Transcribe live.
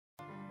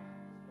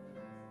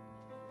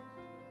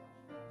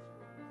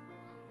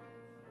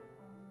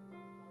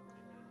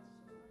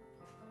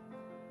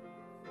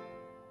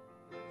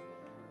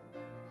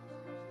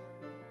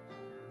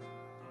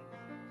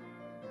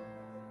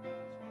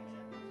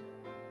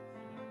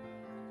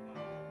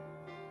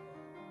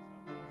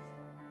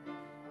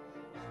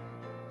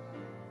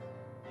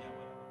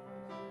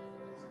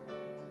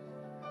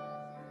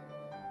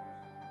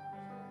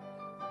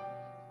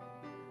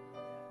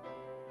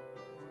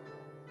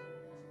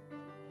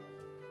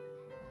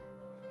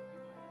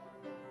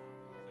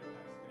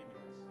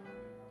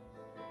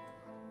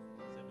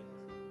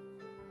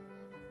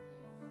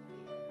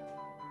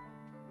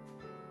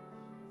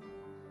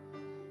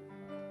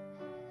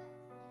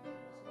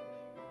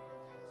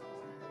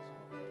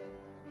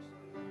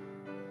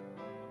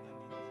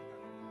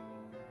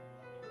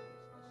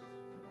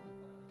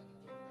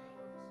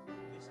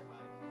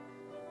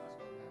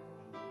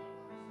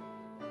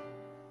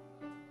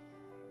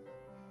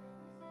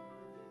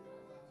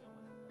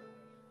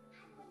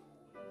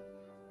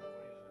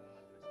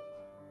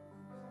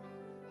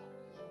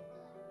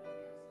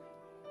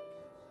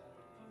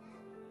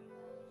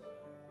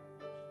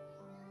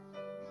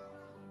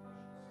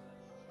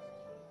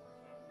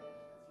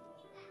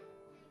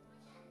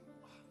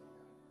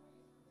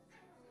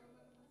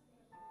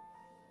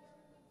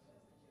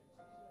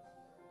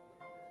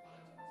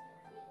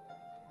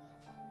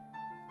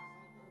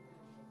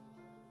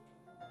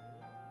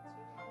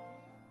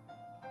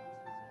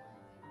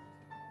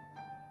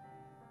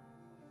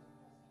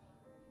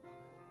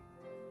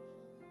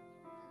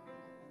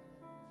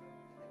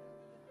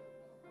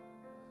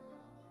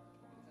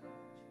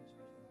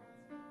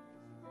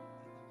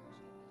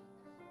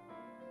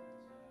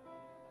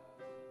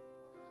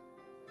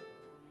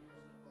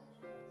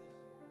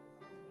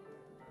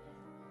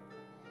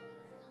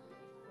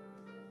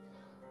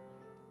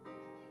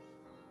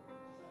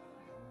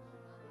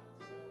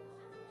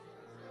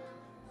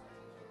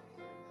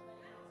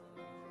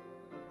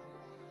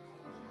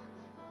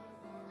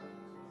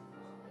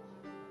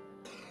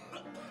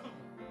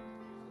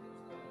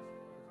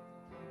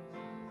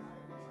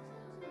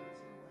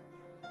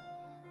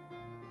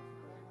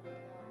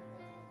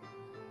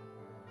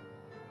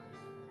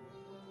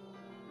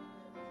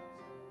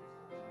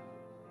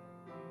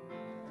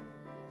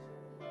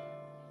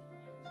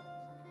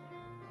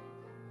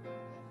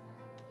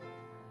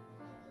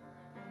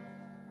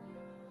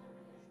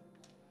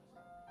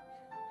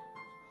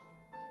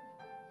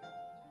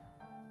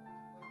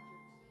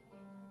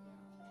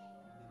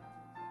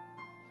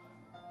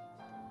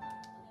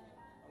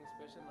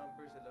special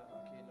number sila,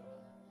 Aquino.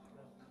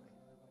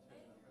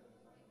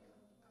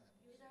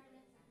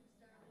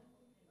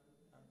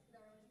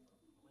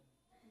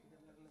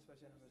 Meron na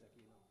special number sa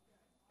Aquino.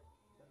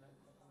 Sunday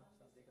ka na.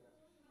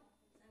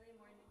 Sunday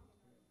morning.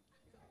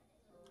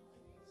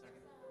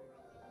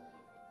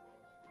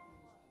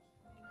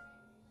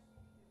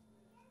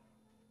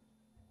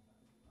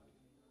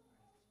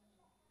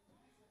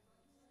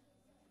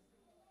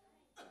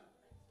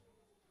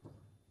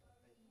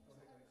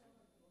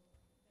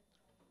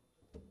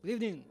 Good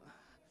evening.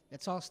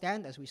 Let's all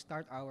stand as we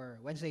start our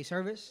Wednesday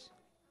service.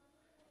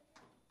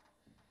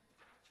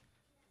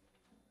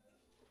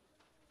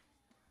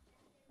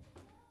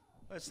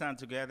 Let's stand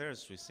together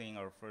as we sing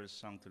our first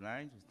song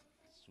tonight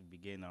to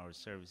begin our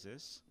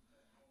services.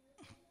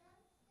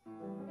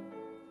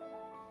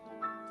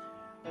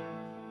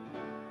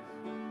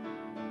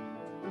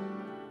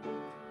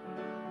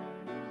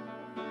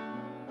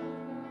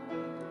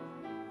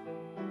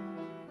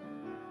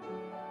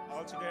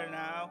 All together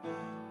now.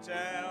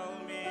 Tell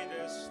me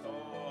the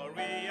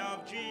story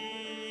of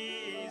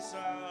Jesus.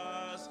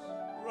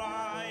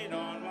 Write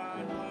on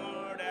my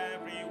heart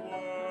every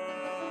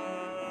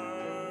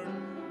word.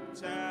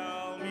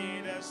 Tell me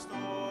the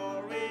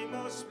story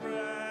most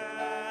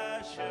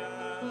precious,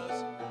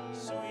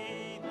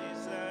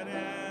 sweetest that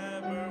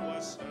ever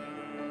was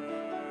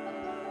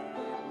heard.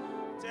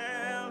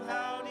 Tell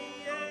how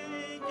the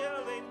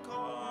angel in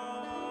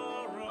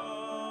chorus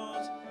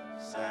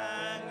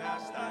sang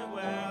as thy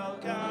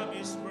welcome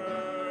is birth.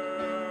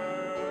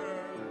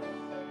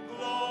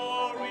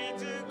 Glory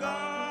to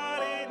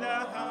God in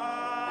the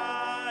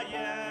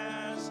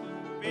highest,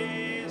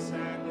 peace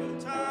and good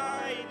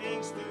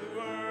tidings to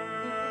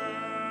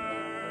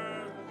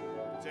earth.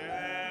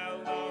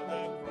 Tell of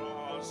the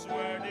cross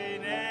where they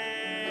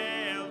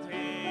nailed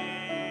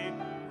him,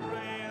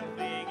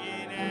 writhing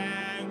in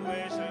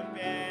anguish and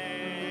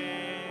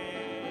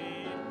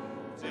pain.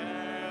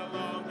 Tell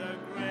of the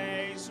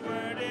grace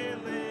where they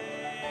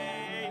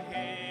laid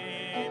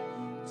him.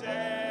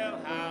 Tell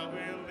how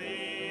he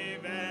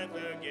liveth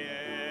again.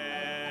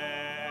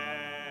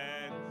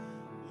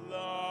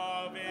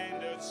 Love in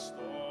that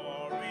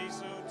story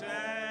so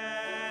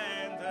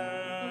tender,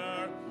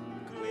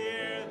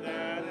 clear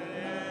than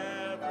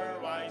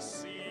ever I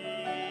see.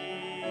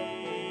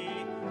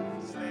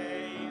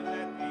 Say,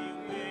 let me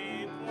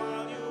weep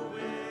while you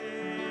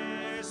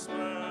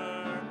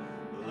whisper,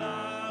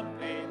 love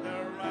paid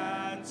the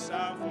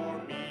ransom for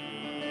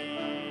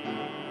me.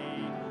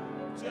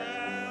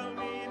 Tell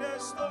me the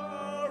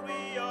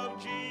story of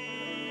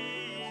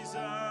Jesus.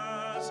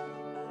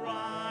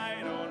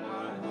 Write on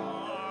my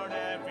heart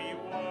every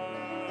word.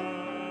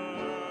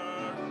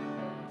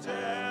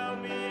 Tell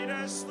me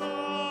the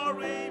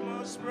story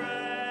most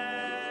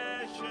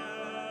precious,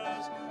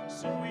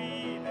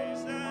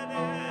 sweetest that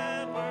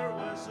ever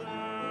was heard.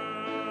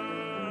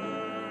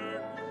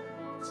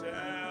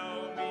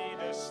 Tell me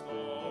the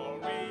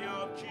story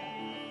of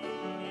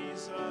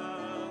Jesus.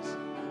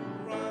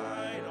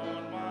 Write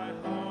on my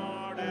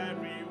heart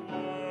every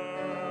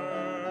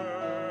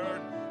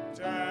word.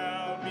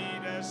 Tell me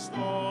the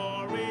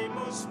story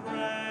most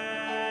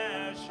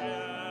precious,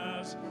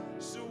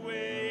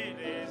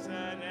 sweetest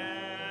that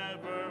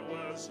ever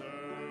was heard.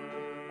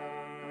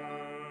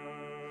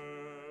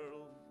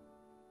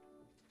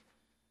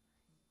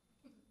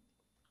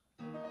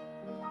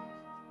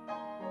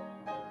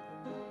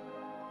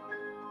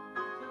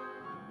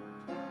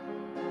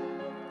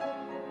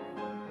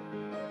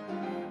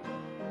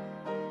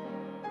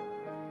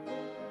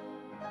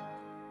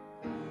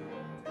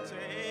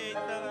 Take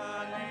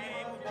the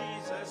name of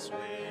Jesus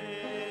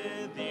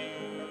with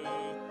you,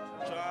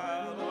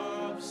 child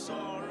of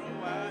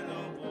sorrow and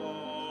of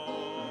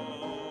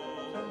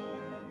woe.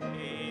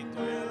 It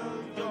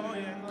will joy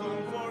and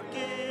comfort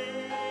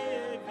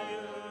give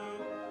you.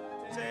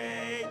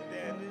 Take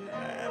them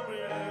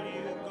everywhere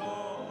you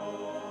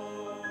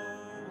go.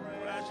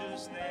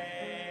 Precious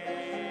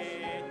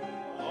name,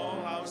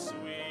 oh how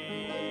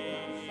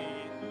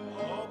sweet,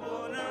 hope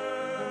on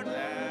earth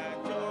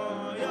and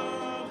joy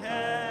of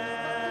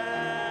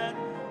heaven.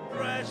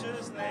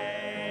 Precious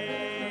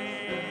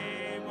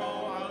name,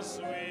 oh how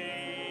sweet,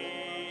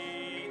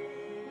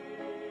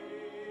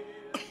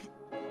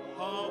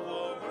 hope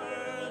of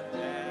earth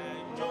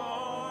and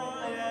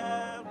joy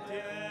of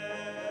heaven.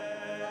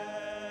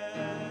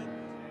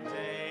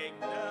 Take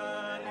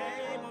the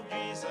name of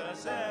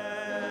Jesus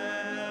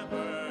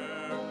ever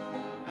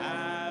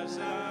as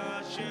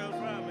a shield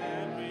from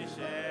every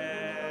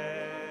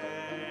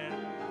shame.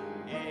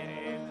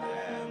 Any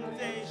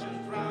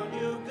temptations round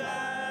you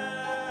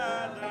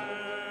gather,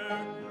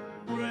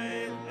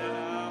 breathe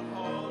the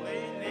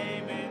holy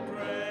name in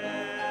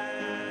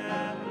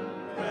prayer.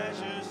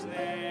 Precious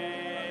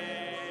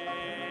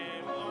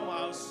name, oh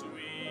how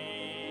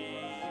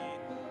sweet,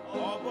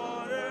 hope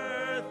on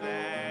earth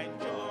and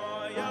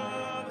joy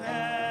of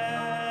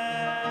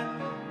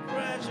heaven.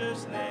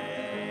 Precious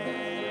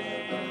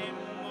name,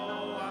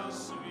 oh how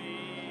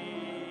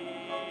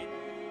sweet,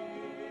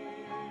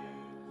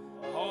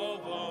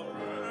 hope of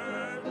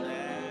earth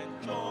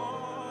and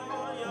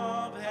joy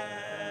of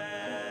heaven.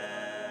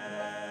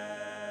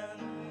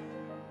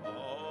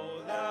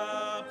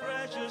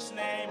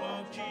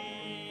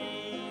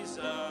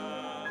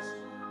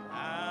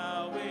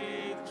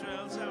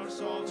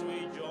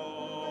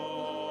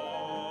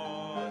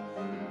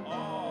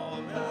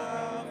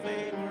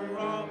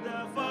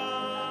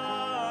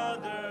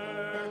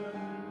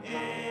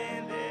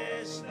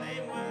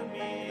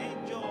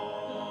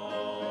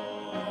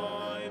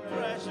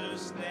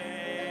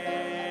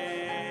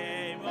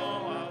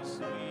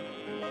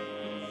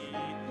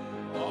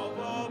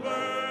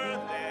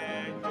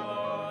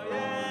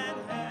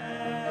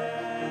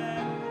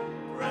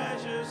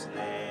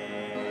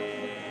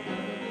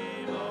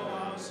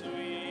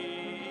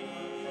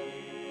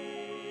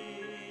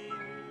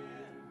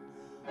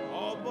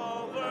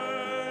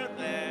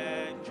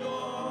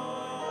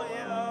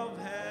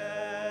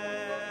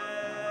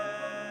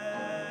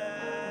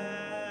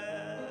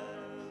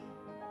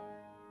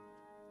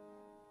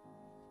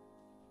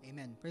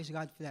 Praise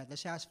God for that.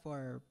 Let's ask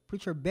for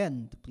Preacher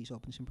Ben to please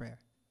open us in prayer.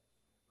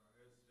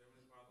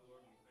 Heavenly Father,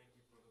 Lord, we thank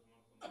you for this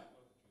wonderful night,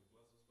 Lord, that you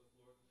bless us with,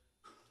 Lord.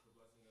 Thank you for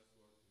blessing us,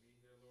 Lord, to be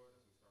here, Lord,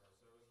 as we start our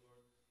service,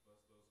 Lord.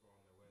 Bless those who are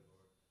on their way,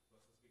 Lord. Bless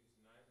the speakers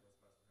tonight. Bless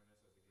Pastor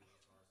Hernandez as he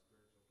gives us our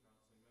spiritual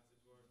counseling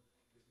message, Lord.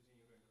 Please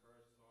continue to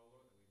encourage us all,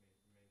 Lord, that we may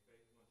remain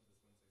faithful unto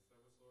this Wednesday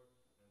service, Lord,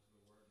 and unto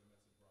the word and the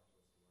message brought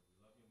to us, Lord.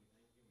 We love you and we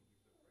thank you and we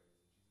give you the praise.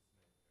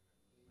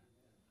 In Jesus'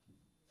 name,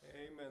 amen.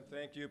 Amen.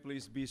 Thank you.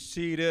 Please be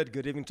seated.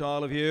 Good evening to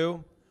all of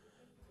you.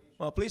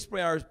 Well, please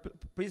pray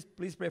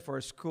for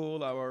our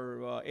school.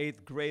 Our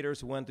eighth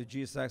graders went to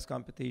GSAX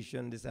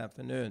competition this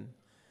afternoon.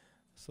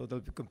 So they'll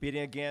be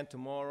competing again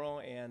tomorrow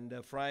and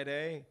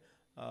Friday.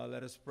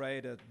 Let us pray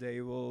that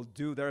they will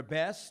do their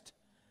best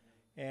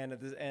and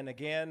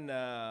again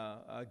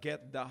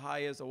get the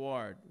highest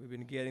award. We've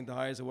been getting the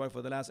highest award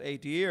for the last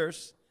 8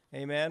 years.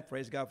 Amen.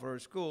 Praise God for our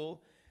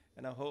school.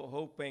 And I'm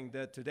hoping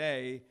that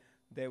today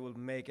they will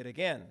make it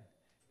again.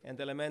 And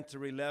the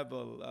elementary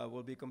level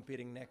will be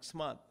competing next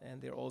month,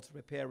 and they're also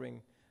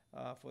preparing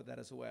for that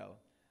as well.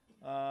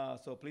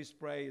 So please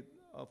pray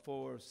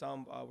for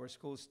some of our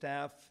school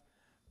staff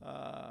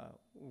who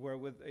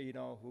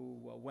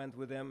went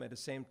with them at the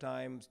same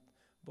time.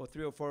 About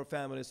 3 or 4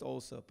 families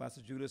also,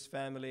 Pastor Julius'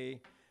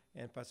 family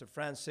and Pastor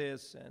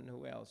Francis and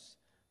who else?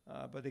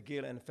 Brother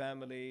Gill and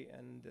family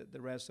and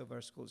the rest of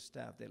our school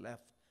staff. They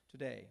left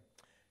today.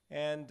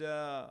 And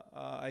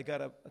I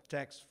got a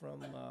text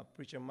from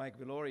Preacher Mike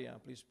Viloria.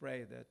 Please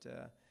pray that,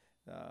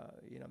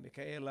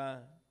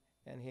 Michaela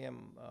and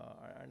him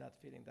are not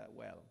feeling that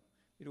well.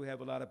 We do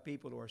have a lot of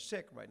people who are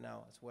sick right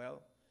now as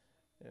well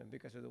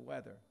because of the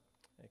weather.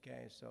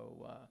 Okay,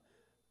 so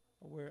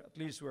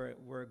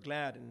we're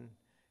glad and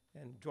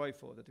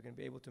joyful that we can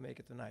be able to make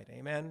it tonight.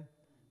 Amen,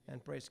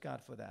 and praise God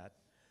for that.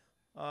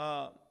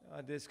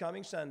 This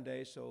coming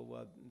Sunday,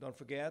 so don't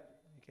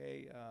forget.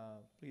 Okay,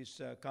 please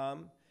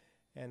come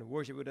and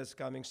worship with us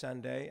coming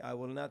Sunday. I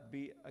will not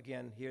be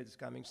again here this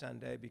coming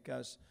Sunday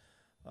because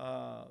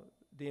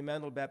the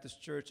Emmanuel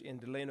Baptist Church in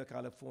Delano,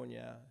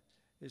 California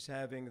is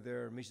having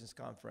their missions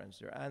conference,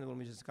 their annual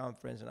missions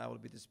conference, and I will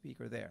be the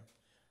speaker there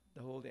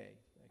the whole day,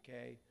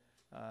 okay,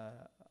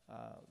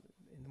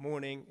 in the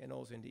morning and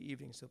also in the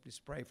evening. So please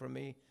pray for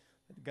me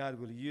that God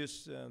will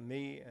use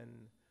me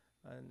and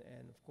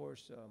of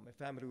course my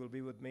family will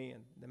be with me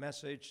and the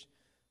message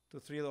to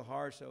thrill the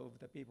hearts of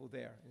the people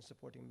there in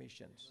supporting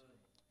missions.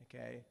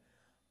 Okay,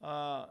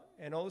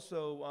 and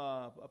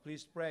also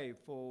please pray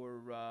for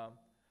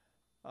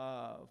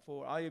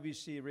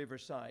IUBC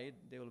Riverside.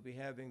 They will be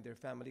having their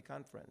family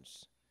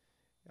conference.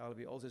 I'll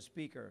be also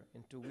speaker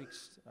in 2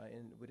 weeks.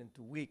 Within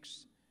 2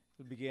 weeks,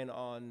 it will begin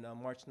on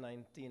March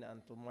 19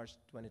 until March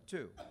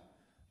 22.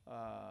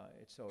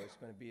 So it's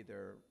going to be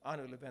their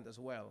annual event as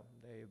well.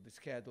 They've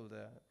scheduled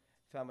a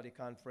family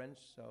conference,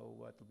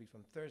 so it will be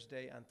from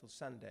Thursday until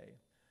Sunday.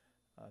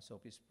 So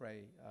please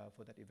pray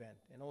for that event.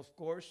 And of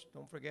course,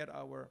 don't forget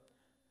our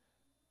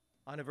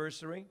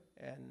anniversary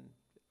and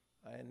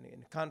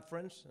in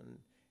conference on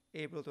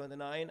April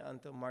 29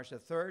 until March the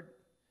 3rd.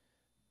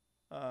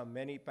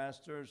 Many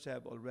pastors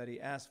have already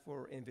asked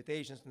for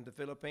invitations from the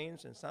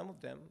Philippines, and some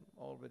of them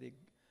already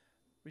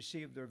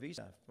received their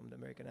visa from the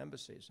American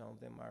Embassy. Some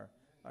of them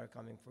are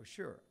coming for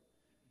sure.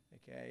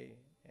 Okay,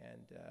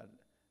 and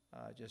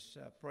just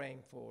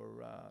praying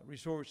for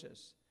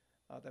resources,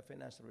 the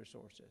financial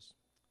resources.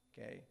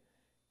 Okay,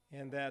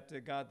 and that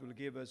God will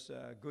give us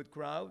a good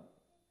crowd.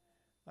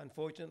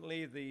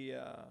 Unfortunately, the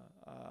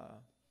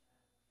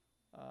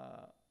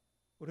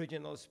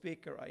original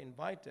speaker I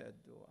invited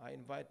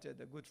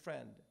a good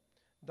friend,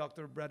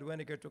 Dr. Brad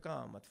Weniger, to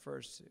come. At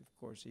first, of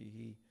course,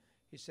 he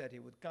said he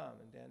would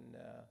come, and then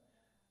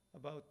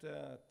about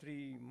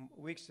 3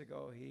 weeks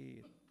ago,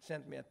 he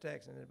sent me a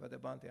text and said, "Brother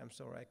Bante, I'm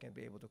sorry, I can't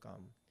be able to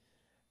come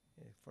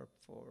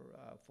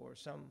for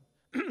some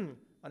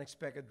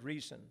unexpected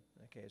reason."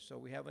 Okay, so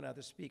we have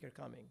another speaker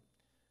coming.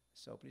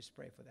 So please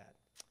pray for that.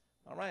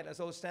 All right, let's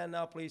all stand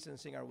now, please, and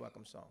sing our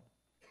welcome song.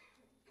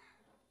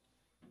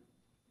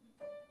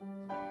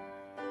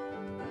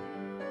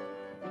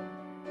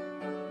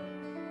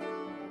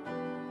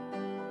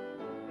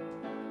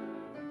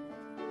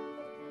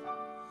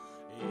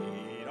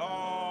 It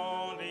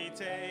only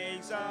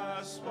takes a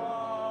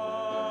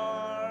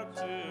spark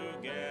to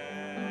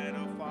get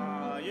a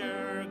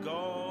fire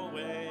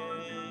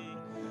going,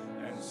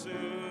 and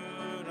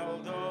soon all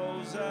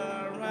those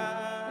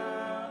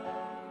around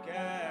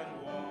can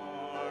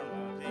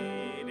warm what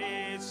it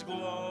is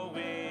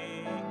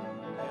glowing.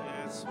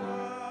 That's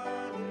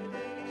what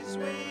it is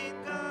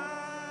with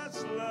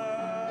God's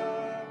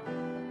love.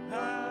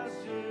 As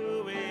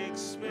you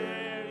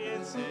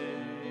experience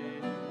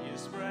it, you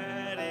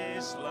spread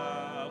His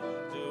love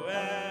to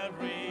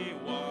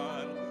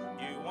everyone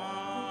you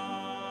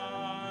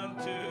want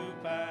to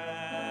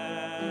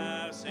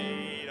pass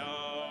it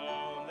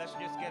on. Let's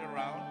just get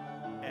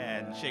around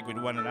and shake with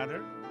one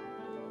another.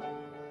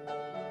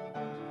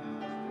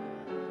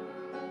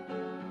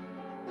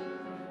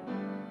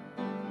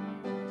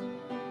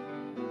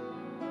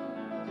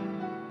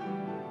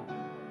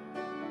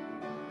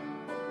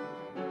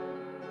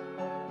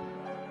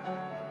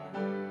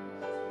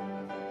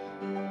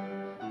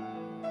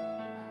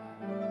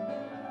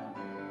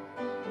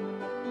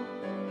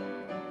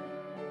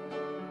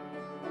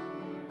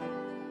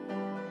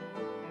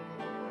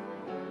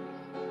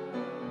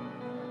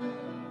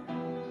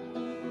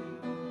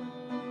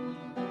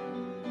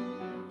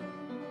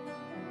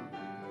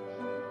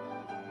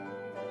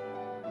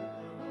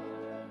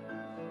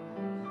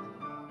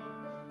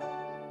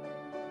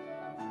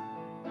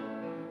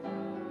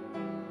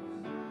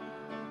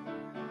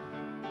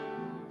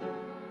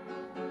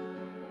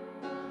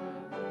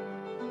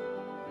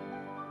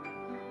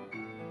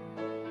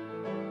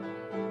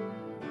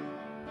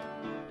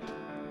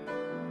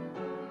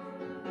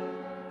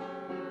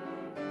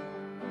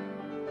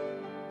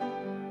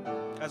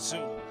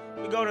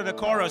 We go to the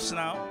chorus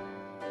now.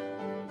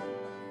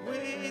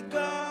 With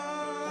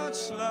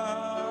God's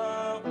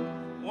love,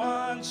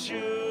 once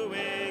you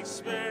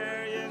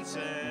experience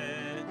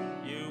it,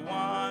 you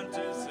want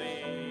to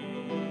see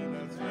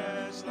the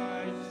flesh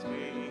like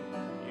sweet.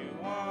 You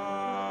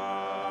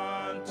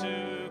want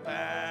to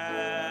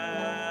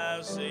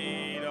pass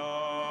it on.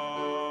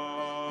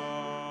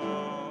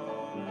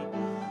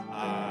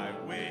 I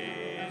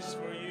wish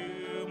for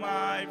you,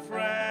 my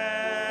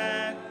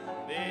friend,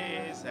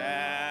 this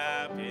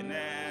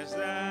happiness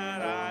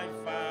that I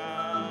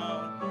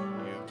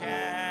found. You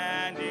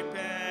can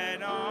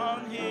depend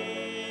on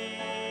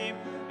Him.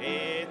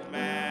 It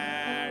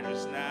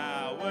matters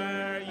now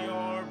where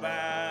you're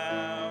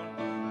bound.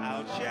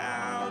 I'll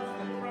shout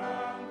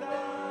from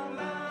the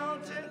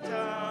mountain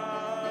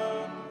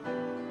top.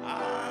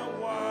 I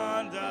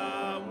want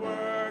the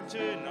world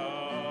to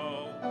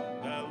know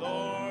the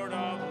Lord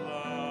of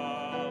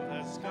love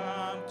has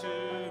come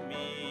to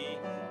me.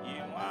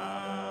 You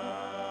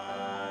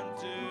want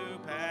to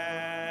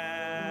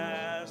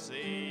pass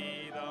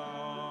it on.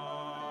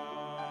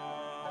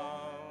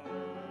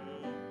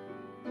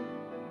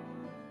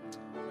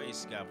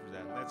 Praise God for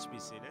that. Let's be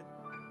seated.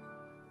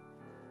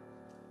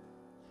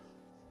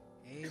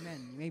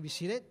 Amen. You may be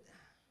seated.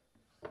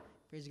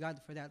 Praise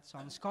God for that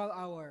song. Let's call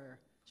our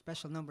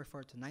special number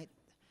for tonight.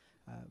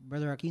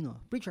 Brother Aquino,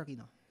 Preacher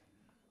Aquino.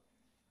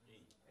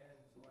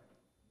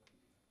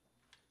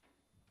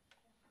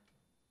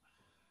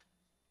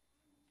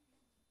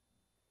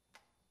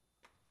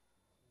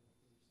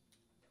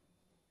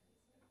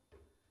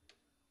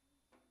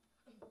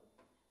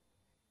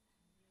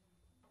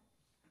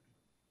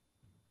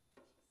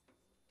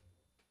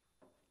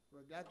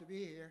 We're glad to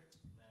be here.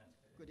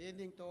 Good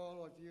evening to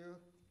all of you.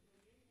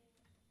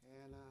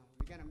 And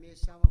we're going to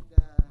miss some of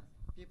the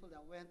people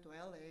that went to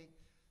LA.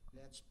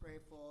 Let's pray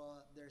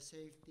for their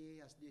safety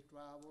as they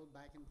travel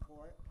back and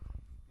forth.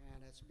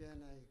 And it's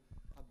been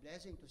a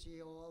blessing to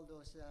see all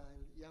those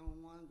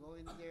young ones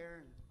going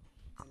there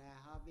and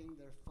having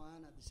their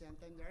fun. At the same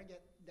time,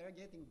 they're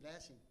getting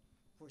blessing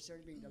for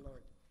serving the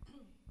Lord.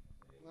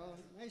 Well,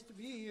 nice to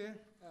be here.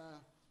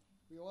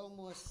 We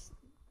almost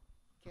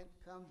can't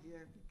come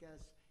here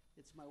because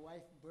it's my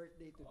wife's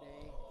birthday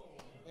today,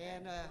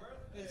 and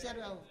they said,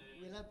 "Well,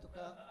 we'll have to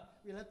come.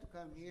 We'll have to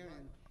come here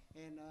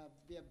and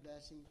be a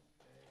blessing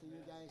to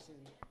you guys."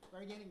 And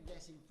we're getting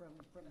blessing from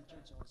the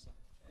church also,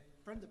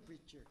 from the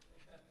preacher.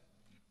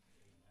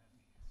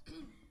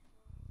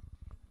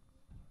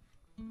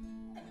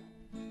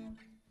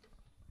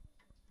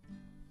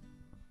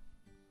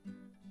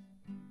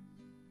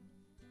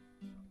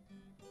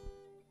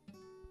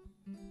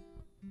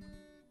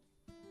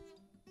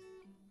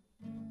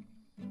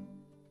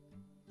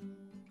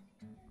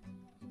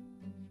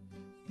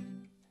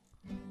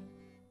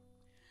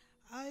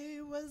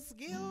 I was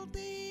guilty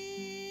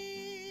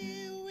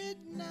with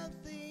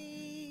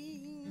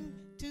nothing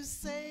to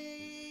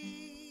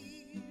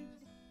say,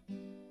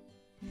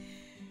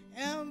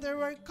 and they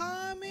were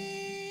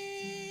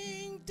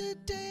coming to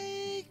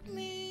take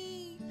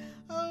me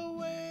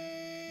away.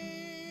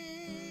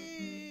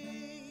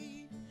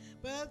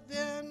 But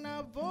then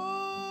a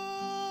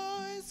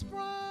voice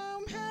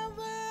from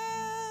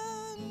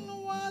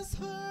heaven was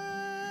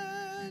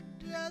heard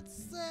that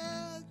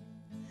said,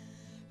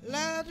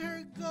 "Let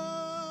her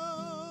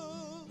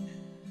go,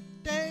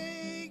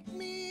 take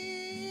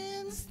me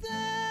instead."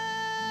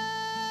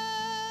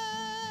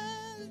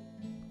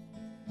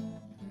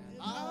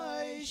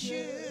 I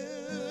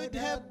should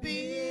have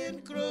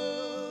been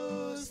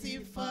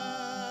crucified.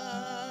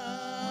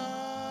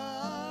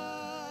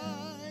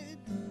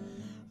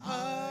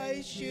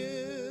 I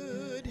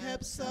should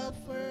have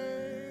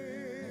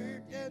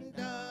suffered and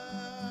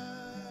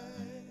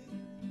died.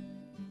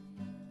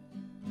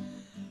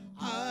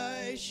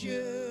 I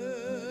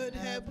should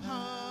have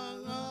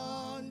hung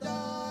on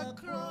the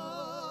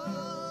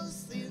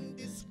cross in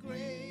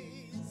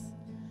disgrace,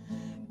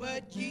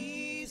 but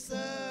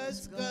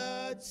Jesus,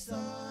 God's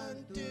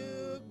Son,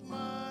 took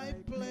my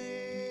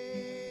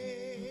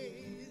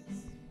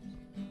place.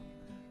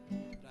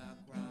 The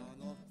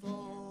crown of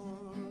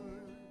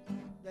thorns,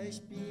 the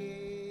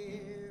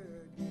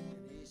spear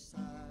in his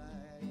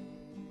side,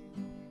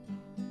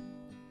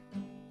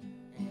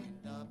 and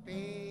the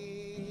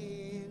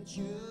pain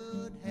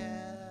should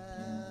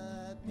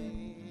have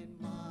been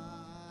mine.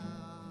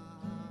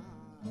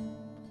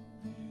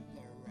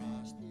 The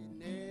rusty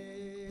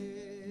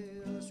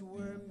nails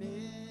were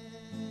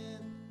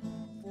meant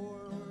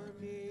for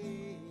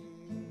me,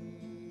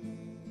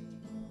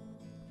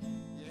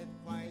 yet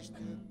Christ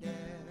took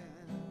them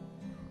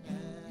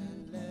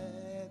and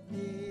let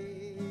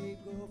me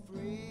go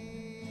free.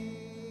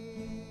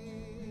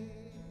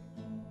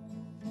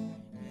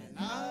 And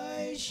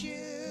I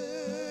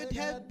should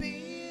have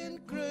been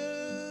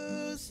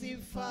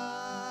crucified.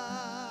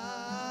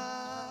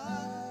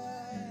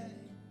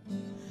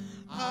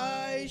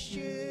 I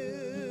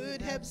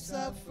should have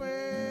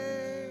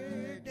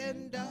suffered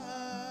and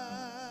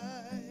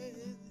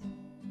died.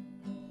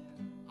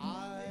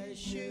 I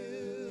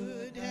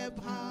should have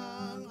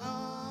hung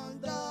on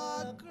the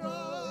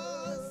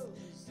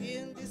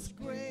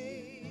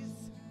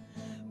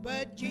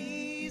but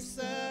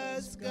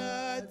Jesus,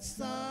 God's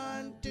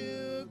Son,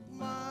 took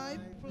my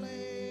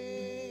place.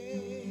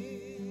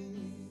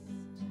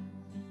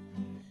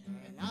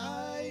 And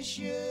I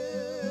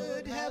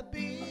should have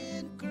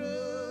been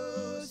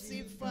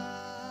crucified.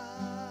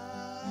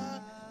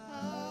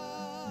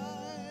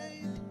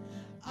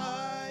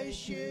 I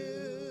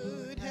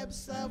should have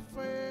suffered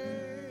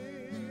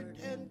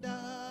and died.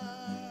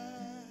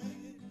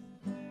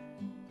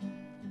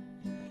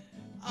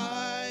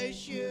 I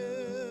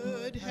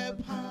should have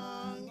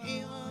hung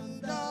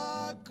on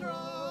the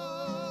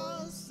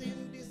cross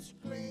in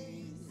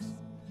disgrace.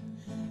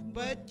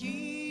 But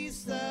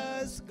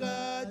Jesus,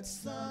 God's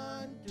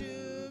Son,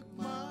 took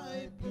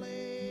my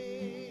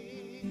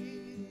place.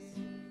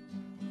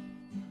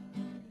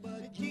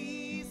 But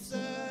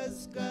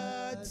Jesus,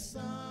 God's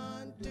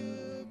Son,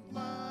 took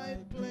my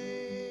place.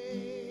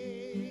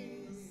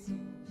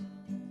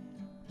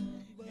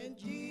 And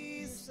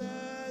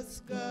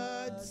Jesus,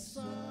 God's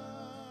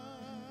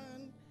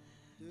Son,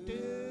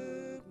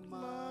 took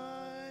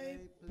my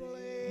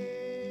place.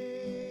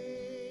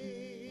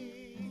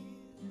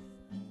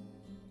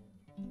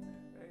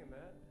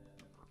 Amen.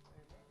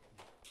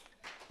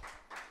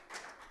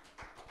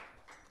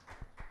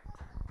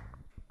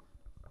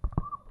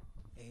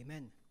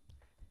 Amen.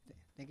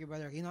 Thank you,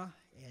 Brother Aquino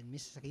and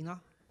Mrs. Aquino.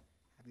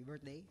 Happy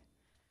birthday.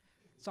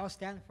 Let's all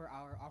stand for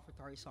our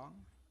offertory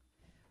song.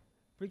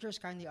 Preachers,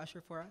 kindly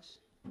usher for us.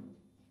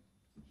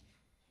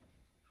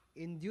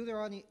 In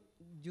Deuteronomy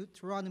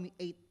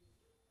 8,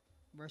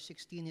 verse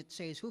 16, it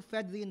says, "Who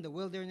fed thee in the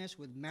wilderness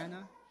with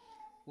manna,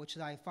 which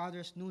thy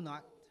fathers knew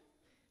not,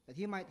 that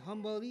he might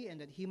humble thee, and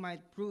that he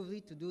might prove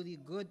thee to do thee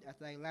good at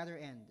thy latter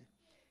end.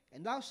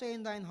 And thou say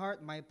in thine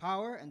heart, My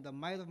power and the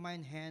might of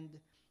mine hand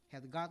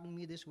hath gotten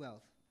me this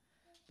wealth.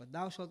 But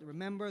thou shalt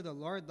remember the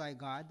Lord thy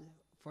God,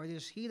 for it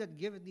is he that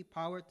giveth thee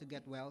power to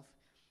get wealth,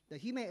 that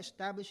he may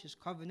establish his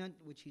covenant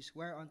which he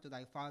sware unto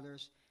thy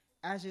fathers,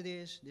 as it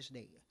is this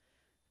day."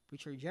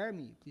 Preacher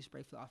Jeremy, please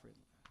pray for the offering.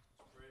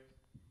 Let's pray.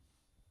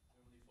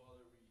 Heavenly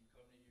Father, we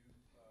come to you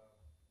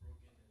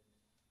broken and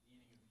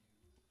needing of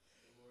you.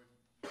 Lord, we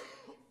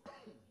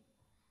thank you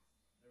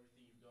for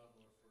everything you've done,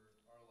 Lord, for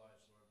our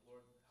lives,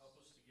 Lord. Lord, help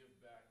us to give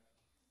back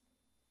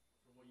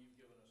from what you've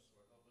given us,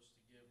 Lord. Help us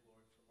to give,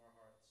 Lord, from our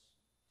hearts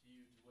to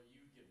you, to what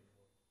you've given,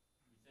 Lord.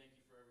 We thank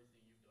you for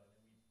everything you've done,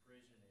 and we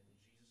praise your name.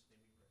 In Jesus'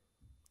 name we pray.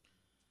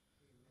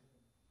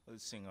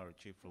 Let's sing our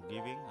cheerful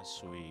giving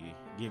as we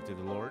give to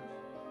the Lord.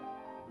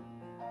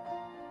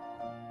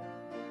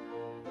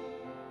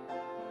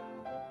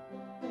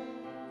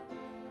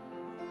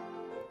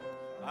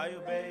 I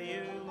obey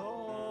you,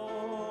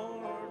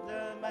 Lord,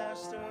 the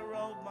master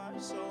of my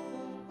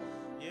soul,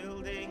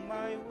 yielding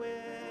my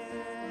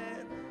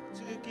will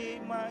to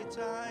keep my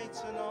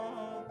tithes and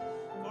all,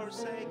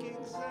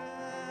 forsaking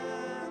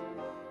self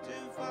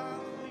to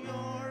follow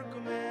your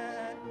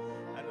command,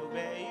 and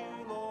obey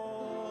you,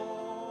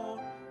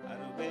 Lord,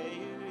 and obey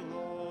you,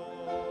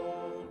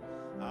 Lord.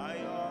 I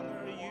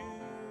honor you,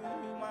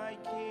 my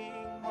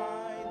King,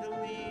 my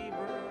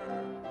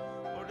deliverer,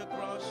 for the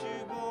cross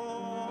you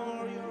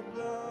bore, your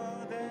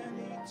blood and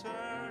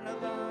eternal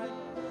life.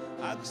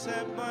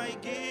 Accept my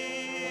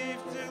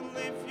gift and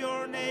lift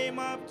your name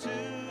up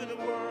to the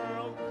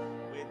world.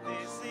 With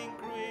this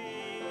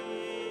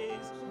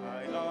increase,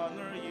 I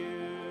honor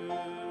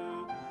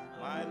you,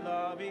 my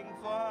loving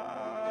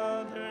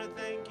Father.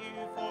 Thank you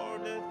for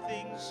the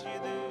things you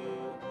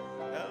do,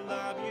 the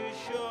love you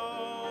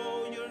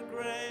show, your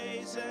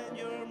grace and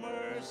your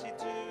mercy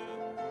too.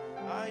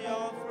 I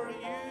offer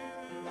you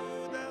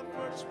the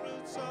first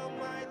fruits of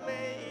my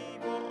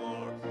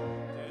labor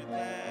to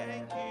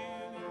thank you,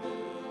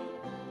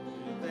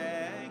 to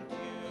thank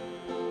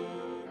you.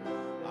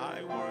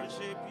 I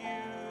worship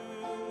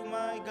you,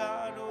 my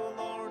God, oh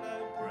Lord, I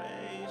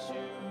praise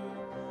you.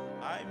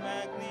 I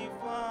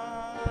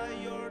magnify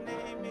your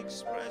name,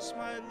 express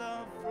my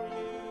love for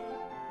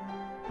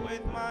you.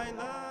 With my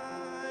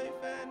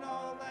life and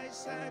all I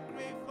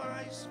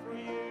sacrifice for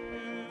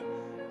you,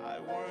 I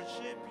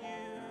worship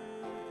you,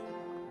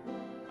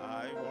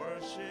 I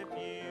worship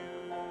you.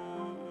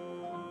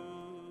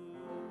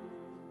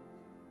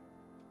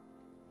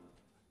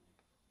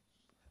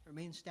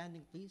 Remain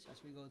standing, please,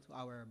 as we go to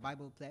our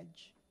Bible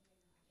pledge.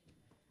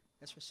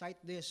 Let's recite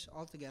this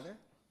all together.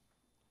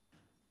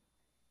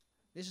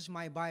 This is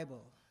my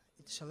Bible.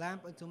 It's a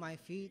lamp unto my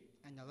feet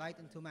and a light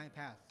unto my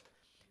path.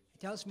 It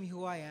tells me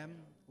who I am,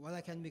 what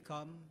I can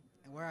become,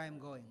 and where I am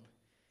going.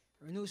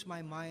 It renews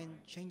my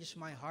mind, changes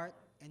my heart,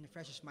 and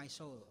refreshes my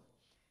soul.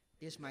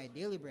 It is my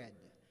daily bread.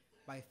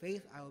 By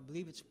faith, I will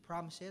believe its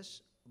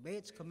promises, obey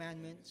its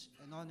commandments,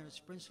 and honor its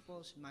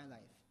principles in my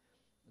life.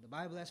 With the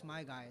Bible as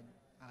my guide,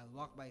 I'll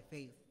walk by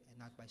faith and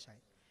not by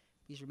sight.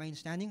 Please remain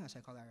standing as I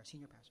call our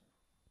senior pastor.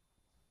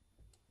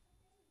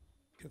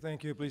 Okay,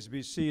 thank you. Please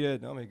be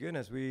seated. Oh my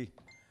goodness, we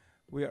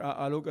are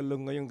alog-alog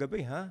ngayong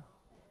gabi, huh?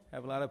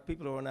 Have a lot of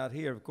people who are not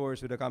here, of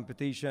course, with the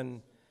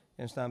competition,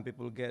 and some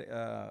people get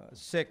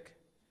sick.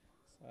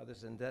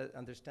 This is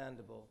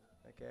understandable.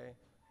 Okay.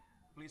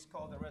 Please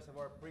call the rest of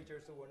our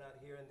preachers who were not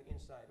here in the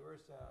inside.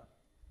 Where's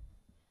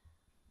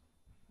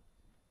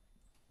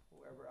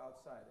whoever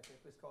outside. Okay,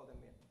 please call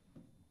them in.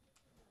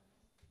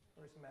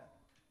 Where's Matt?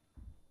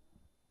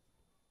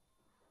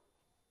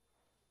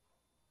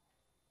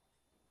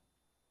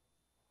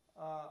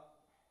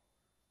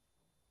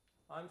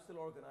 I'm still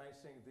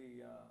organizing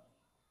the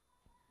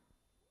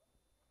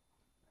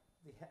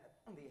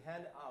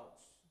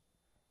handouts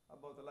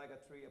about the Like a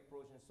Tree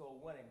approach and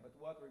soul winning. But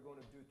what we're going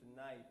to do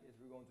tonight is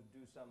we're going to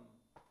do some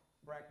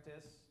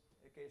practice,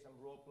 okay, some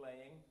role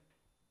playing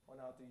on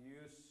how to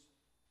use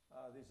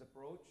this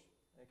approach.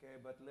 Okay,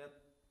 but let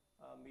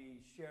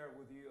me share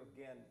with you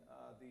again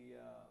the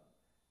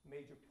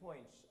major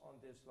points on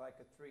this Like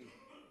a Tree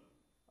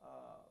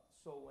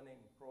soul winning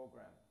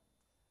program.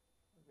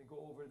 Let me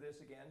go over this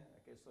again,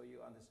 okay, so you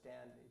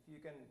understand. If you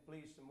can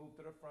please move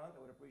to the front, I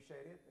would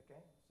appreciate it.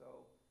 Okay,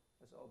 so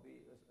let's all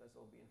be in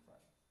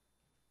front.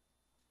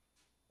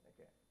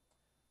 Okay.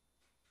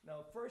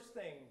 Now, first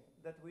thing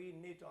that we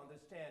need to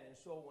understand in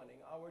soul winning,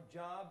 our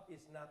job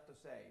is not to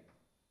save.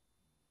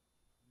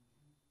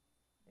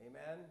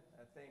 Amen?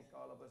 I think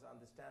all of us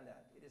understand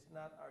that. It is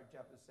not our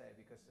job to save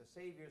because the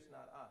Savior is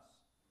not us.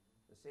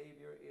 The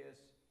Savior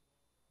is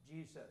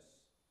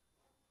Jesus.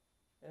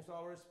 And so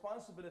our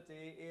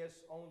responsibility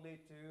is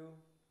only to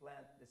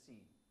plant the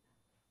seed,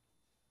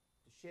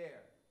 to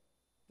share,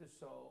 to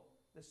sow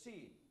the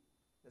seed.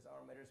 That's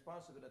our main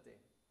responsibility.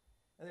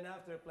 And then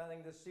after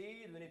planting the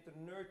seed, we need to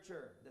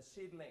nurture the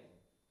seedling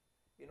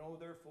in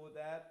order for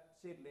that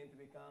seedling to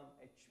become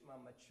a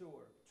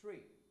mature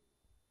tree.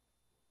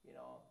 You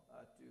know,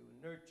 to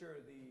nurture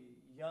the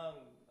young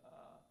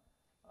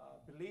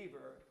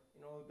believer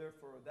in order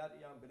for that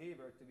young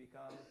believer to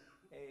become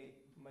a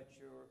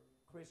mature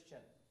Christian.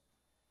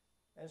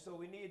 And so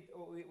we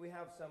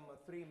have some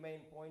three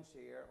main points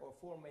here, or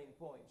four main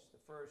points.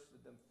 The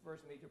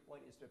first major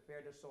point is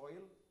prepare the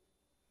soil.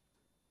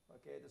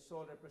 Okay, the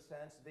soil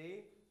represents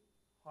the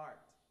heart.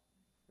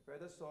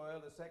 Prepare the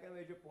soil. The second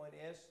major point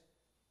is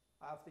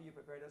after you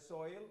prepare the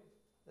soil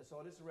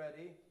is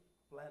ready,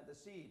 plant the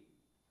seed.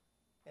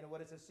 And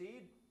what is the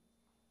seed?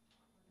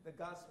 The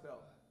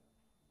gospel.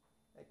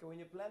 Okay, when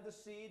you plant the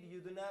seed, you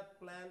do not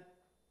plant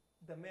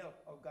the milk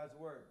of God's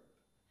word.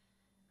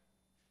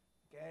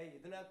 Okay, you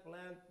do not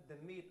plant the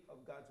meat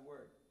of God's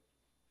word.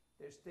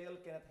 They still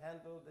cannot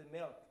handle the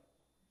milk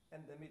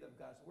and the meat of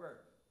God's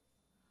word.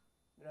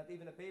 They're not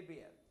even a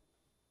baby yet.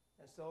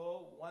 And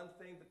so one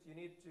thing that you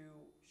need to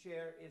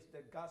share is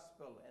the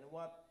gospel. And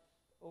what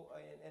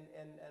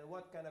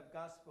kind of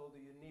gospel do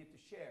you need to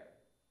share?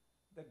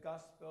 The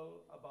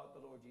gospel about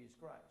the Lord Jesus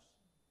Christ.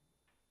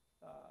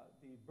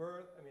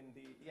 Birth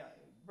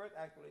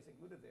actually is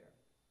included there.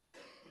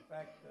 In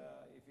fact,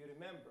 if you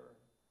remember,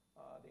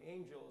 the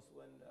angels,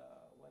 when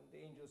the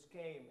angels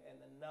came and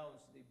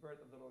announced the birth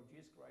of the Lord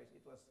Jesus Christ,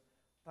 it was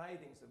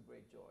tidings of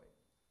great joy.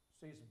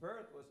 So his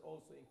birth was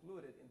also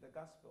included in the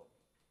gospel.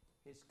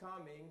 His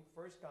coming,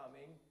 first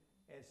coming,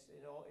 and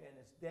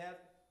his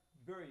death,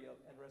 burial,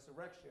 and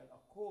resurrection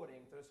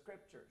according to the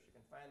scriptures. You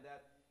can find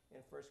that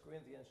in 1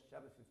 Corinthians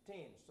chapter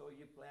 15. So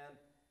you plant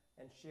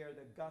and share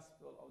the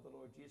gospel of the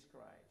Lord Jesus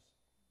Christ.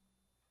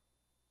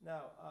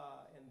 Now,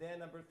 and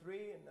then number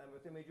three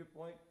major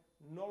point,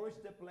 nourish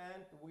the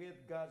plant with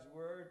God's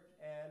word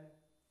and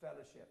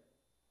fellowship.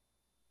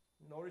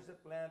 Nourish the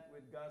plant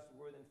with God's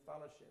word and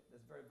fellowship.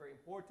 That's very, very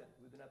important.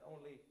 We do not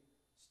only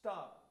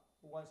stop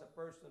once a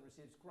person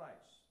receives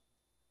Christ.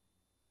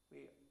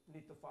 We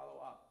need to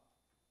follow up.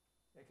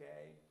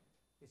 Okay?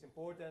 It's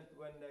important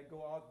when they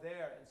go out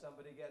there and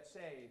somebody gets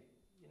saved.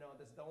 You know,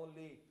 that's the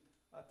only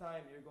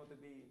time you're going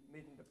to be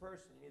meeting the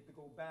person. You need to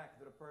go back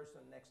to the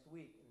person next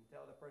week and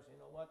tell the person,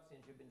 you know what,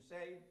 since you've been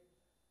saved,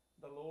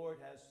 the Lord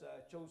has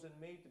chosen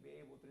me to be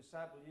able to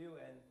disciple you,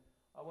 and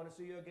I want to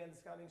see you again this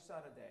coming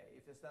Saturday.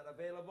 If it's not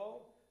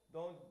available,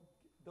 don't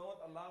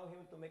allow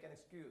him to make an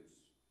excuse.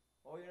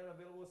 Oh, you're not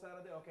available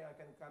Saturday? Okay, I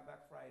can come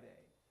back Friday.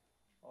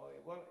 Oh,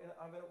 well,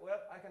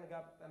 I can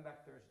come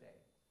back Thursday.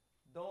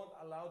 Don't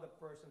allow the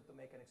person to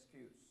make an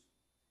excuse.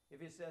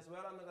 If he says,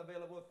 well, I'm not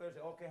available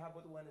Thursday, okay, how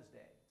about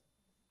Wednesday?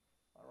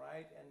 All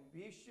right, and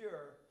be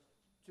sure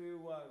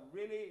to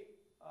really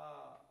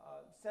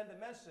send a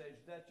message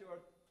that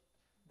you're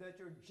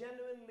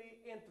genuinely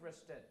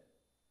interested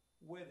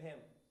with him.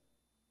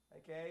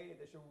 Okay,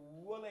 that you're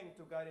willing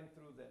to guide him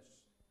through this.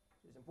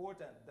 It's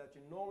important that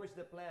you nourish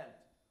the plant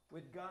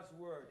with God's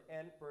word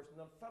and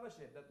personal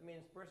fellowship. That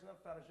means personal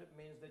fellowship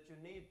means that you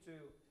need to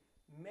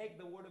make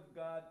the word of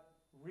God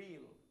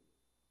real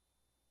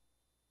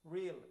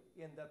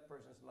in that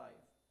person's life.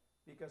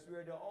 Because we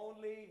are the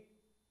only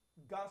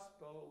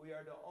gospel, we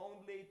are the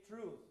only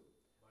truth,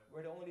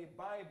 we're the only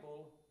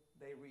Bible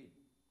they read.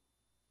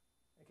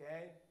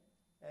 Okay?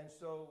 And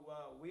so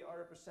we are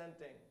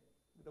representing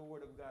the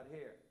word of God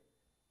here.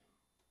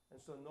 And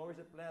so nourish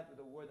the plant with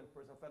the word and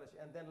personal fellowship.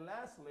 And then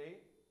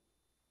lastly,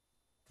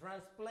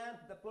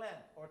 transplant the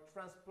plant or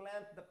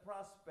transplant the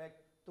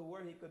prospect to where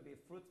he could be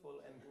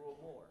fruitful and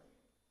grow more.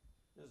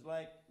 Just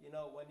like, you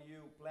know, when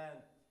you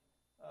plant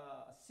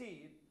a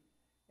seed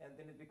and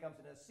then it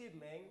becomes a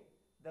seedling,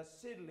 the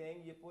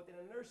seedling you put in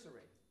a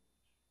nursery.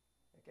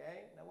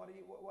 Okay? Now what do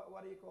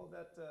you call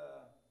that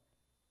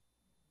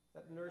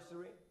That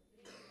nursery?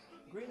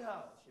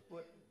 Greenhouse. You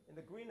put in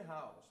the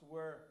greenhouse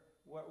where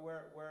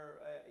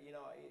you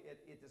know,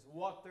 it is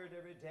watered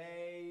every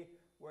day,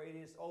 where it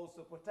is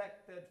also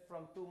protected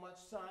from too much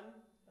sun.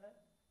 Right?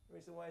 The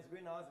reason why it's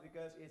greenhouse is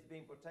because it's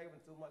being protected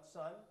from too much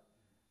sun.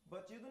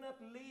 But you do not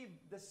leave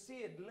the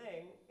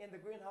seedling in the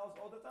greenhouse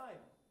all the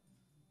time.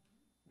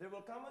 There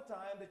will come a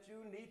time that you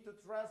need to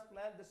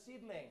transplant the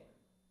seedling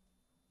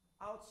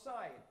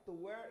outside to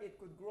where it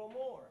could grow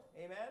more.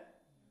 Amen?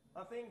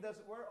 I think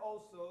that's where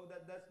also,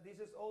 this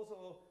is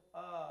also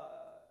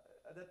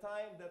the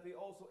time that we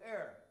also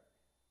err.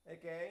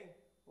 Okay?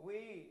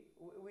 We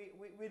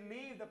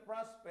leave the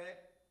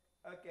prospect,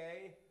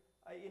 okay,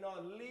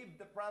 leave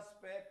the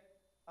prospect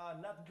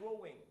not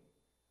growing.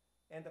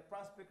 And the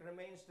prospect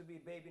remains to be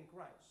babe in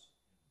Christ.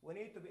 We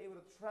need to be able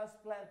to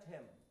transplant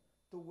him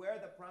to where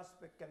the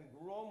prospect can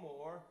grow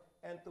more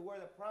and to where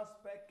the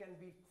prospect can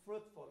be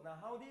fruitful. Now,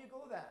 how do you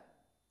go that?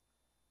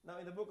 Now,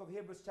 in the book of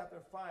Hebrews chapter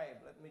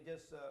 5, let me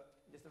just a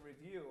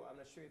review. I'm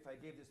not sure if I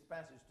gave this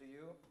passage to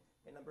you.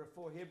 In number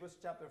 4, Hebrews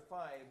chapter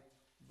 5,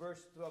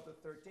 verse 12 to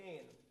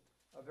 13,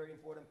 a very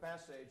important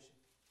passage.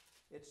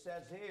 It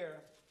says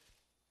here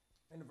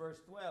in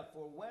verse 12,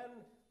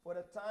 for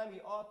the time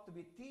ye ought to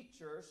be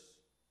teachers,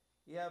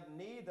 ye have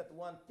need that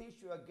one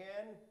teach you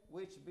again,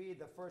 which be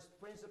the first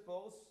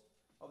principles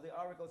of the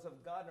oracles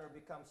of God, or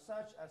become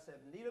such as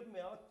have need of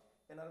milk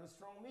and not of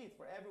strong meat.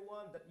 For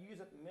everyone that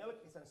useth milk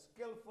is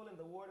unskillful in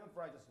the word of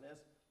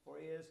righteousness, for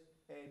he is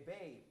a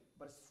babe.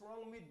 But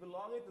strong meat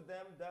belongeth to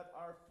them that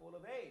are full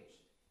of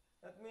age.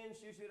 That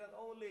means you should not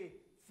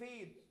only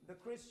feed the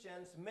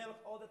Christians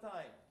milk all the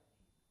time.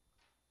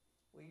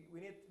 We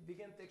need to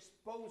begin to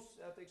expose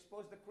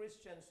the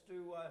Christians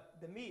to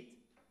the meat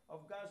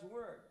of God's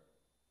word.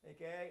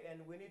 Okay,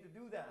 and we need to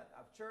do that.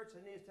 Our church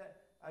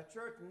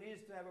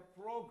needs to have a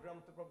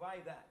program to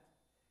provide that.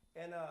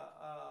 And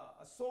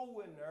a soul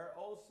winner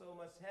also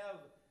must have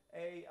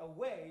a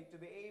way to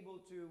be able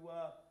to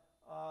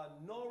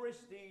nourish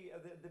the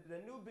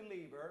new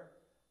believer,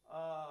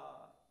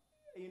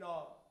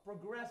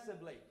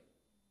 progressively.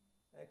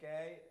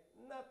 Okay,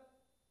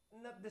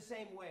 not the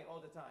same way all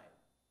the time.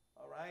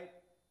 All right,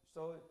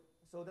 so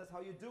that's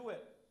how you do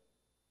it.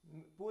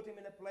 Put him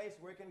in a place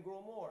where he can grow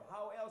more.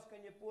 How else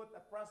can you put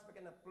a prospect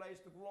in a place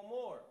to grow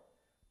more?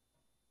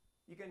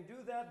 You can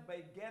do that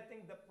by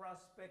getting the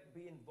prospect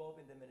be involved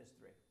in the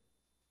ministry.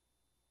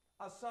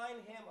 Assign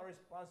him a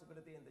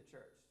responsibility in the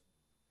church.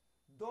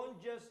 Don't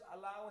just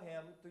allow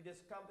him to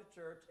just come to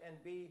church and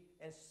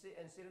sit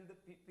in the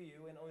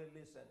pew and only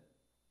listen.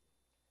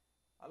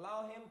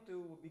 Allow him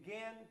to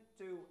begin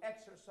to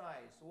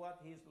exercise what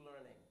he's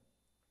learning,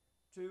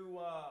 to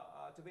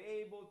be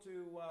able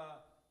to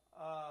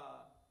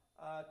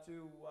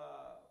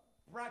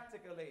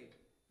practically,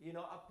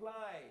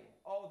 apply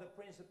all the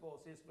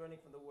principles he's learning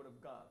from the Word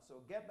of God. So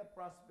get the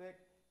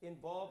prospect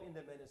involved in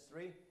the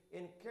ministry.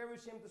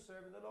 Encourage him to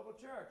serve in the local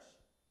church.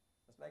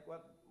 That's like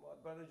what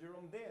Brother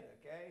Jerome did,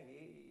 okay?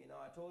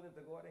 I told him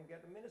to go out and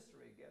get a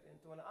ministry, get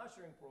into an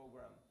ushering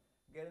program,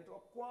 get into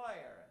a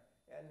choir,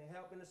 and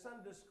help in the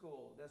Sunday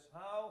school. That's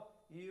how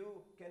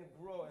you can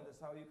grow, and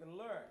that's how you can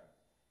learn.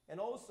 And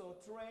also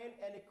train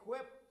and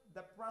equip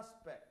the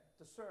prospect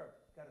to serve.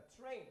 Got to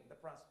train the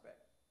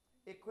prospect.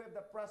 Equip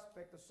the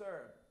prospect to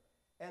serve.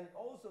 And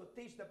also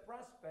teach the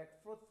prospect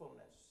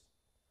fruitfulness.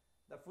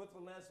 The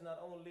fruitfulness is not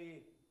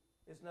only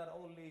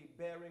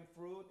bearing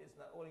fruit, it's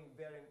not only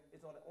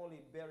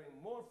bearing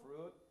more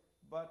fruit,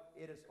 but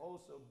it is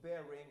also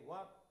bearing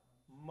what?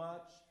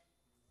 Much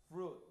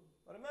fruit.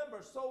 But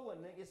remember, soul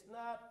winning is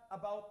not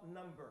about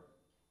number.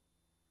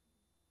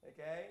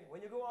 Okay?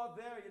 When you go out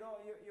there,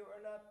 you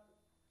are not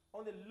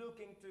only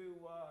looking to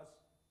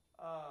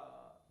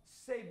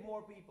save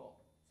more people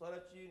so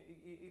that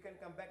you can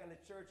come back in the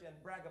church and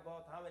brag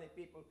about how many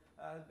people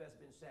have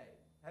been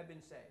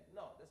saved.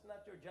 No, that's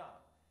not your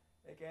job.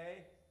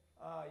 Okay?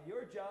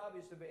 Your job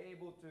is to be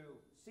able to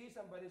see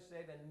somebody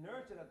saved and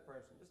nurture that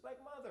person, just like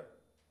mother.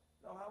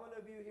 Now, how many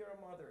of you here are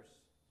mothers?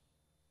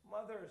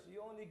 Mothers,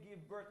 you only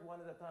give birth one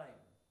at a time.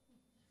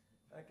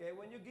 Okay?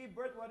 When you give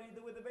birth, what do you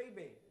do with the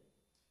baby?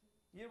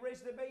 You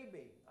raise the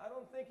baby. I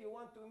don't think you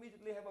want to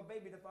immediately have a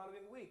baby the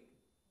following week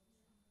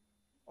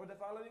or the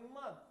following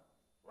month,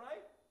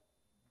 right?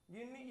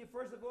 You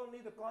first of all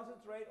need to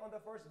concentrate on the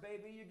first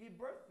baby you give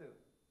birth to.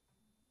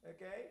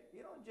 Okay?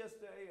 You don't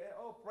just,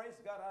 praise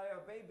God, I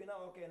have a baby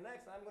now. Okay,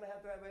 next I'm going to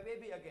have a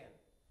baby again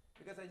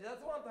because I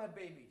just want to have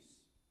babies.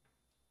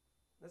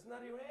 That's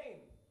not your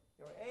aim.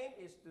 Your aim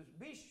is to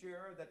be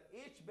sure that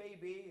each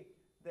baby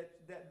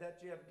that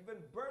you have given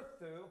birth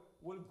to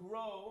will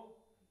grow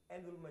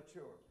and will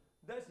mature.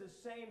 That's the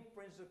same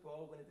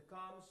principle when it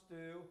comes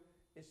to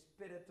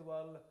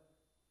spiritual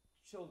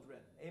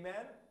children.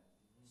 Amen?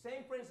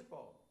 Same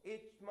principle.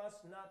 It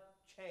must not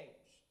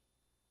change.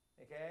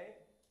 Okay?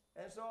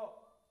 And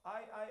so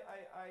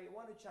I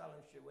want to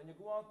challenge you. When you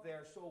go out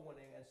there soul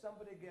winning and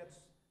somebody gets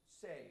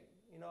saved,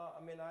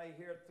 I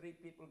hear 3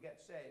 people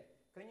get saved.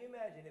 Can you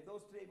imagine if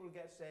those 3 people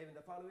get saved and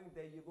the following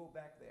day you go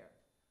back there?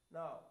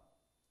 Now,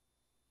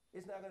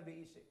 it's not going to be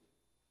easy.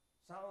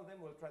 Some of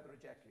them will try to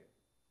reject you.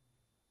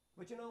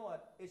 But you know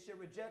what? It's your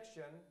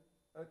rejection,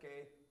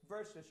 okay,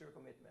 versus your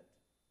commitment.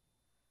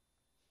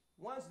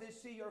 Once they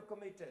see you're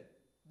committed,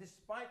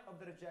 despite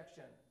of the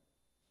rejection,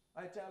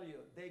 I tell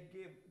you, they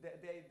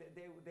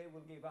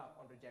will give up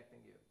on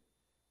rejecting you.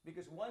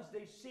 Because once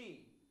they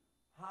see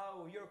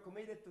how you're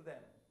committed to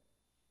them,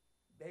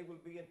 they will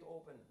begin to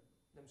open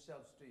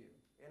themselves to you.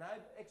 And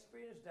I've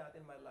experienced that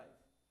in my life.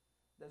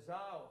 The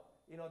vow,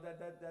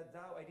 that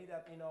vow, I did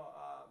that,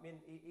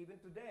 even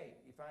today,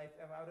 if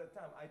I'm out of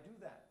time, I do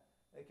that.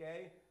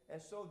 Okay?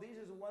 And so this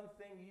is one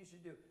thing you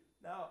should do.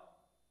 Now,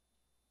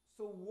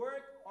 so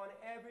work on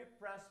every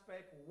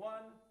prospect,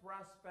 one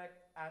prospect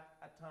at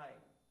a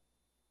time.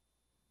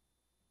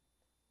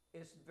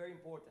 It's very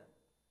important.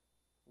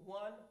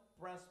 One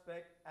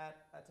prospect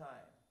at a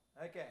time.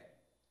 Okay.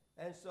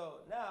 And so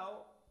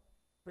now,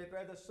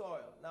 prepare the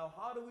soil. Now,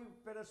 how do we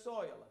prepare the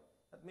soil?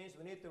 That means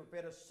we need to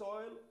prepare the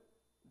soil.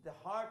 The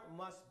heart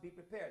must be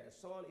prepared. The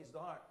soil is the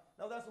heart.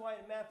 Now, that's why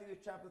in Matthew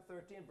chapter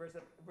 13, verse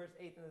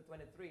 18 to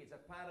 23, it's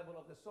a parable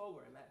of the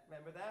sower.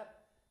 Remember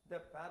that?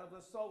 The parable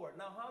of the sower.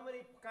 Now, how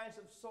many kinds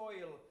of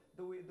soil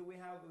do we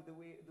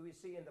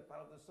see in the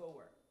parable of the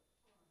sower?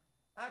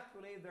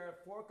 Actually, there are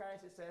 4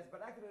 kinds, it says,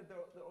 but actually there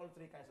are only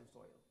 3 kinds of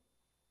soil.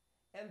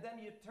 And then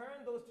you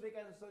turn those 3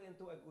 kinds of soil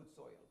into a good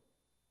soil.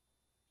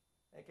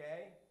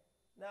 Okay?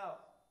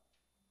 Now,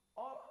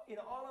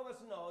 all of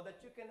us know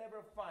that you can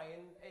never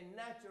find a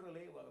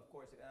naturally, well, of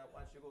course,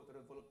 once you go to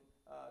the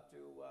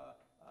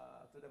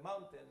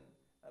mountain,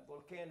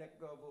 volcanic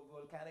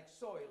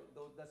soil,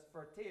 that's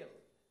fertile,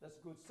 that's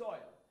good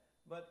soil.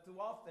 But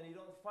too often you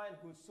don't find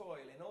good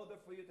soil. In order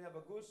for you to have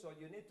a good soil,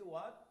 you need to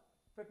what?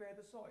 Prepare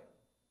the soil.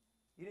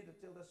 You need to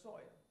till the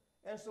soil.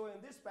 And so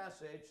in this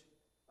passage,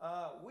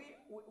 we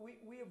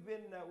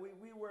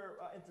were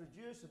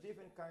introduced to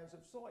different kinds of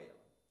soil.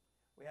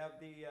 We have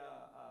the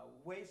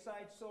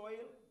wayside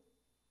soil,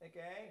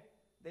 okay,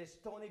 the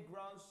stony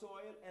ground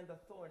soil, and the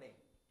thorny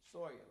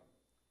soil.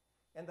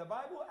 And the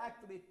Bible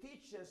actually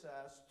teaches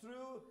us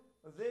through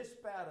this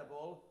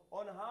parable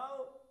on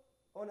how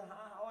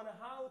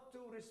to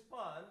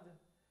respond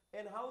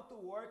and how to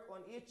work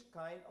on each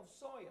kind of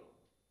soil,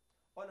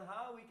 on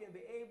how we can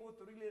be able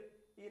to really,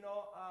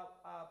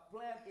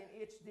 plant in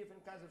each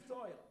different kinds of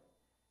soil.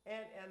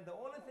 And the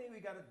only thing we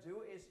got to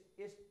do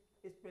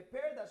is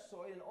prepare that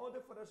soil in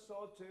order for the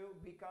soil to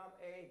become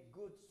a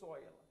good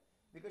soil.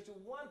 Because you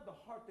want the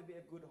heart to be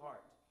a good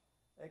heart.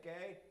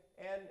 Okay?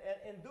 And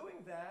in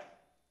doing that,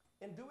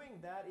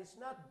 it's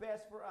not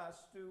best for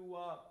us to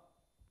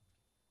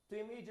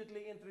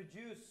immediately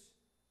introduce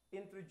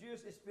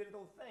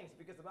spiritual things,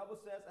 because the Bible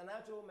says a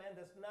natural man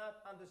does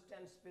not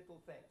understand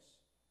spiritual things.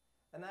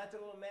 A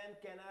natural man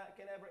can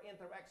never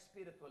interact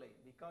spiritually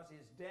because he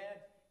is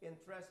dead in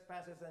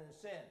trespasses and in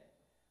sin.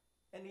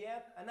 And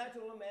yet, a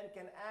natural man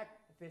can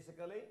act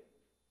physically,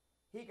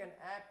 he can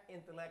act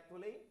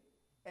intellectually,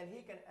 and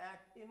he can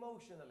act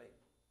emotionally.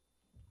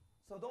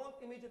 So don't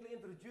immediately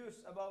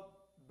introduce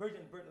about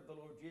virgin birth of the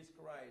Lord Jesus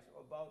Christ,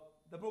 or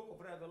about the book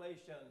of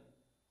Revelation,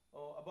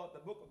 or about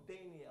the book of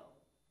Daniel.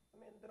 I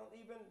mean,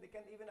 they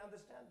can't even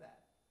understand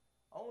that.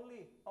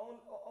 Only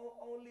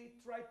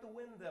try to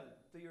win them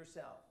to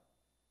yourself.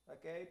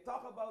 Okay?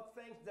 Talk about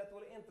things that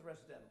will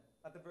interest them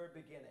at the very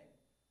beginning.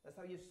 That's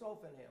how you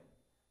soften him.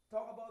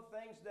 Talk about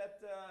things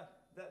that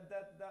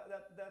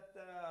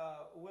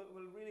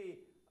will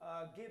really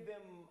give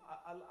him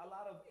a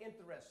lot of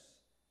interest.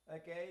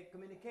 Okay?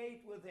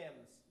 Communicate with him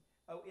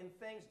in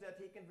things that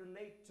he can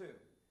relate to.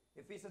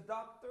 If he's a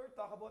doctor,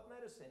 talk about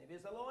medicine. If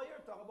he's a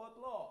lawyer, talk about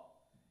law.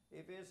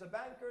 If he's a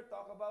banker,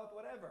 talk about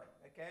whatever.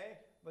 Okay?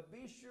 But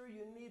be sure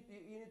you need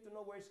to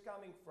know where it's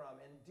coming from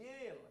and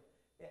deal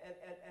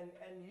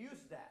and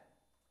use that.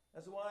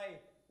 That's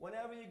why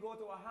whenever you go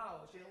to a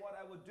house, you know what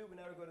I would do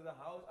whenever I go to the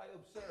house? I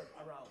observe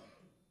around.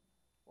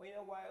 Well, you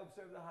know why I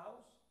observe the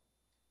house?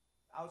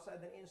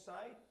 Outside and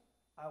inside?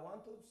 I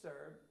want to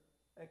observe,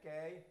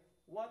 okay,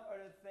 what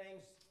are the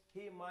things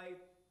he might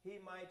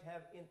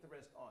have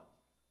interest on.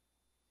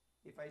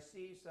 If I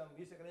see some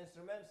musical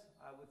instruments,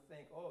 I would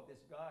think, oh,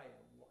 this guy,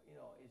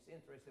 is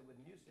interested with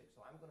music,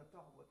 so I'm going to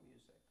talk about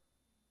music.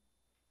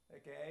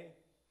 Okay?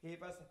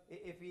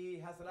 If he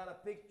has a lot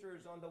of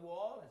pictures on the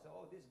wall, I say,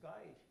 oh, this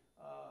guy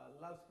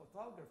loves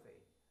photography.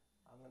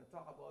 I'm going to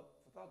talk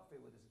about photography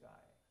with this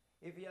guy.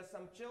 If he has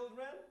some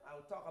children, I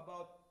will talk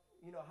about,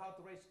 how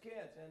to raise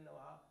kids and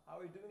how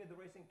are you doing at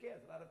raising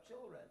kids, a lot of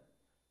children.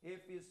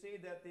 If you see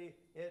that he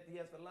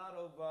has a lot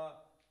of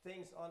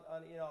things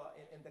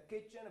in the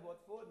kitchen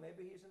about food,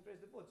 maybe he's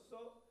interested in food.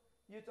 So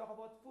you talk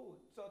about food.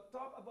 So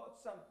talk about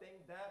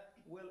something that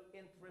will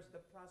interest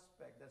the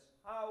prospect. That's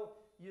how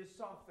you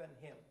soften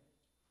him.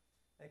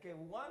 Okay,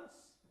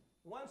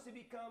 once he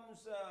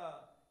becomes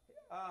a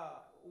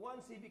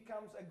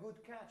good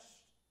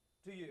catch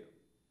to you,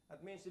 that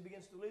means he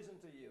begins to listen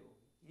to you.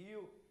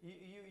 You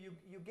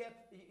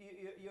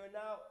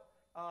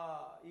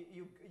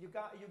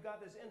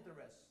got his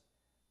interest.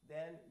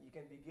 Then you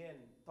can begin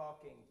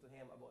talking to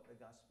him about the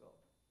gospel.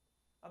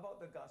 about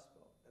the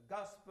gospel.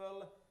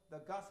 The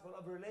gospel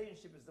of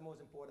relationship is the most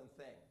important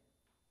thing.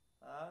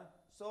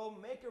 So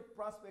make your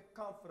prospect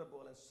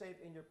comfortable and safe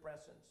in your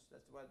presence.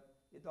 That's what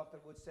Dr.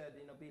 Wood said,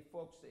 be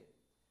folksy.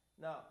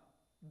 Now,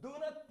 do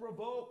not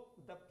provoke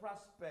the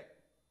prospect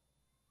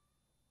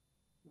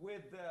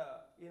with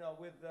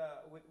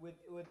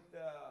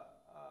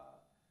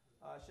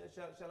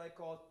shall I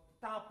call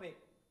topic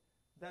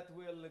that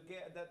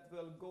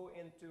will go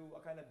into a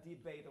kind of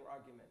debate or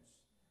arguments.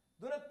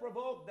 Do not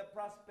provoke the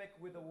prospect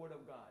with the Word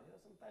of God.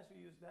 Sometimes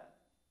we use that.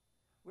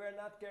 We are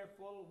not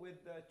careful with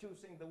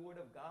choosing the Word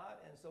of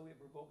God, and so we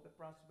provoke the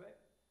prospect.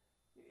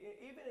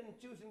 Even in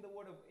choosing the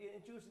Word,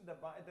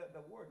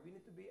 the Word, we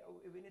need to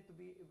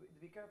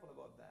be careful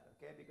about that,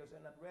 okay? Because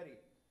we're not ready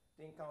to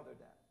encounter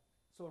that.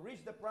 So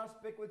reach the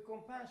prospect with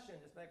compassion,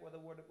 just like what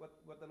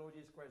the Lord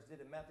Jesus Christ did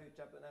in Matthew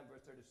chapter 9,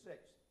 verse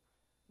 36.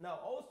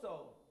 Now,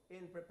 also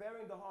in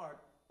preparing the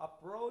heart,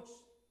 approach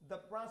the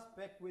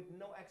prospect with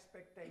no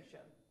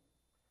expectation.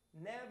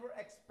 Never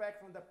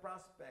expect from the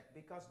prospect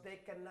because they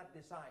cannot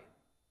decide.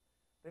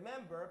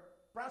 Remember,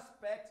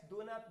 prospects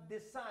do not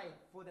decide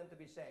for them to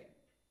be saved.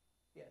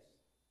 Yes.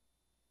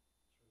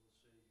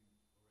 So let's say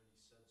you already said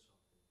something and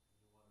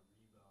you want to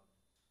rebound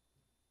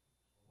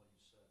on what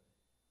you said.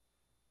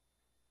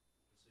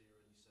 Let's say you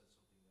already said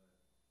something that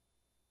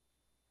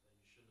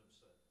you shouldn't have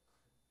said.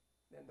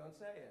 Then don't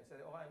say it.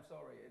 Say, oh, I'm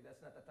sorry. That's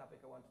not the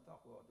topic I want to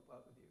talk about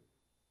with you.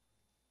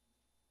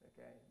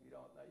 Okay? You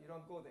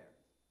don't go there.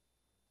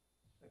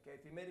 Okay?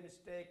 If you made a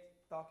mistake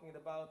talking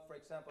about, for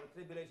example, the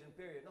tribulation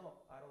period, no,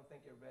 I don't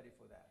think you're ready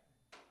for that.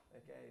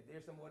 Okay?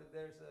 There's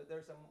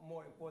a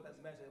more important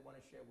message I want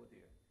to share with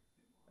you.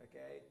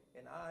 Okay?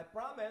 And I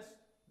promise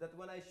that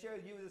when I share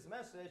you this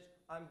message,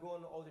 I'm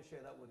going to also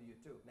share that with you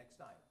too next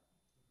time.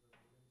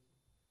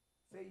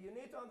 So you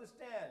need to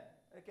understand,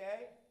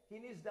 okay? He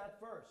needs that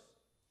first.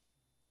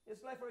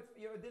 It's like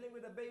you're dealing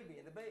with a baby,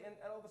 and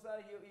all of a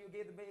sudden you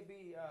give the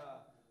baby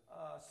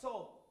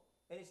salt,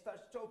 and he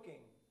starts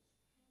choking.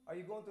 Are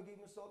you going to give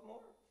him salt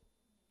more?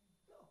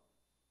 No.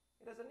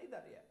 He doesn't need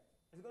that yet.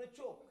 He's going to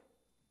choke.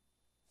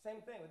 Same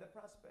thing with the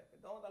prospect.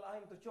 Don't allow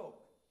him to choke.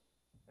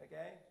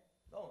 Okay?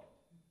 Don't.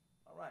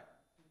 All right.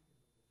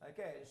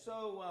 Okay,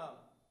 so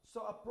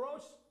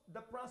approach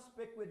the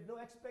prospect with no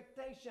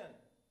expectation.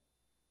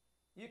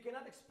 You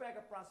cannot expect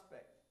a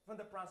prospect from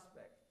the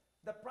prospect.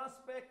 The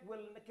prospect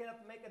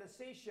cannot make a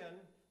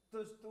decision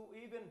to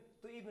even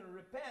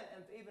repent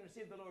and to even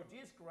receive the Lord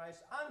Jesus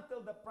Christ until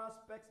the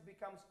prospect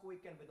becomes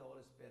quickened with the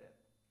Holy Spirit.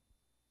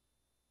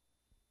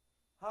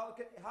 How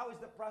is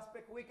the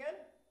prospect quickened?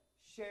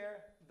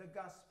 Share the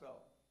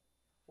gospel.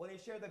 When you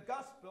share the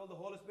gospel, the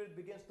Holy Spirit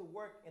begins to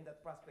work in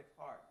that prospect's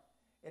heart.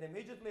 And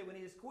immediately when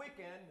he is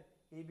quickened,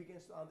 he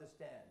begins to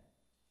understand.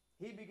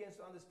 He begins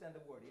to understand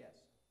the word,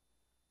 yes.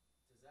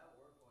 Does that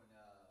work when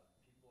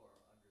people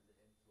are under the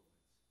influence?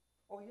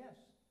 Oh, yes.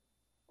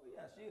 Oh,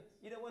 yes.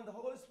 When the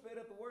Holy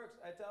Spirit works,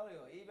 I tell you,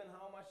 even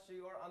how much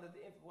you are under the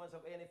influence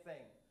of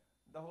anything,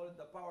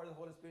 the power of the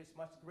Holy Spirit is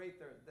much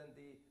greater than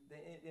the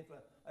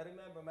influence. I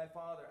remember my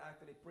father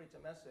actually preached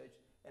a message,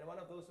 and one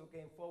of those who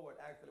came forward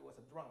actually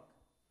was a drunk.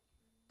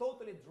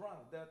 Totally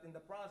drunk, that in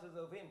the process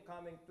of him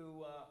coming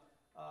to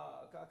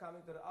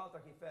the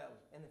altar, he fell,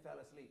 and he fell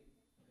asleep.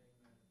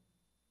 Amen.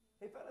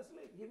 He fell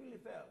asleep. He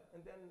really fell,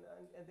 and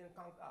then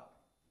conked out.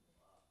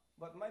 Wow.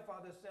 But my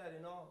father said,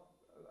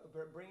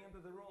 bring him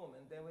to the room,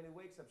 and then when he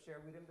wakes up, share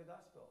with him the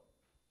gospel.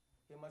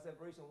 He must have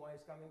a reason why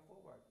he's coming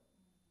forward.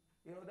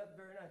 That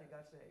very night he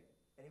got saved,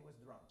 and he was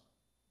drunk.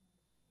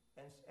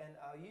 And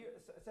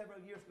several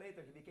years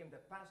later, he became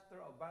the pastor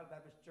of Bible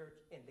Baptist Church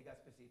in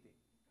Legazpi City.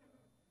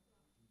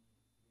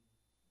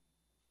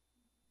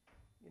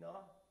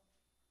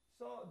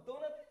 So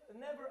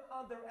never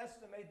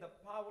underestimate the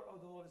power of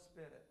the Holy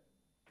Spirit.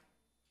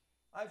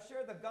 I've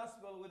shared the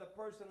gospel with a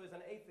person who is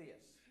an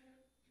atheist.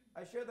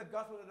 I share the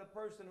gospel with a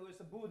person who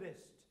is a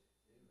Buddhist.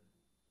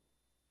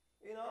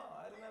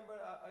 I remember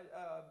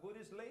a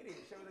Buddhist lady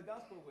sharing the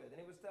gospel with,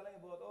 and he was telling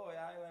about,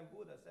 I am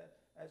Buddha.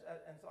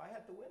 And so I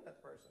had to win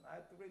that person.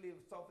 I had to really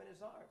soften his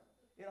heart.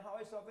 You know how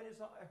I softened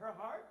her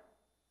heart?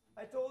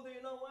 I told her, you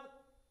know what?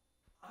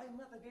 I'm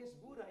not against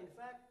Buddha. In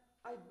fact,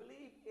 I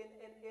believe in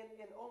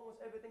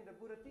almost everything that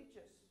Buddha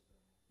teaches.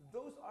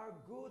 Those are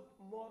good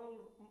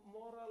moral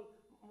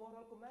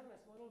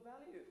commandments, moral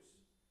values.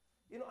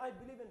 I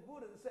believe in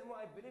Buddha the same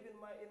way I believe in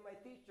my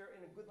teacher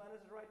in good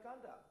manners and right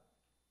conduct.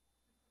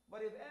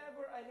 But if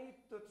ever I need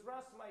to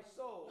trust my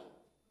soul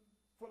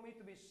for me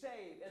to be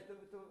saved and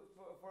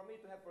for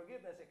me to have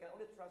forgiveness, I can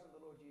only trust in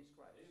the Lord Jesus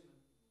Christ. Amen.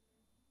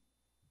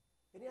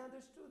 And he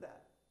understood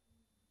that.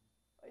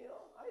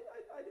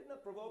 I did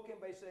not provoke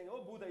him by saying,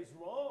 Buddha is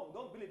wrong.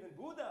 Don't believe in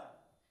Buddha.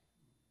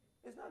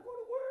 It's not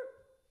going to work.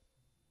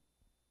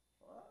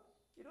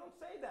 You don't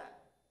say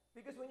that.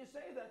 Because when you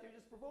say that, you're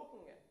just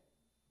provoking him.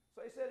 So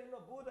I said,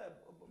 Buddha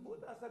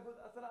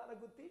has a lot of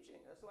good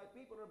teaching. That's why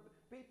people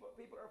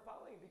are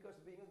following because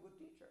of being a good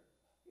teacher.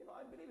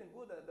 I believe in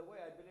Buddha the way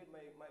I believe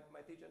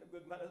my teacher in a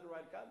good manners and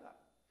right conduct.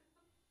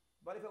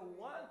 But if I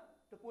want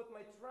to put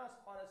my trust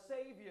on a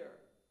Savior,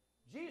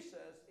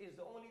 Jesus is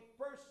the only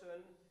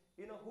person,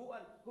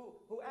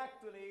 who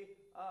actually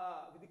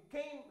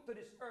came to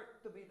this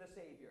earth to be the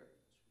Savior.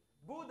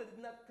 Buddha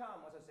did not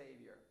come as a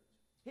Savior.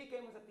 He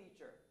came as a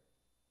teacher.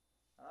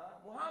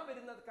 Muhammad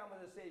did not come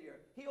as a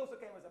Savior. He also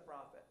came as a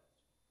prophet.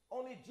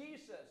 Only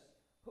Jesus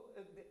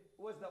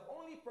was the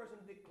only person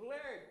who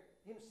declared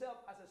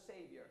himself as a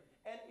Savior.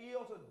 And he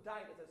also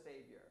died as a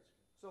Savior.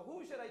 So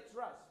who should I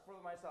trust for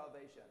my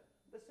salvation?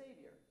 The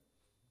Savior.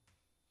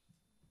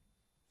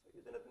 So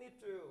you do not need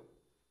to,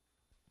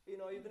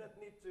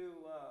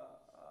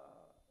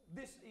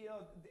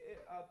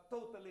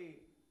 totally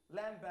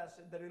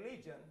lambast the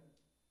religion,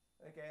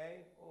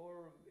 okay,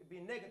 or be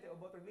negative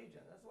about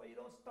religion. That's why you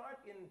don't start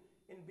in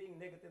being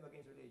negative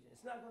against religion.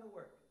 It's not going to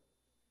work.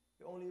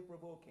 You're only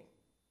provoking.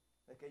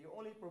 Okay, you're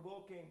only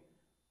provoking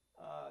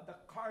the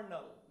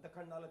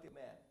carnality of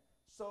man.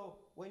 So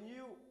when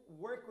you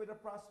work with a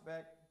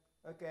prospect,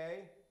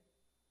 okay,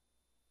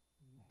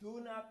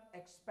 do not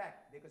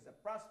expect, because the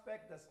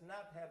prospect does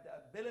not have the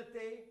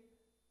ability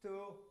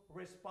to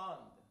respond.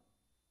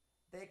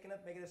 They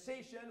cannot make a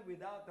decision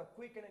without the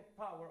quickening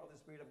power of the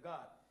Spirit of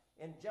God.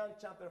 In John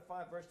chapter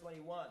 5, verse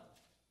 21.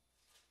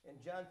 In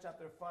John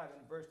chapter 5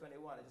 and verse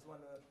 21.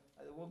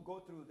 We'll go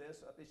through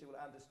this, at least you will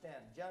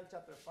understand. John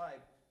chapter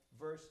 5,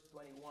 verse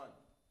 21.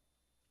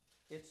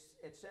 It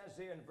says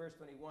here in verse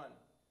 21,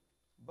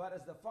 but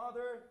as the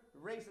Father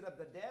raiseth up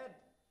the dead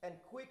and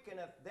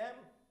quickeneth them,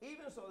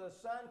 even so the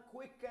Son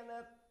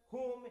quickeneth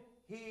whom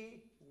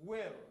he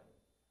will.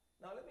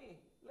 Now let me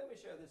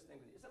share this thing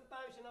with you.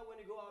 Sometimes, when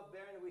you go out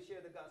there and we share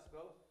the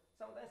gospel,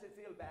 sometimes it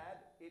feels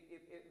bad if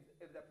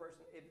the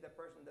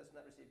person does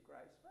not receive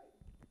Christ, right?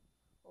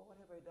 Oh, what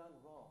have I done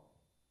wrong?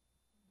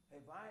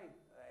 Have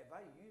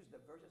I used the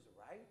verses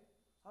right?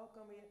 How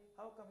come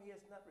he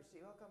has not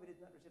received? How come he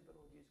did not receive the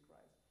Lord Jesus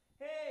Christ?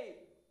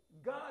 Hey,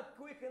 God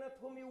quickeneth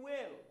whom he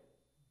will.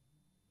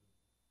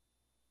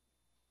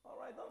 All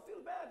right, don't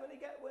feel bad when he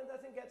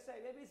doesn't get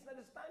saved. Maybe it's not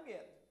his time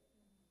yet.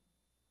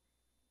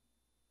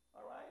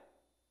 All right?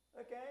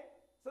 Okay?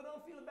 So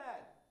don't feel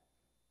bad.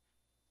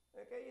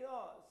 Okay,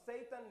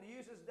 Satan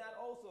uses that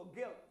also,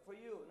 guilt, for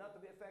you not to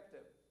be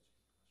effective.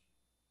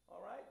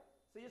 All right?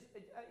 So just,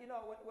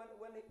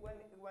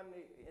 when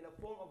in a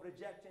form of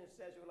rejection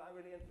says, well, I'm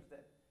really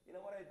interested. You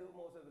know what I do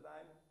most of the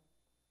time?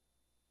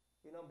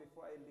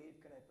 Before I leave,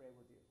 can I pray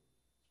with you?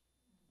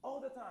 All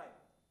the time.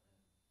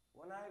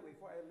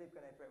 Before I leave,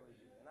 can I pray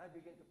with you? And I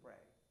begin to pray.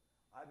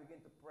 I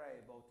begin to pray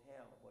about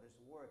him, about his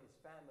work, his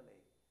family.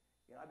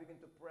 I begin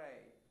to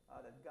pray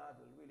that God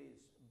will really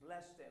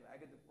bless him. I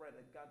begin to pray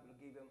that God will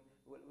give him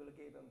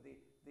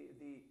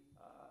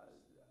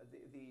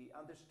the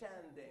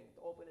understanding to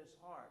open his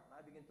heart. And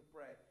I begin to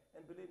pray.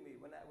 And believe me,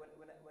 when I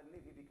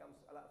leave, he becomes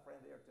a lot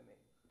friendlier to me.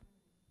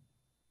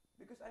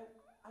 Because I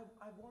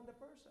want the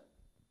person.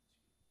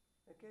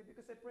 Okay?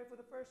 Because I pray for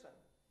the person.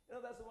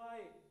 That's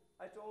why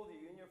I told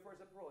you in your first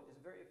approach, it's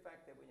very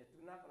effective when you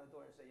knock on the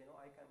door and say,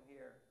 I come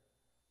here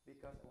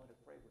because I want to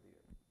pray with you.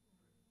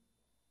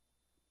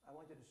 I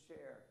want you to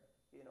share,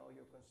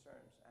 your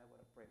concerns. I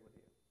want to pray with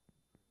you.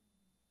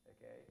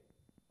 Okay?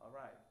 All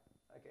right.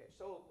 Okay,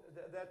 so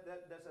that's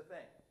the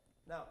thing.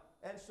 Now,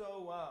 and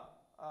so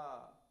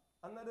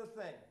another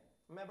thing.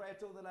 Remember I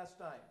told you last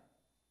time,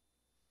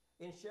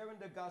 in sharing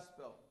the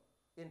gospel,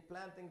 in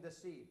planting the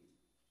seed,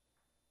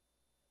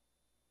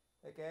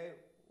 okay,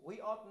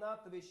 we ought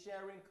not to be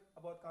sharing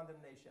about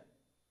condemnation.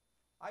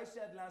 I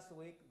said last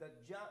week that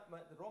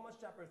Romans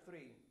chapter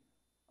 3,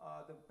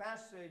 the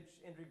passage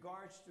in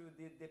regards to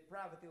the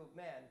depravity of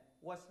man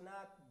was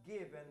not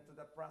given to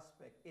the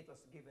prospect. It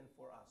was given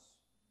for us.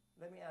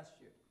 Let me ask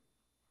you.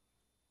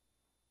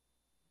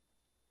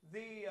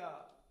 The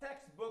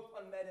textbook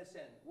on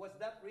medicine, was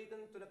that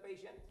written to the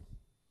patient?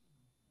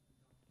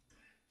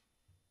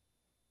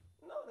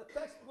 No, the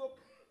textbook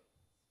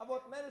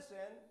about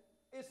medicine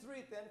is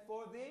written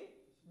for the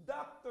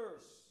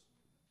doctors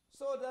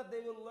so that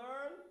they will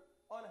learn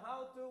on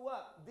how to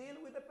deal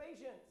with the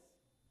patients.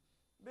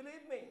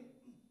 Believe me,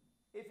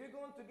 if you're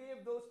going to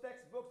give those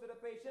textbooks to the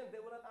patient, they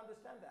will not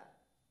understand that.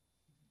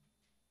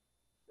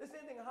 The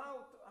same thing,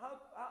 how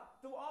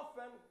too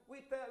often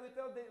we tell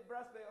the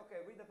prospect,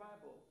 okay, read the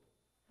Bible.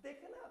 They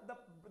cannot.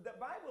 The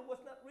Bible was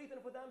not written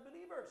for the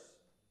unbelievers.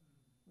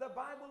 The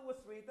Bible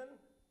was written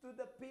to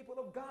the people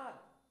of God.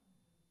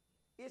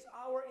 It's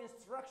our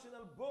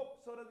instructional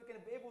book so that we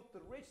can be able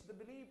to reach the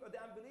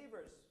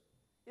unbelievers.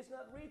 It's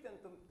not written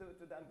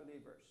to the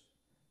unbelievers.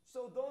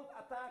 So don't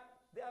attack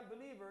the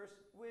unbelievers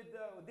with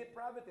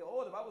depravity.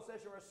 Oh, the Bible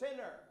says you're a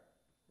sinner.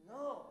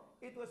 No,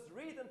 it was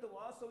written to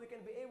us so we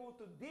can be able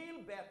to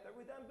deal better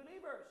with the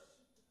unbelievers.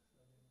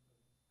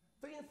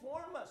 To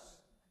inform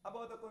us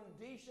about the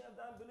condition of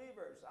the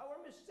unbelievers. Our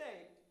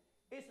mistake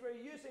is we're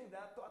using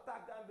that to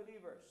attack the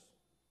unbelievers.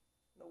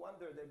 No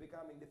wonder they're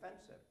becoming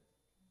defensive.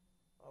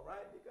 All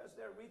right? Because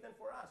they're written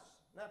for us,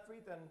 not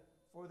written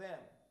for them.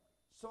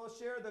 So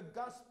share the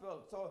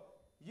gospel. So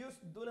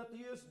do not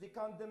use the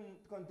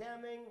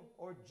condemning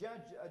or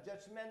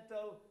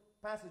judgmental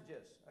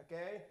passages,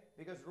 okay?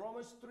 Because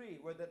Romans 3,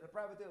 where the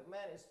depravity of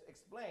man is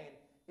explained,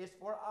 is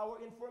for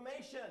our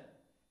information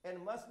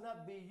and must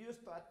not be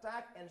used to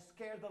attack and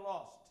scare the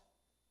lost.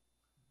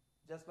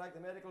 Just like the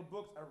medical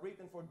books are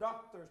written for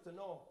doctors to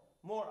know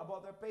more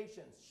about their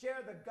patients.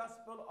 Share the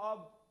gospel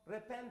of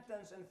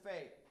repentance and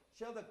faith.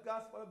 Share the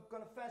gospel of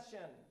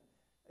confession.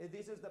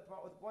 This is the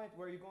point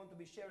where you're going to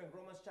be sharing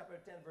Romans chapter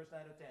 10, verse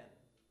 9 to 10.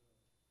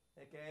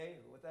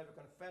 Okay? Whatever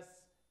confess,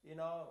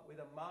 with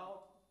the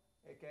mouth,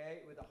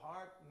 okay, with the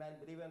heart, man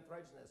believe in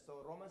righteousness.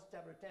 So Romans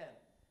chapter 10.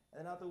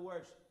 And in other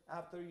words,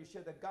 after you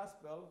share the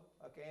gospel,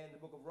 okay, in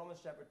the book of Romans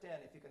chapter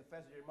 10, if you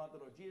confess with your mouth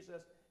the Lord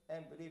Jesus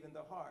and believe in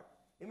the heart,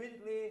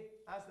 immediately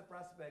ask the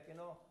prospect,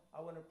 I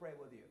want to pray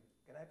with you.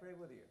 Can I pray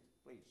with you?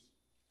 Please.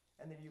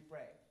 And then you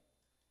pray.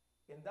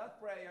 In that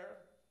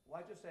prayer,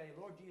 why don't you say,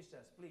 Lord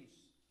Jesus, please,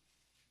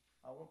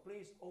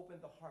 please open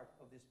the heart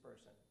of this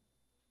person.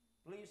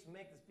 Please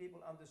make these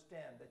people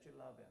understand that you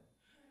love him.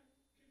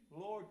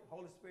 Lord,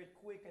 Holy Spirit,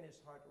 quicken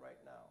his heart right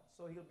now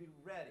so he'll be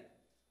ready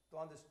to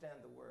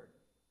understand the word.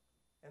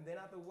 And then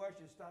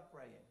afterwards, you stop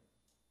praying.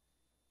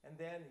 And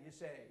then you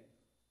say,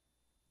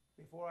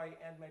 before I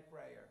end my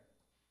prayer,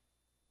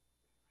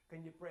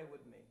 can you pray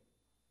with me?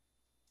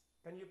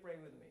 Can you pray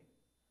with me?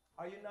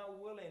 Are you now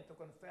willing to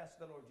confess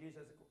the Lord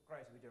Jesus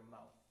Christ with your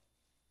mouth?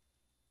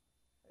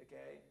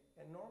 Okay?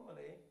 And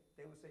normally,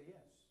 they will say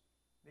yes,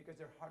 because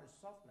their heart is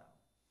soft now.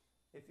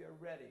 If you're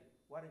ready,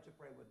 why don't you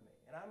pray with me?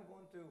 And I'm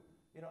going to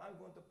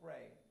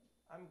pray.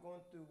 I'm going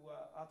to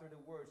utter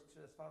the words,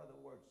 just follow the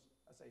words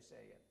as I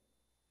say it.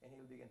 And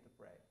he'll begin to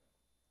pray.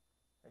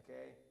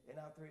 Okay? And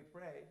after he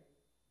pray,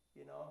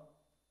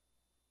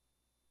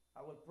 I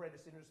will pray the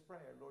sinner's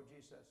prayer. Lord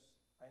Jesus,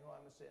 I know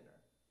I'm a sinner.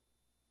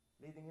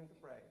 Leading him to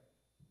pray.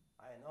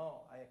 I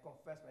know, I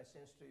confess my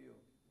sins to you.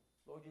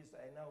 Lord Jesus,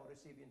 I now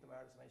receive you into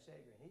my heart as my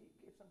Savior. And he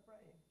keeps on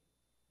praying.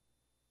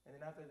 And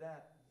then after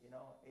that,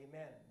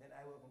 amen. Then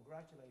I will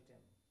congratulate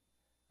him.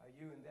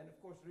 And then, of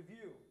course,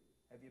 review.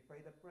 Have you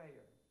prayed that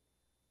prayer?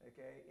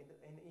 Okay?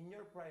 In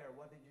your prayer,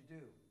 what did you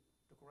do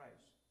to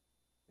Christ?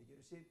 Did you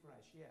receive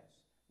Christ?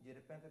 Yes. Did you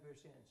repent of your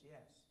sins?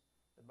 Yes.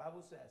 The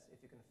Bible says,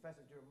 if you confess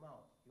with your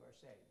mouth, you are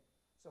saved.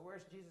 So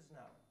where's Jesus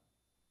now?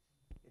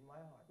 In my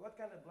heart. What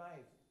kind of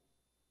life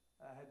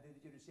did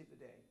you receive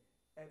today?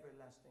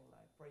 Everlasting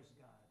life. Praise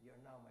God. You're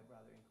now my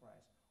brother in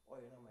Christ. Or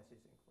you're now my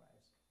sister in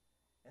Christ.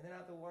 And then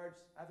after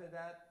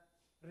that,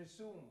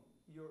 resume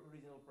your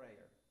original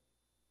prayer.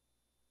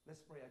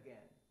 Let's pray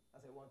again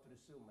as I want to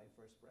resume my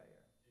first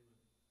prayer. Amen.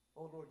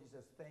 Oh Lord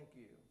Jesus, thank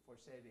you for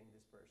saving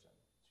this person.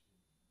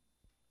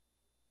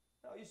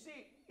 Now you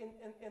see, in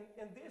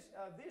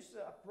this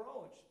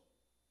approach,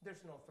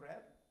 there's no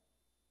threat.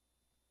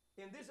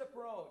 In this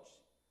approach,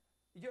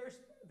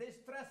 the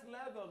stress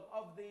level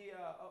of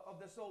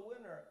the soul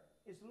winner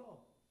is low.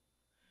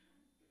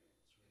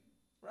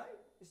 Right?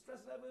 The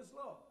stress level is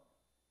low.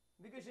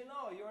 Because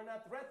you're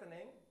not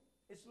threatening,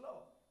 it's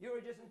low.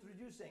 You're just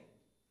introducing.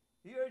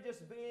 You're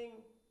just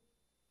being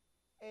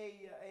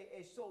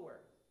a sower.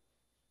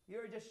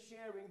 You're just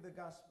sharing the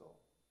gospel.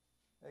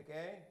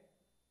 Okay?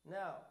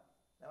 Now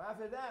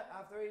after that,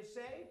 after he's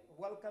saved,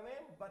 welcome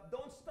him, but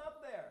don't stop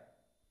there.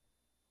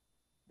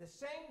 The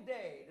same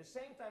day, the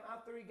same time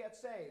after he gets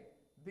saved,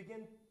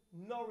 begin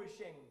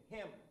nourishing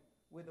him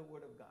with the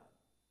Word of God.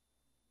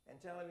 And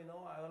tell him,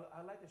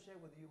 I'd like to share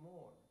with you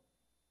more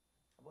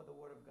about the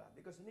Word of God,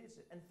 because he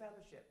needs it. And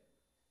fellowship.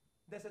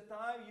 There's a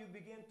time you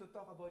begin to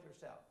talk about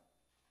yourself,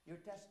 your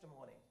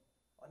testimony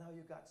on how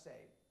you got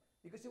saved.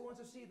 Because he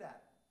wants to see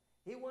that.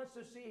 He wants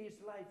to see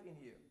his life in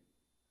you.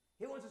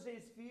 He wants to see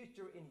his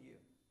future in you.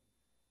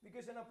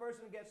 Because when a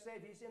person gets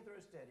saved, he's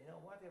interested.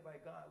 What have I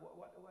got?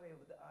 What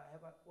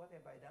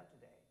have I done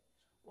today?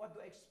 What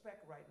do I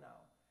expect right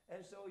now? And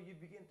so you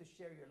begin to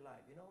share your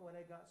life. When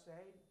I got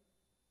saved,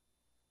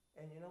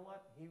 and you know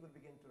what? He will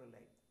begin to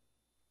relate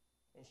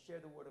and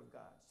share the Word of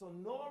God. So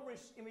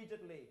nourish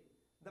immediately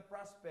the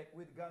prospect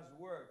with God's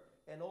Word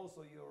and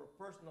also your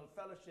personal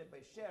fellowship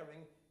by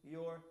sharing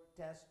your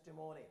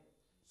testimony.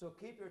 So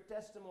keep your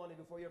testimony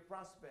before your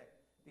prospect,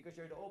 because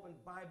you're the open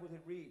Bible he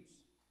reads.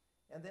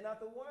 And then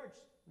afterwards,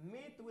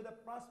 meet with the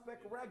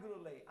prospect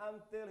regularly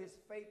until his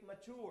faith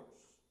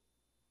matures.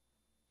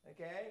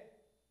 Okay?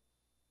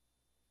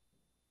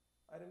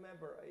 I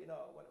remember,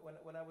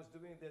 when I was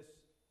doing this,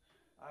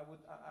 I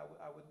would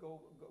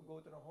go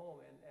to the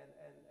home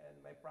and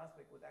my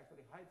prospect would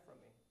actually hide from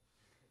me.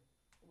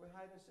 We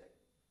hide and seek.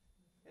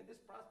 And this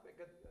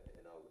prospect got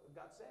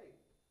saved.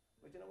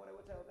 But you know what I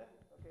would tell them?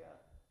 Okay,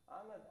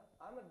 I'm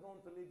not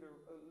going to leave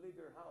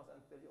your house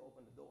until you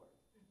open the door.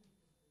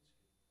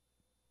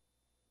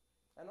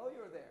 I know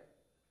you're there.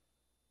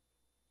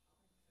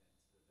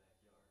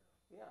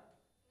 Yeah.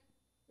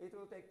 It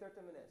will take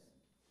 30 minutes,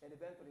 and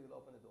eventually he'll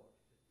open the door.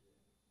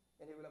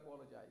 And he will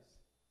apologize.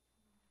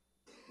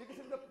 Because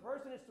if the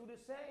person is truly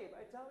saved,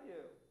 I tell you,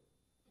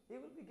 he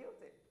will be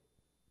guilty.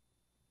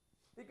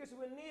 Because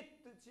we need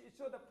to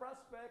show the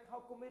prospect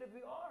how committed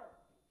we are.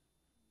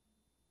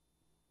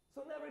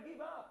 So never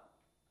give up.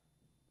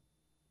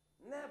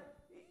 Never.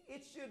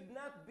 It should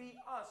not be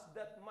us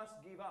that must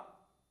give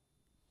up.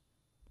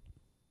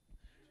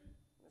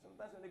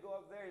 Sometimes when you go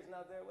up there, he's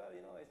not there. Well,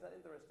 he's not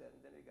interested, and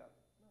then you go.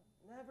 No,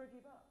 never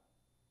give up.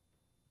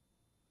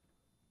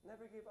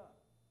 Never give up.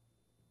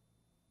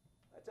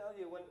 I tell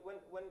you, when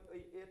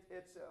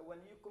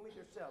you commit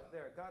yourself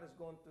there, God is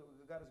going to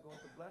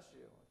bless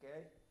you.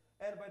 Okay.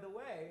 And by the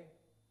way,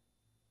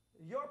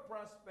 your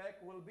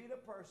prospect will be the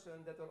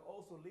person that will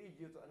also lead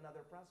you to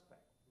another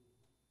prospect.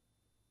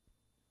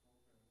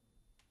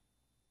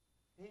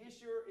 He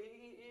is your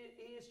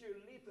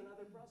lead to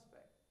another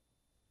prospect.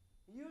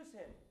 Use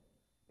him.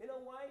 You know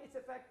why it's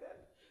effective?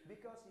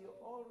 Because he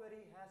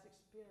already has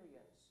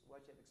experience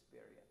what you have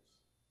experienced.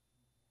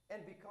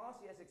 And because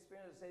he has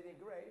experienced saving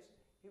grace,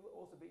 he will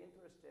also be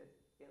interested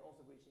in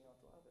also reaching out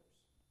to others.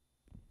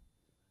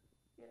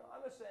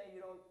 I'm not saying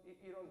you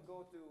don't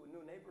go to a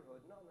new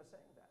neighborhood. No, I'm not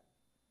saying that.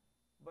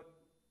 But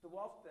too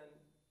often,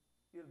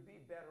 you'll be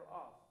better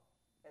off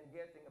and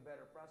getting a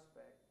better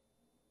prospect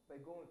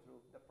by going through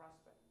the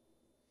prospect.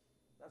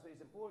 That's why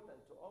it's important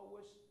to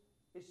always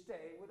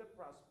stay with a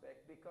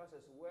prospect, because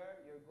it's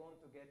where you're going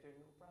to get your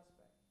new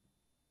prospect.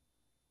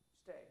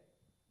 Stay.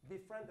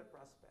 Befriend the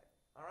prospect.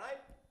 All right?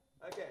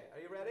 Okay, are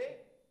you ready?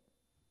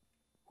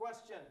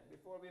 Question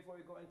before we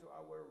go into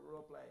our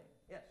role playing.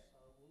 Yes?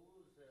 What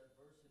was the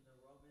verse in the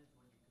Romans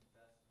when you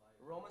confess by...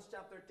 Romans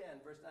chapter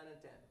 10, verse 9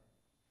 and 10.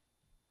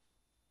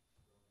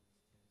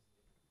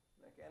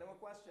 Okay, any more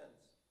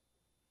questions?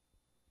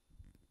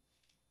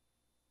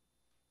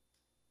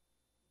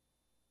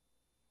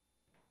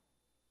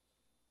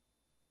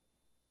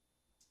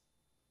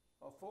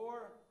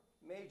 Four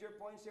major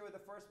points here with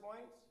the first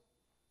points.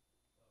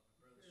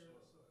 Prepare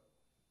the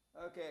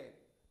soil. Okay,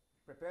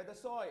 prepare the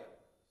soil.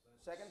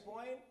 Second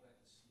point,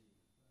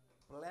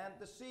 plant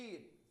the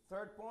seed.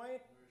 Third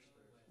point,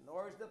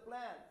 nourish the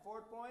plant.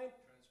 Fourth point,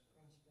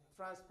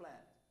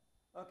 transplant.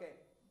 Okay,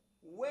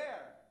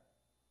 where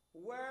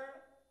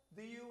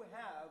do you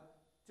have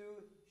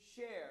to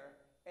share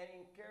and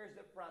encourage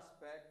the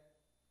prospect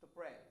to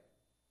pray?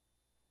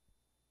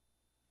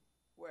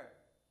 Where?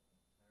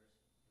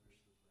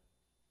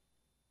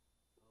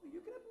 You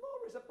cannot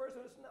nourish a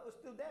person who's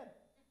still dead.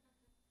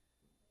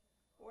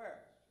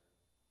 Where?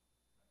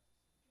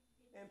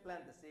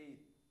 Implant the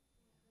seed.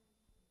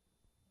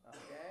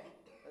 Okay?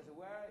 That's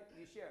where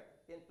you share.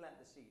 Implant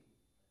the seed.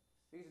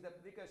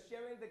 Because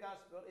sharing the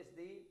gospel is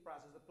the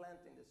process of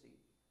planting the seed.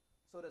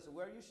 So that's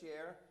where you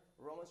share.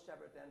 Romans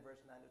chapter 10,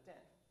 verse 9 to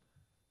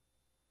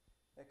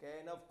 10. Okay?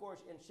 And of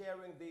course, in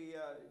sharing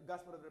the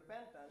gospel of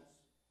repentance,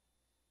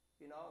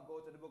 go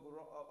to the book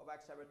of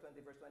Acts chapter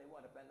 20, verse 21,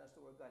 repentance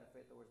toward God and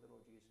faith towards the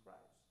Lord Jesus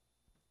Christ.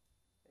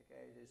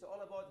 Okay, it's all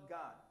about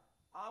God.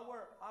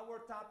 Our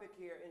topic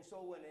here in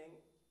soul winning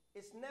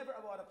is never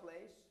about a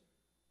place,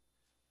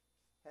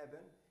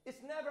 heaven.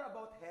 It's never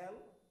about hell.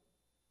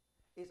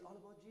 It's all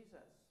about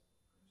Jesus.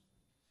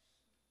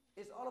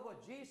 It's all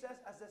about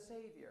Jesus as the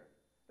Savior.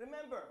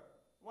 Remember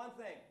one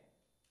thing.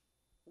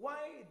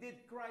 Why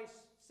did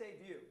Christ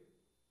save you?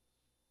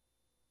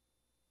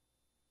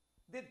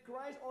 Did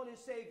Christ only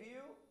save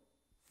you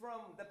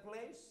from the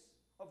place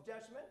of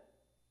judgment?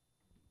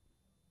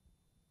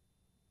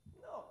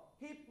 No.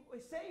 He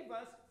saved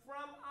us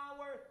from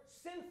our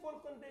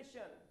sinful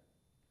condition.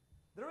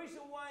 The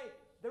reason why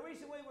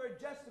we're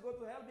judged to go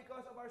to hell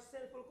because of our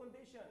sinful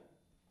condition.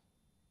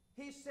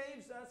 He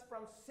saves us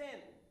from sin,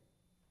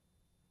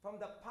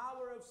 from the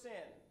power of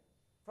sin,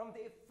 from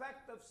the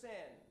effect of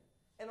sin,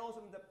 and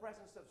also from the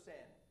presence of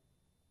sin.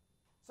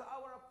 So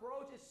our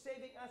approach is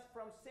saving us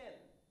from sin,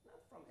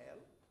 not from hell.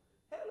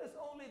 Hell is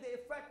only the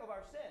effect of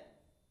our sin.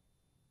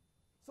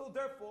 So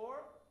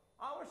therefore,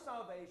 our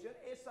salvation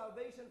is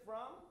salvation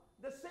from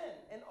the sin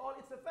and all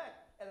its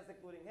effect, and that's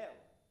including hell.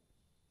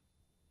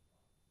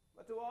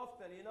 But too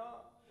often,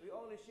 we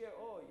only share,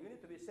 you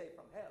need to be saved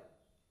from hell.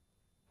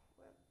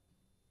 Well,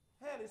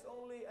 hell is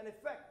only an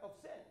effect of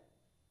sin.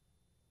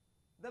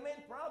 The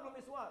main problem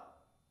is what?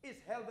 Is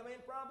hell the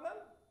main problem?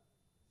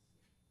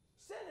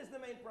 Sin is the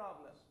main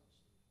problem.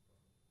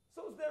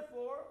 So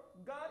therefore,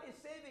 God is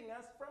saving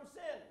us from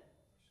sin.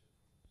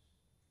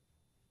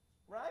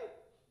 Right?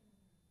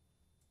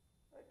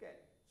 Okay.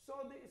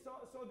 So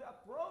the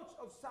approach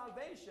of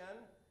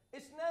salvation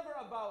is never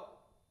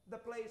about the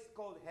place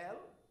called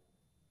hell.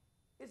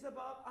 It's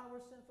about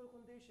our sinful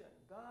condition.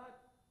 God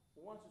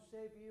wants to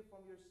save you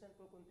from your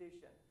sinful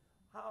condition.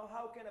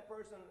 How can a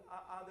person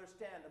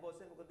understand about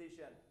sinful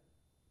condition?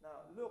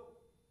 Now look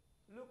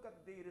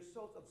at the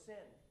result of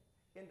sin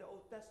in the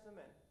Old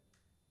Testament.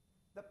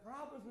 The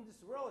problems in this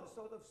world,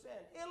 result of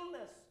sin.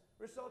 Illness,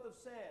 result of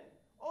sin.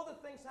 All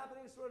the things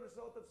happening in this world,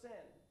 result of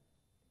sin.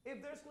 If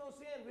there's no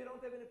sin, we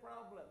don't have any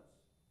problems.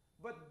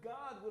 But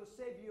God will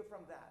save you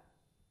from that,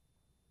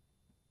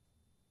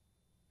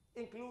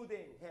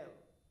 including hell.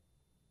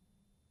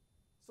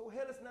 So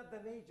hell is not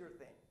the major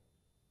thing.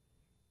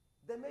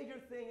 The major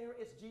thing here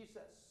is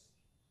Jesus,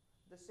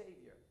 the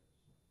Savior.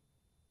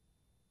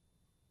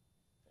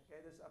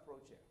 Okay, this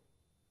approach here.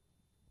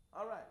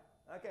 All right,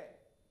 okay,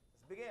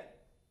 let's begin.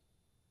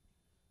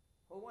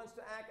 Who wants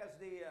to act as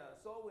the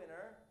soul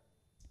winner?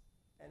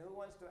 And who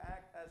wants to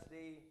act as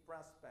the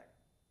prospect?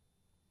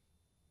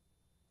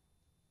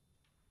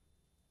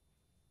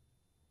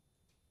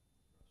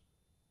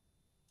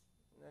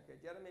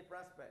 Okay, Jeremy,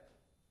 prospect.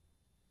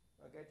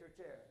 Okay, get your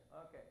chair.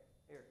 Okay,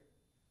 here.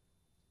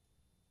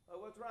 Oh,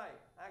 we'll try.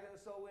 Act as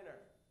a soul winner.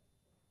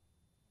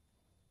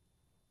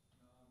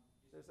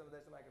 There's a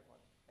microphone.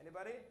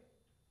 Anybody?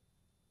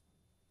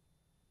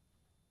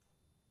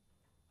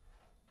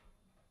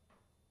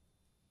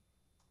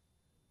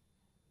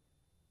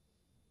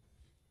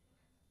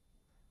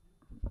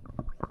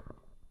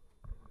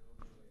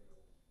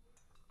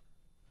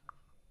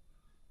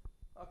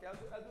 Okay, I'll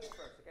do it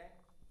first, okay?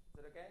 Is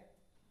it okay?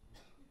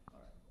 All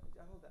right.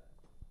 Yeah, hold that.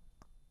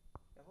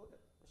 Yeah, hold it.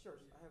 Sure,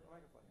 I have a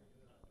microphone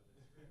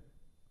here.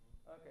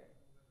 Okay.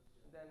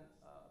 And then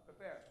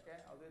prepare,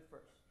 okay? I'll do it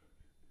first.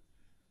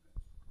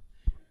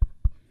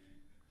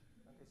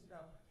 Okay, sit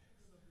down.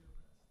 Okay.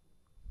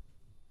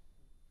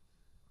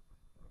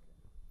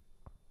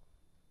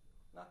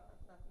 Knock.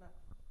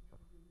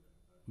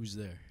 Who's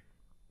there?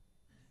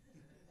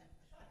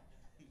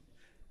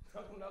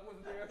 Knock was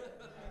there.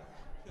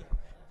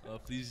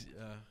 Please,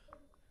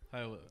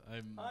 hi,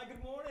 I'm... Hi, good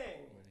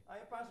morning. Morning.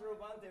 I'm Pastor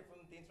Robante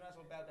from the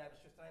International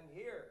Baptist Church. I'm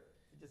here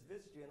to just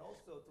visit you and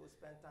also to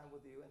spend time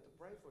with you and to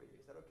pray for you.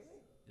 Is that okay?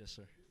 Yes,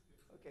 sir.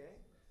 Okay.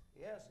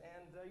 Yes,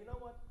 and you know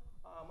what?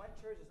 My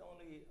church is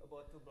only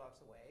about 2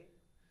 blocks away,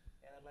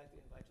 and I'd like to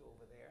invite you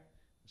over there.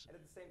 Yes, And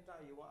at the same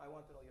time, I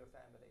want to know your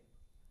family,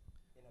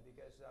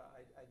 because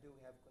I do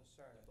have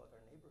concern about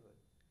our neighborhood.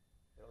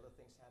 There are other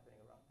things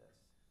happening around us.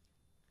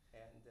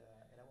 And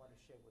I want to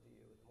share with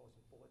you the most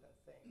important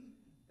thing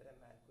that a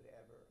man could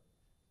ever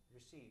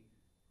receive.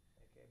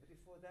 Okay, but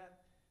before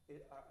that, do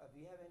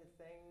you have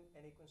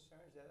any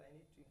concerns that I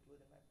need to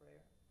include in my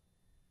prayer?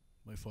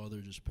 My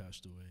father just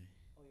passed away.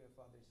 Oh, your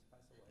father just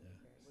passed away. Yeah.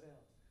 Okay, what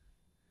else?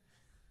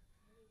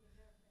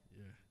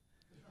 Yeah.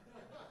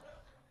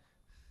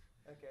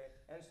 Okay,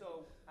 and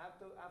so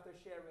after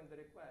sharing the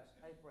request,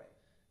 I pray.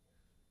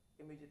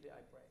 Immediately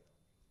I pray.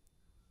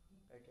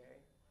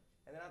 Okay?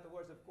 And then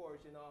afterwards, of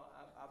course,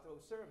 after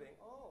observing,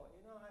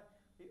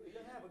 you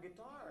don't have a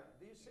guitar.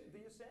 Do you sing? Do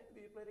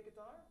you play the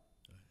guitar?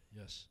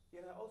 Yes.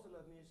 I also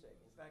love music.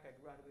 In fact, I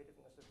graduated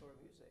from conservatory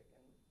music,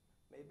 and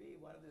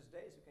maybe one of these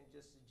days we can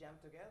just jam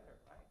together,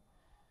 right?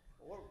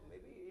 Or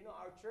maybe,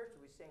 our church,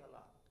 we sing a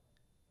lot.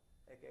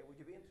 Okay, would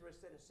you be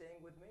interested in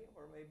singing with me,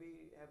 or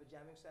maybe have a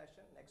jamming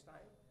session next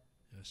time?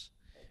 Yes.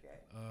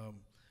 Okay.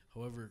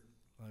 However,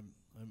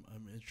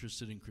 I'm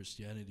interested in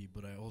Christianity,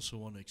 but I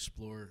also want to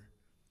explore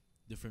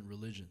different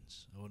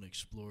religions. I want to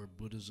explore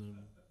Buddhism,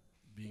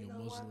 being a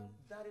Muslim.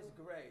 What? That is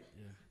great.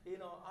 Yeah.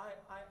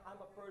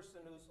 I'm a person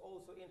who's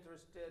also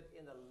interested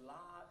in a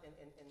lot in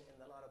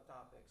a lot of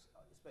topics,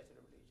 especially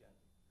religion.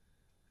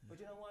 But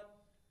you know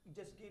what?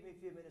 Just give me a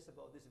few minutes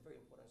about this very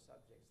important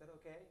subject. Is that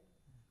okay?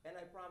 And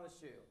I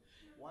promise you,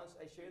 once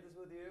I share this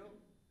with you,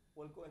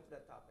 we'll go into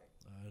that topic.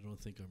 I don't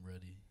think I'm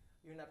ready.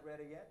 You're not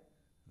ready yet?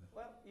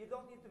 Well, you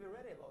don't need to be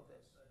ready about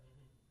this.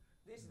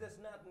 This does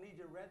not need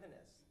your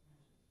readiness.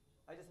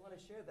 I just want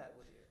to share that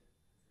with you.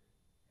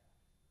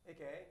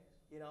 Okay?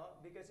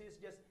 Because it's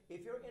just,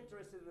 if you're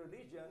interested in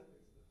religion,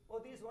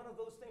 this is one of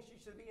those things you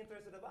should be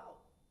interested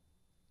about.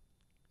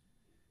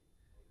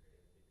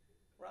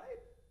 Right?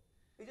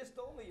 You just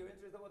told me you're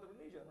interested about the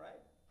religion,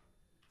 right?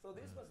 So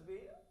this must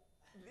be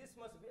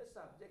a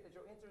subject that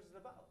you're interested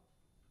about.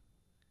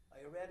 Are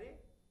you ready?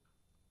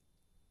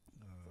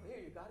 So here,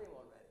 you got him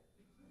already.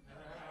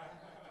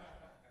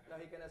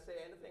 Now he cannot say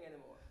anything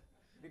anymore.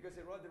 Because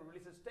he wrote the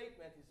release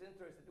statement, he's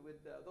interested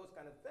with those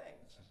kind of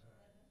things.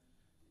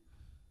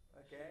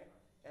 Okay?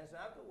 And so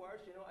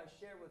afterwards, I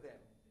share with him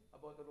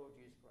about the Lord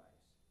Jesus Christ.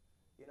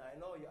 I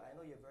know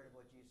you've heard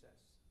about Jesus.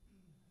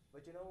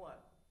 But you know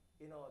what?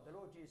 The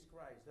Lord Jesus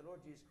Christ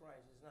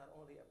is not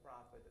only a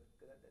prophet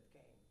that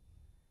came.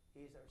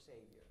 He is our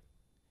Savior.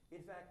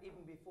 In fact,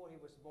 even before he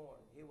was born,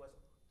 he was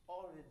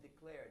already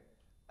declared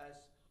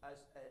as a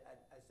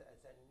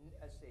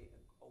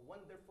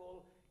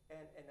wonderful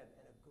and a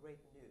great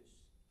news.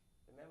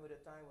 Remember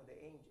the time when the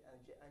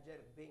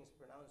angelic beings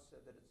pronounced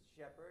that it's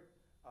shepherd,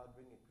 I'll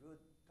bring you good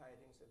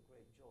tidings of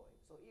great joy.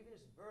 So even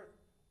his birth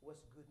was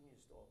good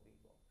news to all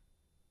people.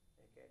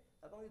 Okay.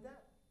 Not only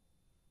that,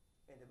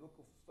 in the book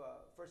of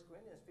 1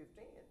 Corinthians 15,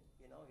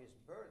 his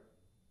birth,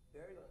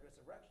 burial, and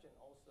resurrection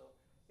also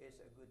is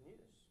a good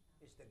news.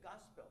 It's the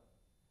gospel,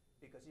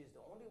 because he's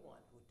the only one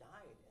who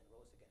died and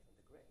rose again from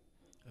the grave.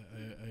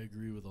 I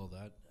agree with all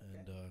that,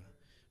 and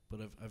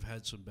but I've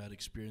had some bad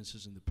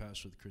experiences in the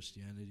past with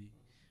Christianity,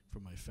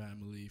 from my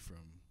family,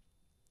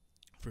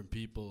 from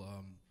people.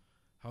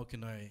 How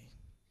can I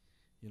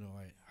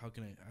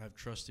have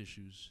trust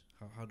issues?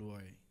 How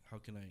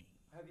can I?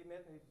 Have you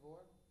met me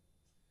before?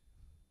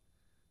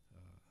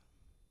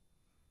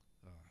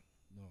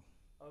 No.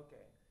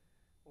 Okay.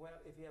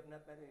 Well, if you have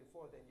not met me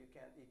before, then you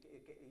cannot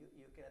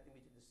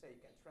immediately say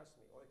you can trust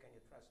me, or can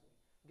you trust me?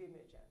 Give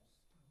me a chance.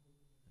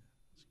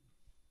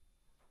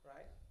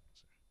 Right?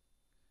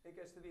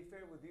 Because to be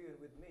fair with you and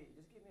with me,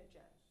 just give me a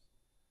chance.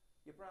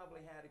 You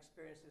probably had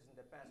experiences in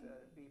the past with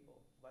other people,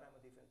 but I'm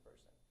a different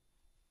person.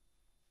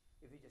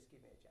 If you just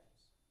give me a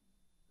chance.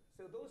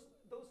 So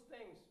those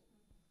things,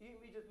 you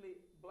immediately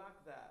block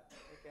that,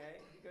 okay?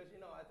 Because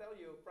I tell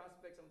you,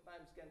 prospects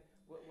sometimes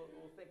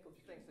will think of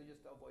things to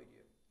just avoid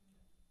you,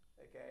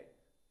 okay?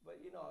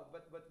 But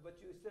but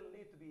you still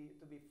need to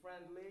be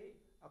friendly,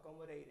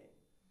 accommodating,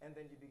 and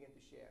then you begin to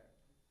share,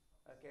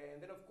 okay?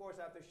 And then of course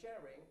after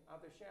sharing,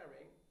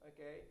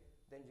 okay,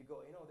 then you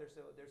go. There's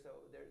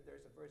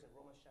a verse in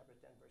Romans chapter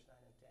 10, verse 9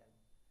 and 10.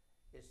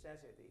 It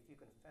says it, if you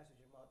confess with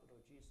your mouth the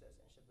Lord Jesus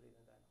and shall believe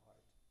in thine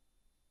heart,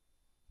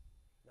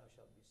 thou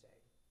shalt be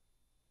saved.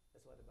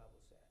 That's what the Bible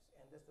says.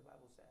 And that's the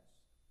Bible says.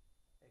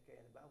 Okay,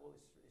 and the Bible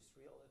is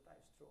real all the time,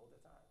 it's true all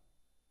the time.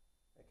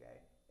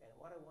 Okay? And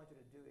what I want you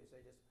to do is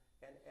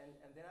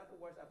and then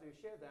afterwards, after you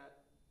share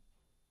that,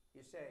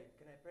 you say,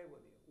 can I pray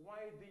with you?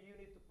 Why do you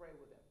need to pray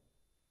with him?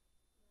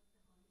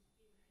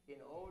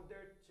 In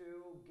order to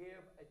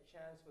give a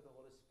chance for the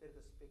Holy Spirit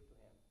to speak to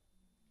him.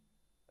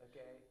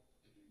 Okay?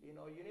 You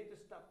need to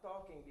stop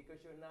talking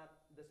because you're not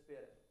the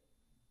Spirit.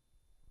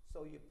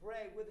 So you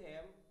pray with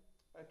him,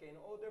 okay, in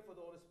order for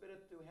the Holy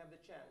Spirit to have the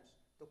chance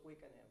to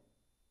quicken him.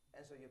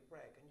 And so you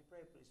pray. Can you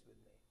pray please with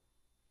me?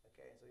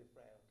 Okay, so you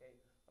pray, okay?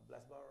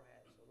 Let's bow our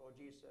heads. So Lord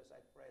Jesus,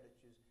 I pray that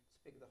you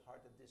speak the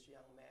heart of this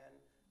young man.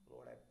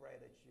 Lord, I pray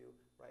that you,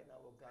 right now,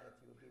 oh God, that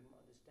you will give him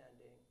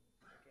understanding.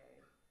 Okay?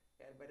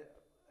 And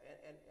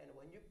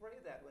when you pray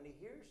that, when he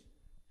hears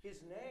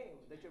his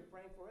name, that you're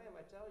praying for him,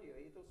 I tell you,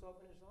 it will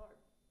soften his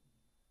heart.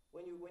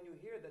 When you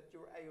hear that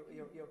you're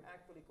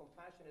actually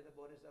compassionate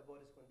about his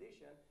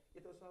condition,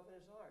 it will soften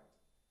his heart.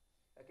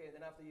 Okay, and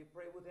then after you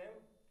pray with him,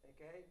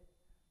 okay,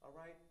 all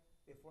right,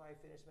 before I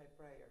finish my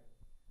prayer,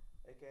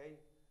 okay,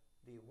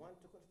 do you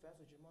want to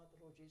confess with your mouth the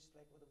Lord Jesus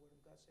like what the Word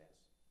of God says?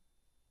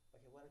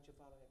 Okay, why don't you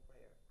follow my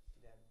prayer?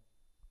 Then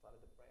follow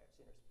the prayer,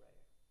 sinner's prayer.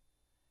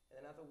 And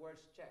then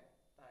afterwards, check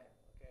time,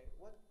 okay?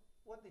 What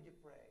did you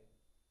pray?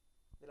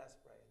 The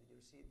last prayer, did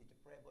you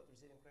pray about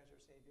receiving Christ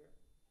your Savior?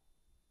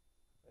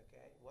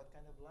 Okay, what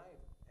kind of life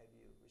have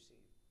you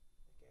received?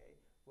 Okay,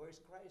 where is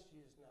Christ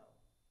Jesus now?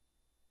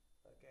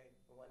 Okay,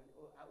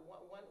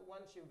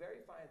 once you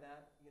verify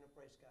that,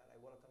 praise God, I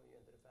welcome you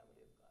into the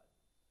family of God.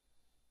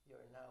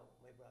 You're now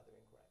my brother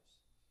in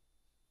Christ.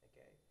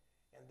 Okay,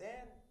 and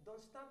then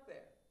don't stop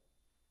there.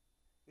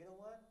 You know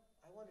what?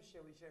 I want to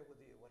share with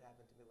you what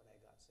happened to me when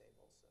I got saved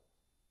also.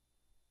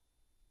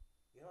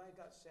 I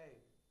got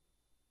saved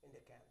in the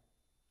camp.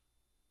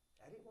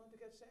 I didn't want to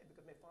get saved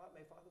because my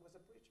father was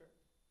a preacher.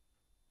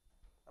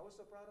 I was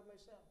so proud of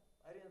myself.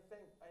 I didn't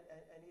think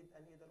I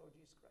need the Lord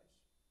Jesus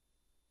Christ.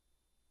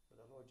 But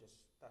the Lord just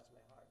touched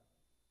my heart.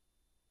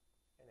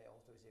 And I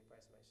also received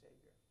Christ my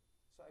Savior.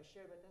 So I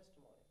share my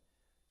testimony.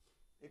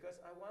 Because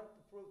I want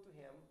to prove to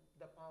him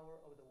the power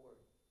of the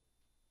Word.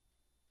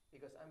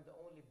 Because I'm the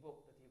only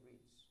book that he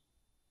reads.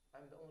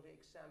 I'm the only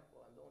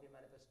example. I'm the only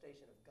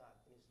manifestation of God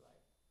in his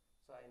life.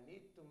 So I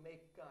need to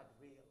make God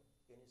real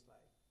in his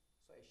life.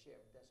 So I share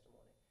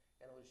testimony.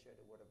 And I will share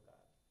the Word of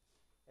God.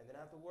 And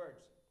then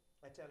afterwards,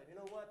 I tell him, you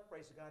know what?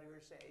 Praise God, you're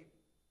saved.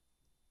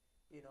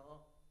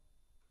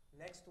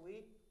 Next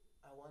week,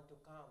 I want to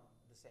come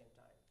at the same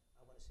time.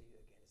 I want to see you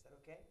again. Is that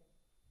okay?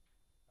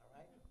 All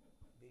right?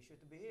 Be sure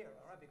to be here,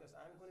 all right? Because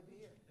I'm going to be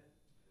here. It's a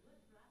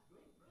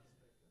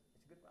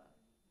good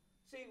prospect.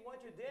 See, what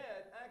you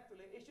did,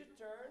 actually, is you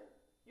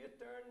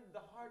turned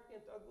the heart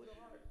into a good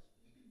heart.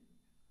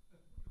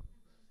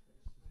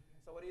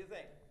 So what do you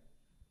think?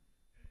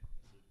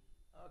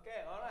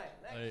 Okay, all right.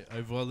 Next.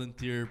 I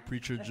volunteer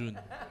Preacher June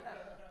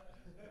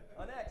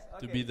Next. Okay.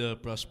 to be the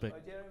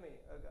prospect. Jeremy.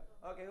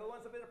 Okay, who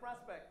wants to be the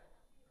prospect?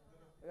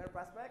 You got a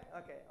prospect?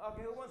 Okay.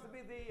 Okay, who wants to be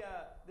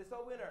the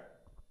soul winner?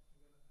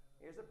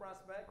 Here's a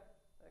prospect.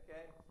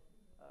 Okay.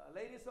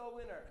 Lady soul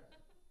winner.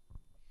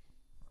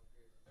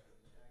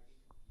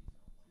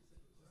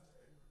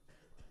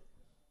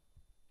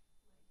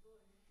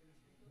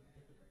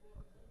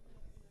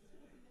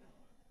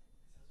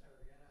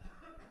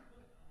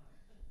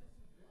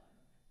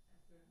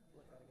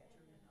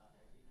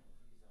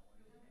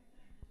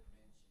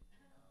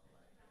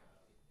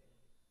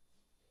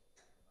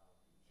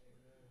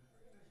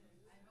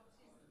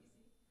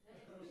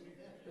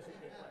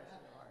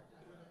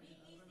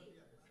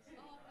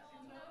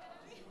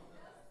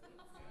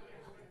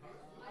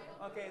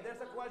 Okay, there's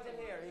a question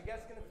here. He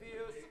gets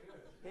confused.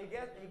 He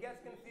gets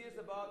confused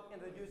about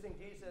introducing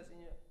Jesus.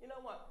 And you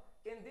know what?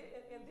 In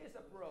this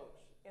approach,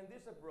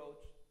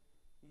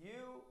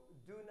 you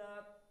do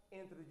not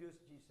introduce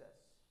Jesus.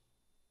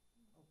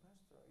 Oh,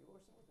 Pastor,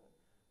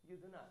 you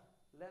do not.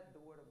 Let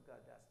the Word of God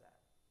does that.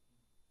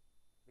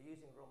 We're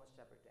using Romans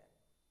chapter 10.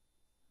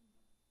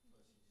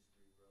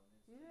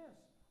 Yes.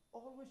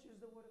 Always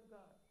use the Word of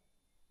God.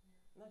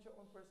 Not your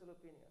own personal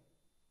opinion.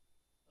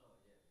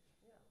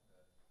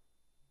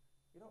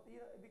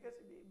 Because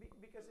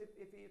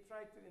if you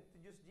try to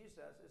introduce Jesus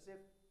as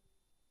if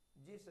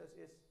Jesus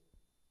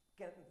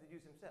can't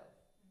introduce himself.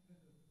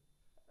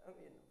 I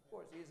mean, of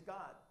course, he's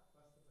God.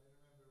 Pastor, I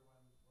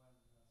remember one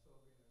soul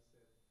winner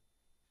said,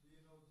 "Do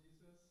you know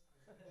Jesus?"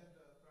 And then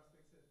the prospect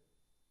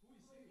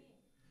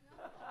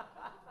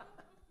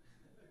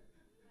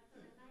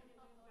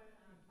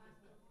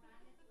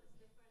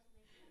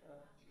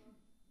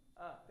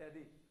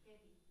Teddy.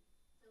 Teddy.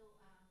 So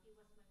he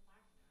was my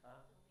partner.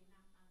 Ah. So we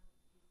knocked on his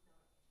door,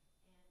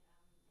 and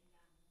that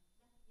young,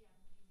 maybe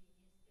in his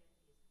 20s, opened the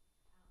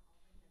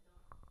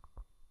door.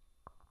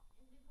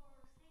 And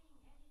before saying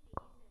anything, he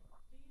said,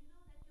 "Do you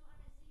know that you are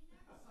a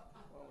sinner?"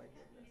 Oh my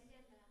goodness. And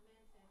then the man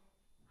said,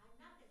 "I'm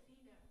not a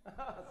sinner."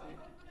 See?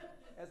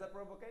 As a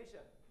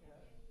provocation. You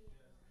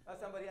know?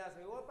 Somebody asked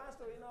me, well,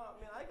 Pastor, I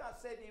mean, I got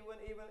saved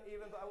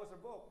even though I was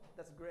revoked.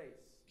 That's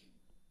grace.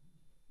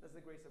 That's the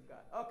grace of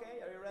God.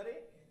 Okay, are you ready?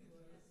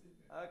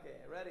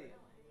 Okay, ready.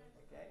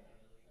 Okay,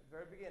 at the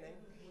very beginning.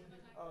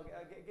 Oh,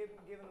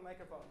 give him the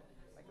microphone.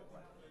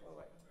 Microphone. Oh,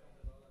 wait.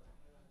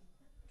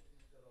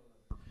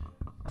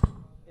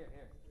 Here.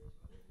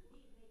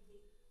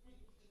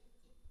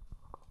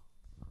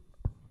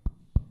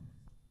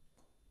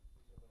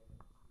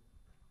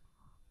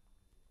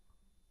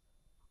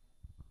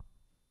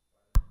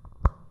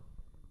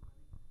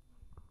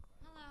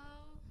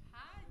 Hello.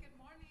 Hi, good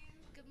morning.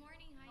 Good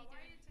morning. How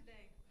are you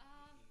today?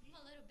 I'm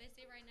a little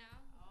busy right now.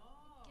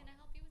 Oh. Can I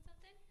help you with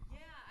something?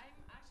 Yeah, I'm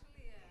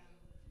actually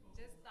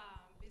just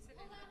visiting.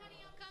 Hold on, honey.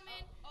 I'm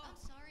coming. Oh. I'm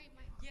sorry.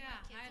 My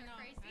Yeah, kids I are know.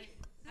 crazy.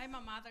 I'm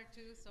a mother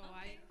too, so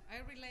Okay.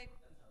 I relate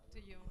to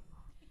you.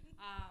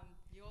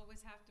 You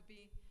always have to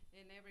be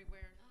in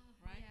everywhere,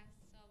 right? Yes.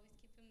 Always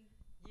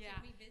Yeah.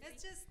 keep me busy.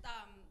 It's just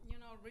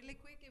really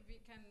quick. If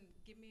you can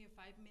give me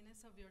 5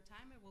 minutes of your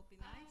time, it will be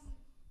nice.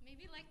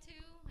 Maybe like 2.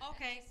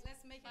 Okay, At least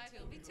let's make it 5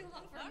 2. will be too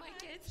long for my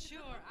Okay, kids.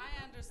 Sure,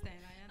 I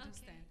understand. I'm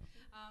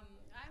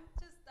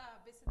just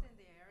visiting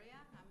the area.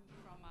 I'm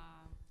from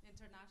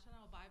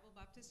International Bible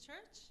Baptist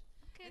Church.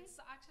 Okay. It's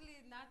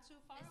actually not too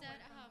far away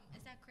from.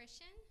 Is that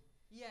Christian?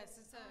 Yes,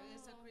 it's a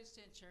Oh.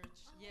 Christian church.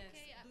 Oh, Yes.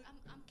 okay.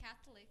 I'm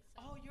Catholic. So.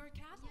 Oh, you're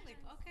Catholic.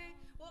 Yes, Okay.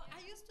 Well, yeah. I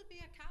used to be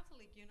a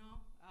Catholic,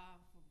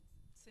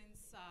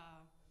 since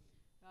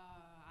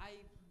I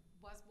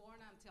was born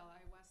until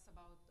I was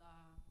about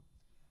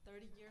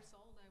 30 years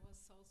old. I was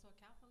also a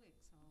Catholic.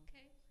 So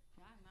Okay.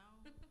 yeah, now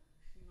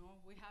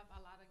we have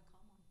a lot in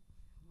common.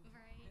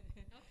 Right.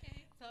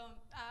 Okay. So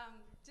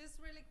just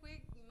really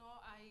quick,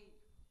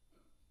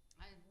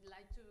 I'd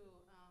like to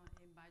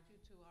invite you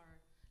to our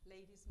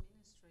ladies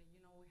ministry. We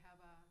have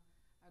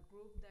a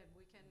group that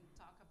we can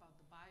talk about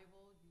the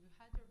Bible. You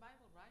had your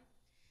Bible, right?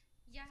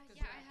 Yeah, It's 'cause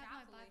yeah, you're I a have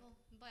Catholic. my Bible,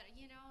 but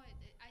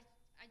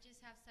I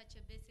just have such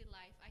a busy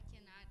life. I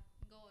cannot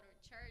go to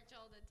church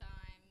all the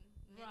time,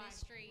 Right,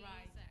 ministries.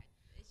 right.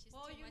 It's just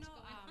Well, too much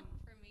going on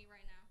for me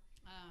right now.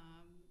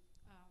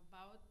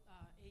 About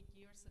 8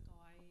 years ago,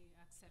 I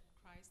accept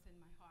Christ in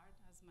my heart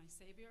as my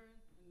Savior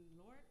and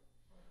Lord.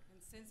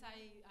 And since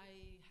I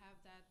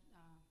have that,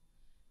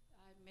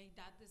 I made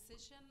that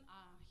decision.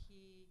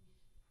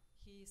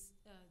 He's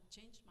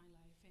changed my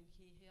life, and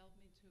he helped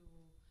me to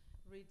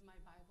read my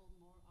Bible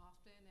more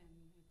often,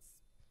 and it's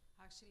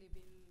actually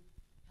been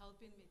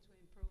helping me to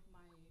improve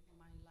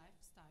my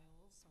lifestyle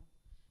also.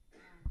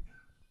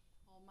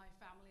 All my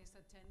family is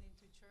attending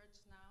to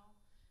church now.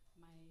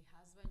 My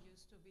husband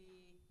used to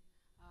be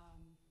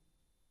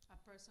a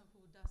person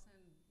who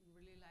doesn't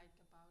really like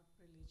about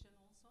religion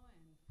also,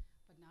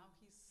 but now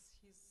he's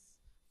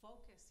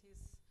focused.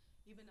 He's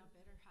even a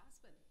better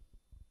husband,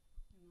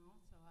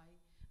 So I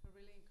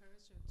really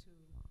encourage you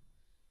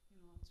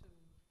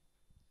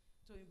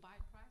to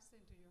invite Christ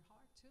into your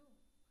heart too,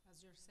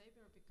 as your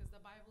Savior, because the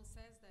Bible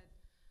says that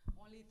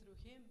only through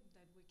Him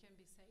that we can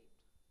be saved.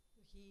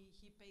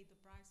 He paid the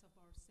price of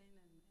our sin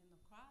in the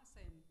cross,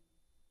 and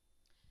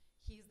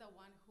He's the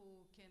one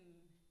who can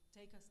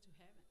take us to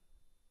heaven.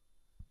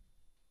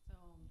 So,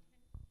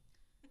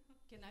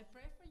 can I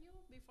pray for you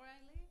before I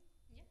leave?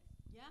 Yes.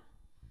 Yeah?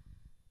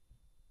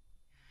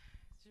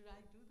 Should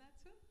I do that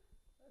too?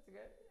 That's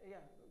good.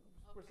 Yeah.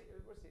 Okay.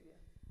 Proceed, yeah.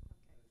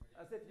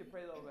 Okay. As if you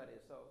prayed already,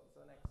 so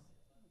next.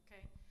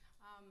 Okay.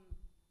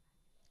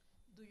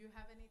 Do you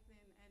have any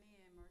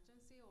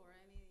emergency or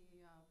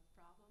any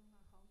problem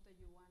at home that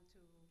you want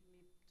me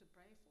to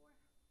pray for?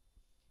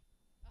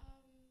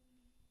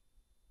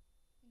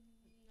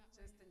 Not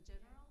Just right in now.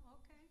 general?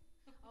 Okay.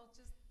 I'll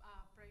just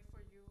pray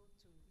for you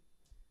so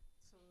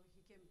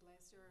He can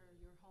bless your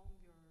home,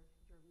 your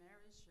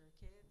marriage, your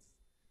kids,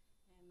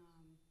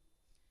 and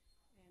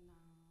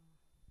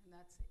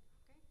that's it.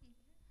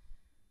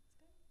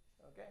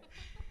 Okay. Okay.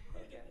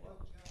 Okay.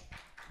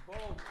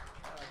 Bold.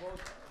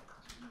 Bold.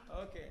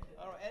 Okay.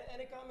 All right.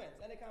 Any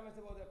comments? Any comments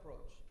about the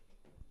approach?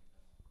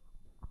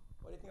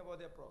 What do you think about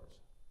the approach?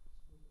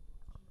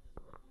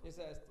 It's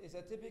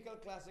a typical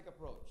classic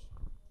approach.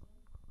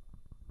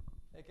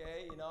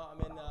 Okay.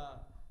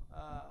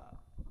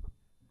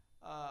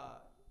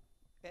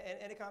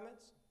 Any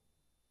comments?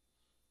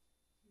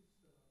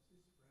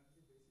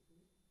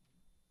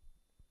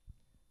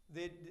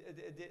 Did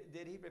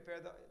he prepare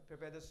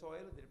the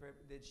soil?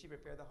 Did she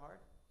prepare the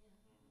heart?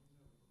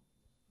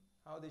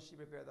 How did she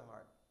prepare the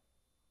heart?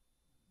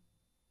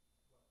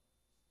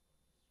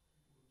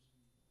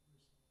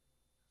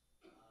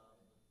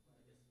 I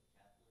guess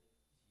Catholic.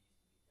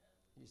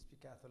 She used to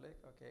be Catholic. You speak Catholic,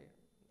 okay.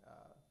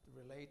 To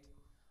relate,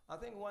 I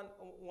think one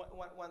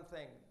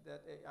thing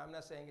that I'm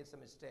not saying it's a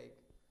mistake,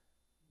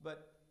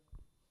 but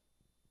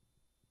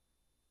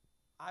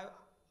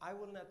I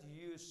will not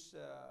use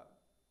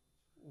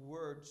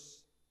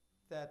words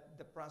that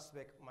the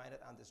prospect might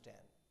not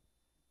understand.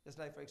 Just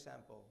like, for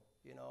example,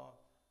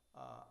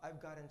 I've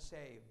gotten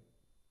saved,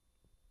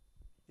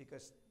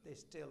 because they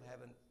still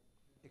haven't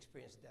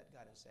experienced that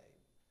gotten saved.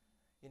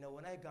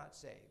 When I got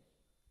saved,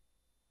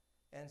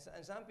 and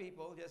some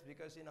people, just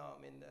because,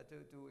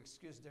 to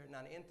excuse their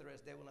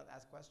non-interest, they will not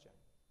ask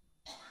questions.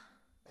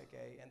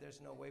 Okay, and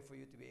there's no way for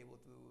you to be able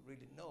to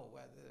really know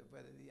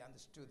whether they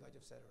understood what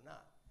you've said or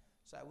not.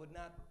 So I would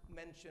not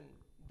mention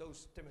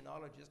those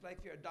terminologies. Like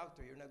if you're a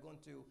doctor, you're not going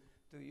to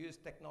use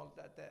technical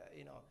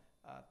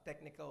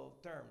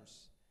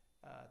terms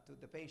to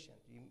the patient.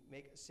 You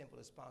make it as simple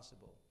as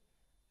possible.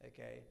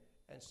 Okay,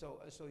 and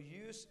so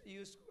use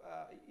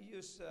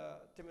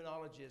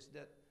terminologies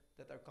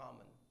that are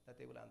common, that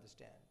they will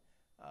understand.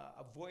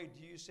 Avoid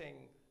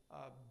using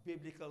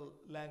biblical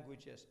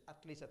languages,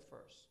 at least at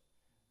first.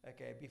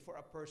 Okay, before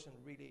a person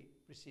really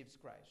receives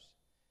Christ,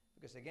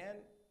 because again,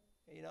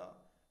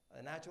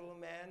 a natural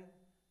man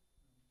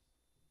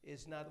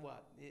is not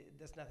what? It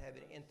does not have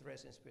any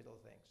interest in spiritual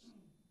things.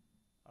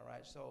 All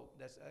right, so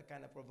that's a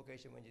kind of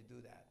provocation when you do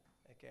that.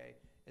 Okay,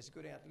 it's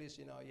good at least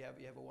you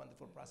have a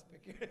wonderful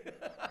prospect.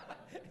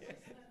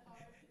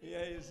 Yeah,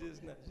 it's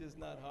just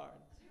not hard.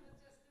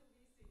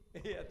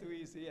 Yeah, too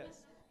easy.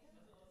 Yes.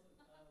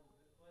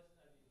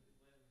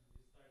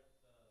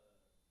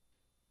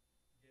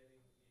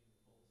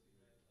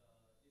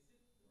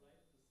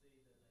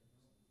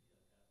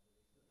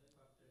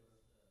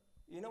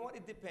 You know what?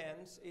 It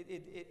depends.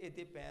 It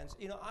depends.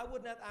 I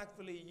would not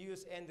actually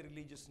use any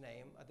religious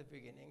name at the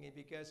beginning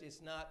because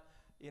it's not.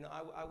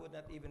 I would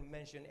not even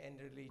mention any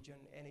religion,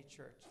 any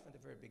church from the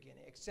very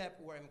beginning, except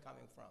where I'm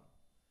coming from.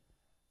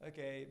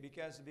 Okay,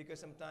 because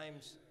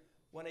sometimes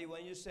when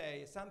you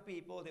say, some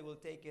people, they will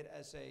take it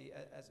as a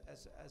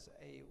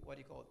what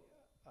do you call it?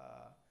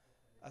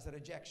 As a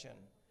rejection,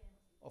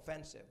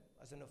 offensive,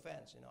 as an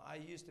offense. I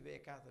used to be a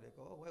Catholic.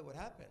 Oh, wait, what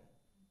happened?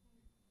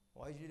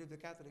 Why did you leave the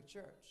Catholic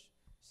Church?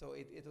 So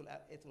it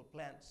will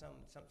plant some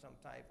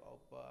type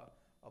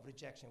of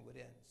rejection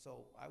within.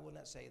 So I will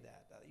not say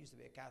that. I used to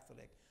be a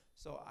Catholic,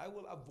 so I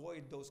will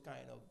avoid those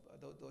kind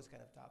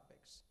of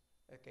topics.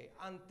 Okay,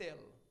 until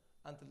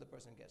the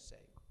person gets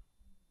saved,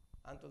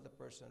 until the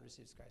person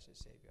receives Christ as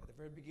Savior. At the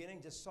very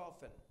beginning, just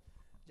soften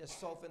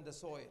the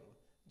soil,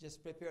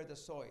 just prepare the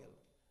soil.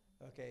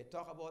 Okay,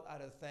 talk about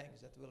other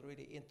things that will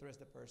really interest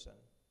the person.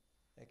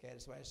 Okay,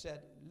 that's why I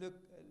said, look,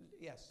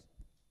 yes.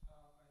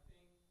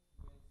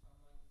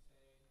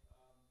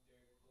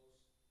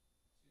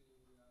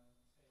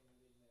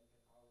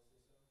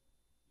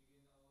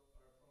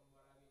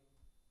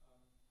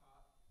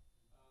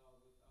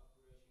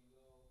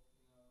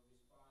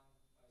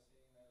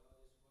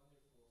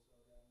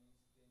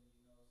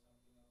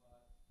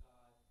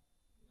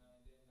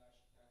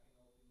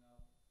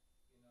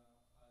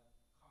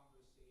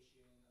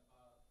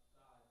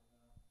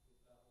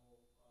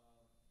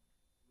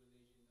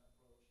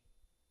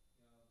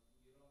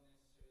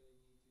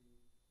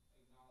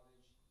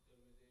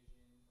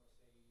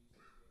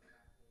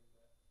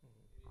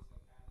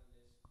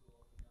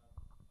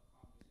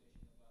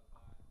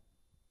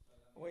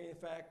 Well, in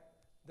fact,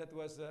 that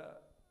was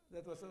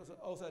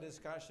also a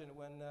discussion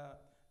when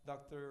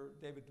Dr.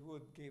 David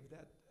Wood gave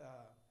that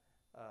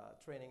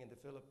training in the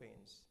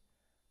Philippines.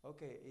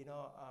 Okay,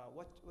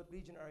 what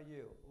region are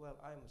you? Well,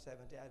 I'm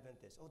Seventh-day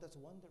Adventist. Oh, that's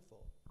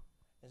wonderful.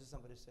 And so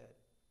somebody said,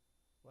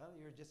 well,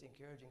 you're just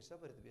encouraging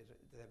somebody to be a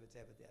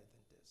Seventh-day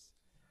Adventist.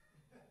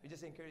 You're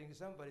just encouraging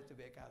somebody to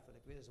be a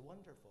Catholic, which is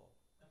wonderful.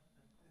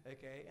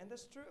 Okay, and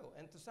that's true.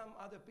 And to some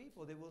other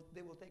people, they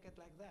will take it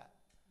like that.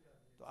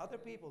 To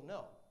other people,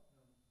 no.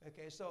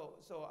 Okay, so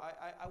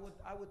I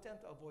would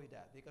tend to avoid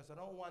that because I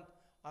don't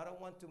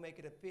want to make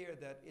it appear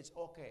that it's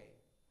okay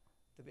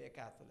to be a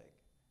Catholic.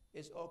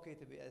 It's okay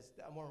to be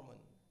a Mormon.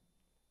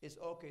 It's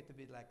okay to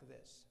be like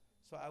this.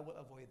 So I will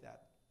avoid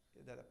that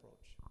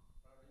approach.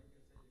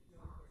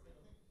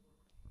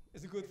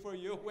 It's good for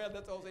you. Well,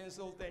 that's also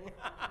insulting.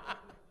 I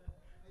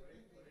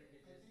think the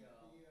expression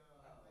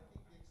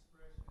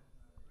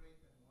great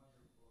and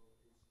wonderful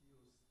is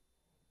used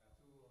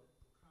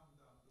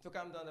to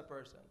calm down the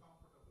person.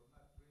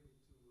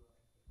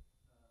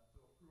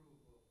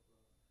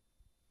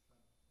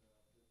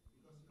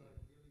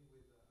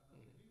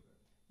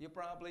 You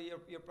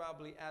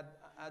probably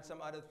add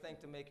some other thing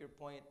to make your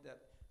point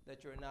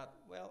that you're not,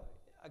 well,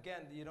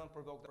 again, you don't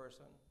provoke the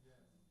person.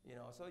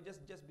 Yes. So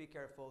just be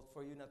careful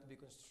for you not to be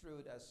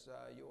construed as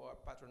you are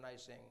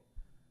patronizing,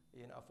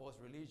 a false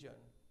religion.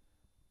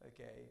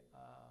 Okay,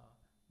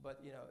 but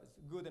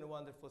it's good and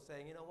wonderful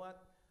saying, you know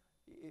what,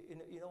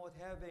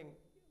 having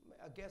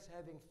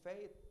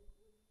faith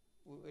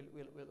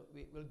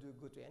will do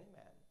good to any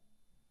man.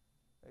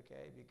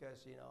 Okay,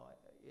 because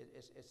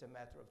it's a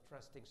matter of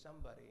trusting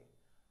somebody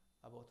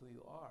about who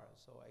you are.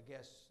 So I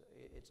guess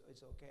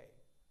it's okay.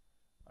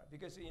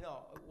 Because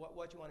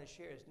what you want to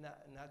share is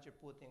not you're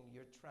putting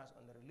your trust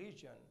on the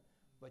religion,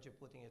 but you're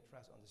putting your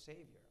trust on the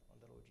Savior, on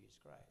the Lord Jesus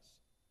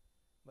Christ.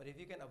 But if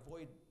you can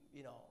avoid,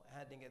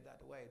 handing it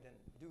that way, then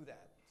do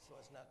that so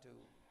as not to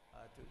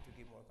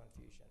give more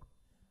confusion.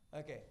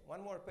 Okay,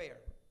 one more pair.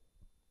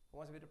 Who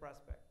wants to be the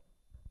prospect?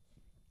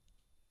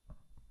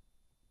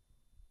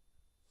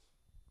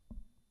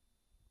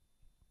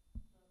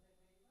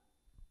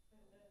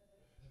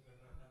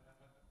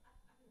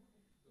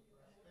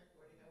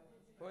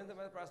 Who wants to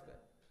be the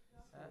prospect?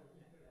 Huh?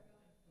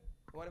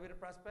 You want to be the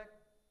prospect?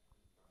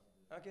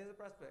 Okay, he's the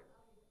prospect.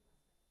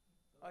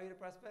 Oh, you're the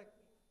prospect?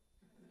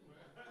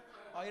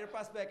 Oh, you're the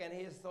prospect and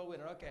he is the soul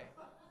winner. Okay.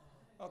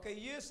 Okay,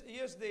 use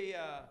the,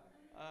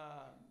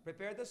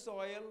 prepare the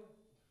soil.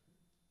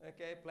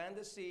 Okay, plant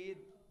the seed.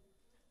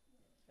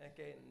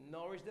 Okay,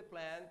 nourish the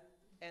plant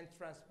and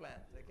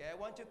transplant. Okay, I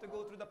want you to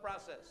go through the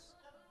process.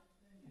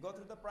 Go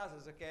through the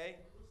process, okay?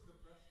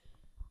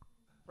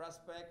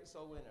 Prospect,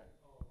 soul winner.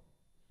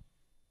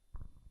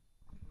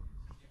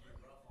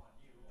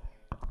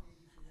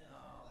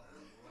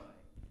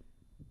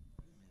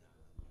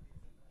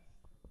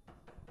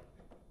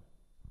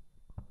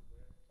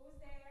 Who's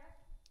there?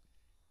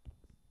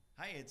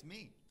 Hi, it's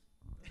me.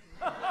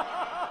 Are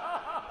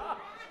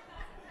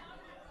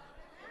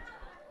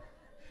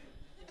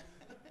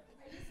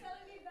you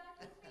selling me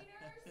vacuum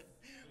cleaners?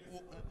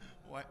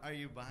 What, are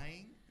you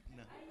buying?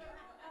 No. Are you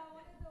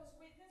one of those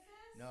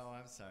witnesses? No,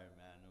 I'm sorry,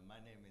 man. No,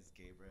 my name is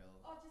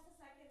Gabriel. Oh, just a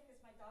second,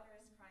 because my daughter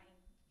is crying.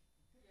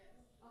 Yes.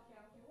 Okay.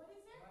 What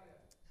is it?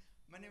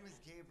 My name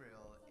is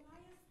Gabriel.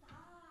 Samaya,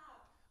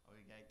 stop. Oh,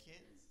 you got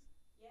kids?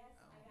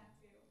 Yes, Oh. I got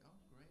two. Oh,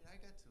 great. I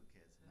got 2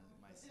 kids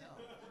myself.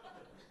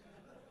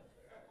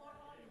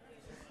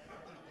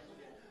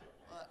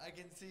 Well, I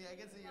can see you're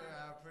you're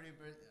a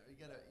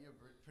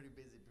pretty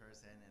busy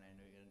person, and I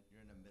know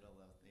you're in the middle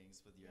of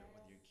things with your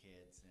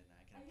kids, and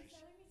I can Are you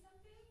appreciate. selling me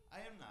something?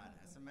 I am not.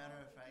 As a matter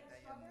of fact,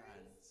 I Yes, am not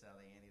strawberries?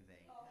 selling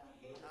anything.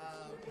 Okay.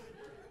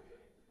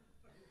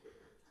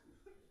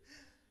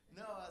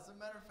 No, as a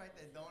matter of fact,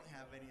 I don't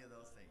have any of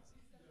those things.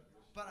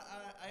 But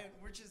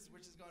we're just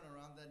going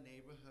around the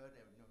neighborhood,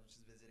 and we're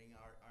just visiting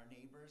our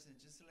neighbors, and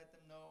just to let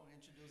them know,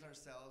 introduce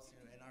ourselves,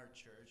 in our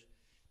church,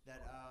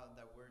 that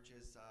we're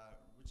just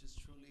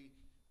truly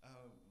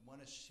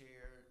want to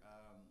share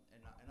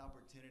an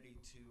opportunity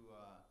to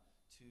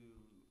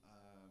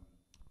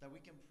that we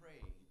can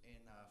pray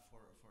and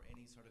for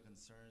any sort of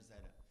concerns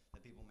that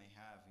people may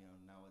have.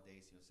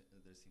 Nowadays,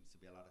 there seems to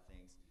be a lot of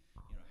things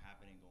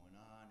happening, going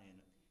on,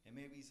 and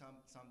maybe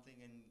something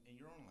in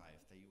your own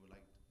life that you would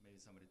like maybe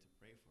somebody to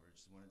pray for.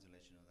 Just wanted to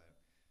let you know that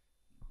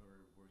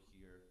we're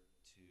here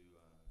to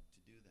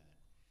do that.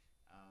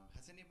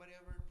 Has anybody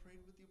ever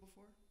prayed with you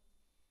before?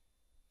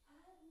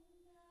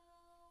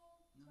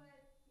 No,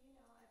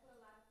 but I put a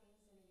lot of things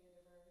in the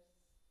universe.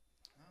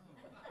 Oh.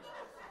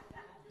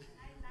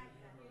 I like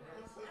that.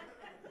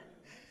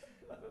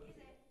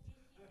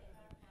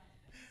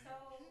 So.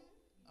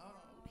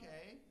 Oh,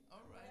 okay.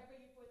 All right. Whatever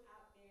you put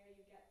out there,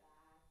 you get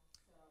back.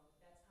 So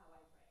that's how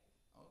I pray.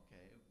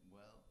 Okay.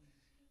 Well,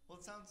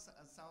 it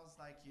sounds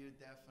like you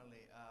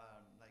definitely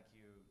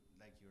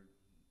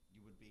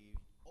you would be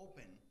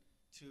open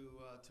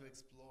to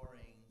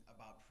exploring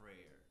about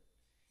prayer,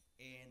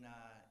 and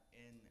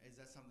is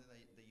that something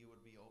that you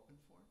would be open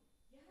for?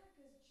 Yeah,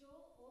 because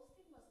Joel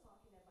Osteen was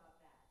talking about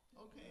that.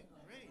 Okay,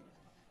 great.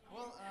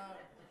 Well,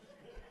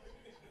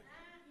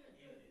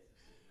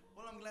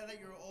 I'm glad that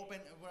you're open.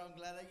 Well, I'm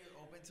glad that you're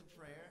open to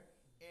prayer.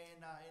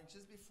 And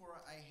just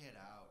before I head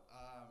out,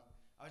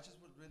 I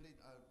just would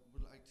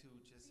like to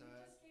just. You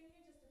just came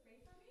here just to pray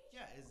for me?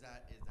 Yeah, is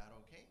that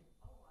okay?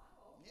 Oh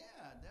wow. Okay.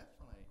 Yeah,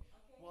 definitely.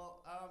 Okay.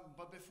 Well,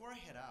 but before I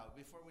head out,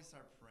 before we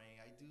start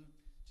praying, I do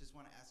just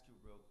want to ask you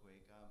real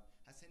quick.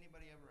 Has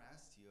anybody ever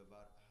asked you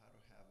about how to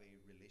have a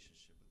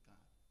relationship with God?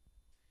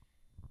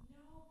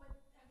 No, but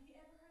have you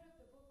ever heard of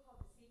the book called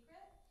The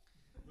Secret?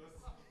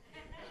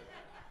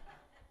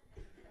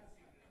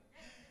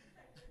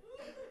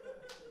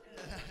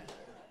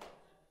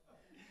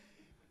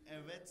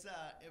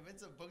 If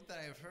it's a book that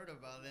I've heard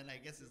about, then I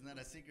guess it's not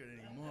a secret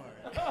anymore.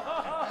 I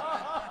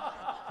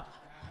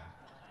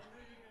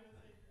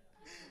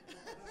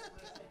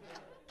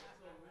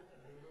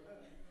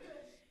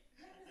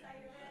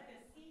read The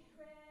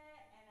Secret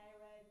and I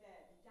read the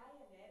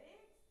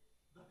Dianetics.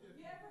 Have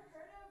you ever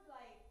heard of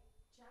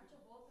John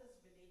Travolta's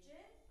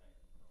religion?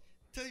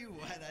 Tell you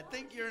what, I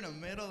think you're in the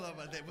middle of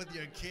it with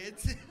your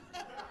kids.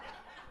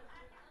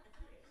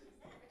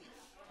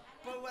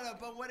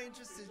 But what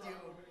interested you?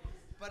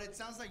 But it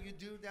sounds like you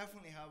do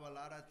definitely have a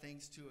lot of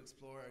things to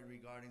explore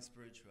regarding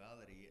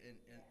spirituality.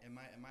 Am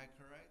I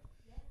correct?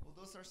 Yes. Well,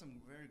 those are some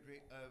very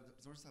great.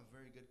 Those are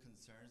very good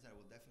concerns that I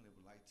would definitely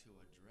would like to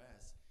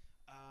address.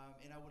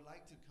 And I would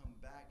like to come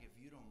back, if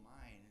you don't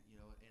mind,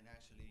 and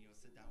actually,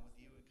 sit down with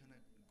you and kind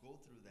of go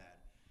through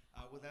that.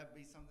 Would that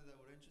be something that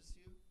would interest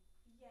you?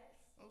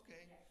 Yes.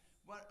 Okay. Yes.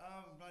 But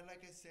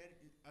like I said,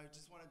 I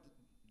just wanted to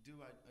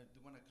I do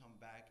want to come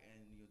back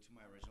and to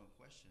my original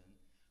question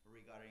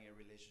regarding a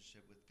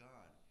relationship with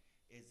God.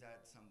 Is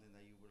that something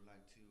that you would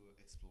like to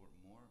explore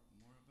more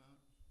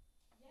about?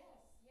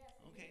 Yes.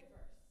 The Okay.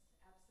 universe.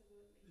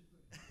 Absolutely.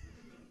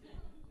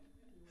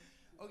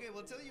 Okay,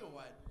 well, tell you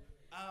what.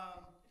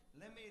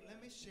 Let me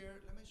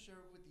share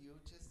with you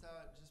just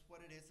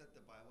what it is that the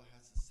Bible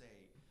has to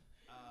say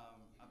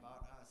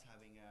about us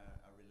having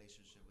a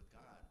relationship with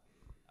God.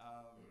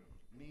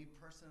 Me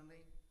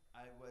personally,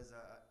 I was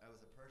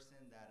a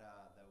person that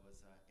was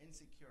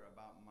insecure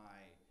about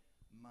my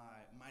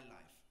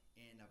life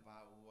and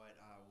about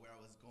where I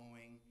was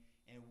going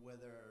and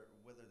whether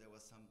there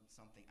was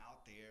something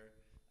out there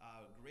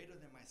greater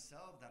than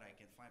myself that I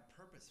can find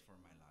purpose for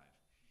my life.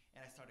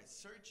 And I started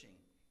searching,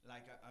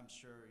 like I'm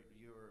sure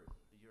you're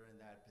in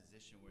that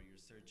position where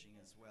you're searching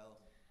as well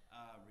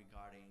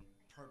regarding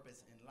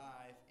purpose in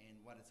life and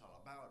what it's all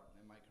about.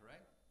 Am I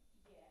correct?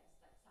 Yes,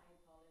 like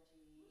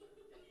Scientology.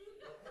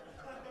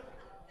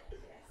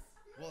 Yes.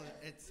 Well,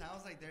 it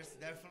sounds like there's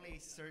definitely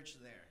search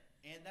there,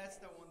 and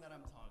that's the one that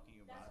I'm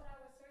talking That's about. what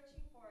I was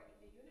searching for in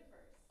the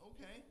universe.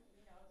 Okay.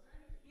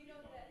 You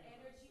know the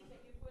energy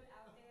that you put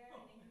out there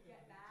and then you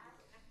get back.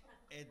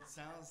 It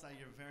sounds like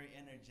you're very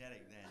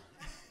energetic then.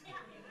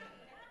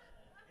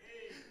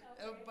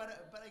 Okay.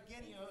 But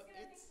again, you know,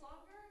 It's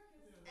gonna take longer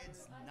 'cause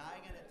it's I'm not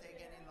not gonna good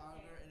take there. any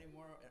longer, Okay.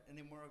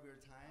 any more of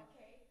your time.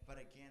 Okay. But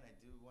again, I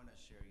do want to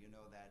share, you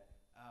know, that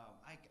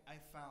I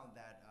found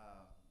that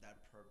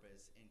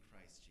purpose in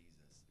Christ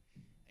Jesus,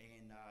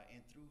 and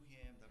through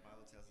Him, the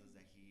Bible tells us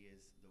that He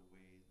is the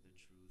way, the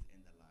truth,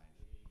 and the life,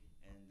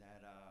 and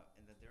that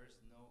there is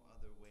no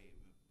other way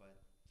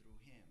but through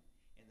Him,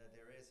 and that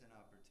there is an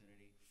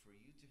opportunity for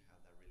you to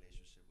have that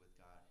relationship with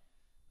God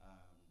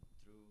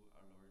through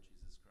our Lord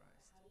Jesus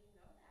Christ. How do you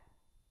know that?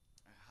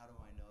 How do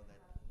I know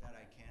that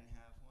I can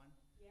have one?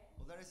 Yes.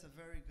 Well, that is a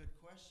very good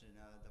question.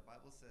 The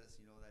Bible says,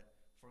 you know, that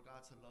for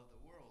God to love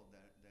the world,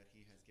 that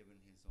He has given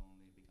His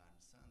only begotten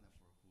Son, that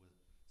for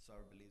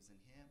whosoever believes in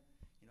Him,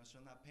 you know,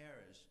 shall not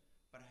perish,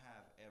 but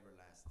have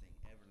everlasting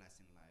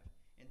life.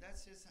 And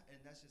that's just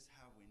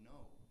how we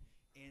know.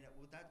 And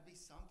would that be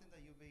something that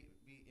you be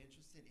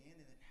interested in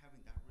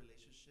having that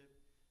relationship,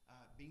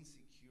 being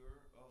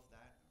secure of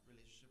that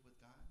relationship with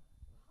God?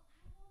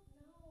 Well, I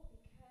don't know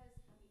because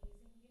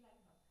isn't He like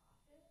a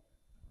prophet?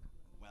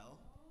 Well,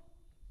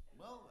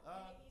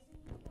 And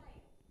isn't He like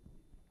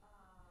I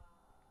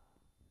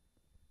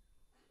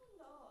don't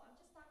know. I'm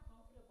just not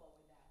comfortable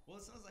with that. well,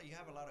 it sounds like you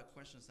have a lot of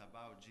questions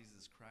about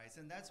Jesus Christ,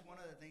 and that's one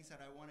of the things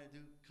that I want to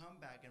do. Come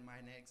back in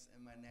my next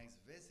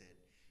visit.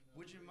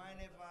 Would you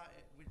mind if I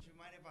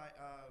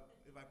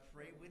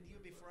pray with you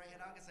before I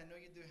head out? Because I know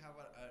you do have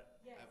a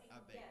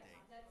big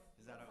thing.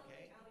 Is that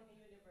okay? Out in the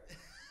universe.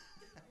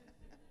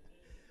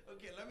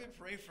 Okay, let me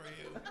pray for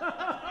you.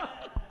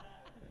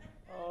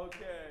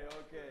 Okay.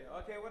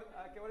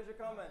 What is your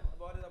comment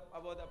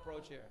about the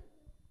approach here?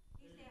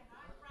 He's a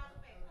hard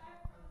prospect.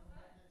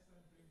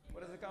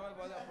 What is the comment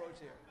about the approach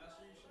here?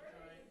 Pastor, you should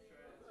try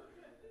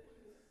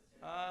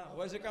it.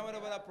 What's your comment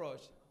about the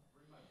approach?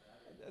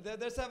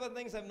 There's several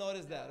things I've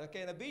noticed that.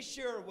 Okay, now be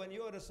sure when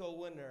you are the soul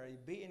winner, you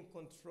be in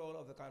control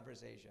of the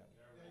conversation. You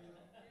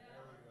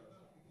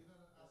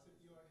don't ask if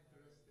you are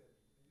interested.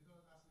 You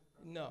don't ask the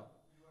person. No.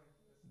 You are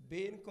interested.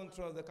 Be in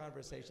control of the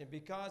conversation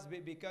because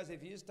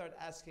if you start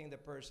asking the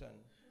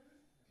person,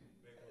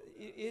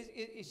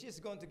 it's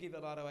just going to give a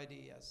lot of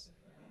ideas.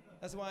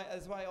 That's why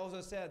I also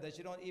said that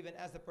you don't even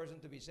ask the person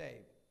to be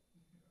saved.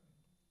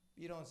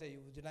 You don't say,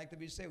 would you like to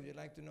be saved? Would you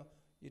like to know?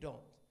 You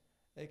don't.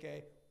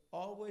 Okay?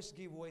 Always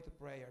give way to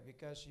prayer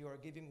because you are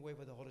giving way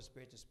for the Holy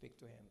Spirit to speak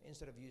to Him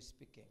instead of you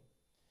speaking.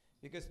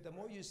 Because the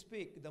more you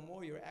speak, the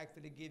more you're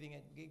actually giving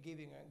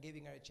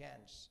her a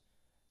chance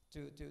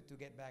to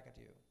get back at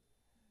you.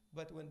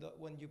 But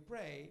when you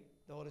pray,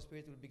 the Holy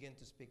Spirit will begin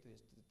to speak to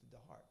the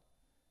heart.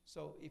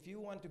 So if you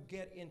want to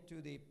get into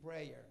the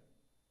prayer,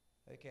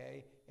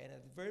 okay, and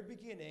at the very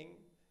beginning,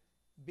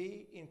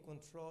 be in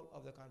control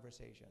of the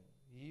conversation.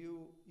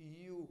 You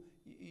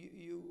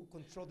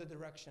control the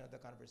direction of the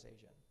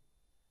conversation.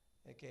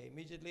 Okay,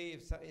 immediately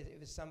if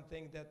it's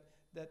something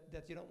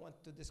that you don't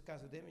want to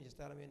discuss with him, you just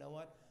tell him, you know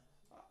what,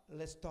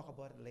 let's talk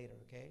about it later,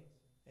 okay?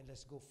 And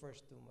let's go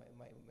first to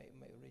my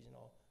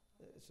original,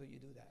 so you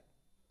do that.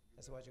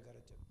 That's what you got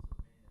to do.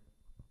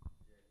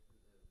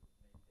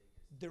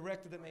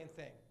 Direct to the main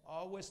thing.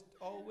 Always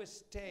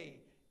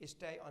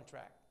stay on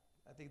track.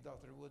 I think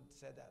Dr. Wood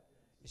said that.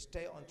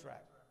 Stay on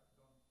track.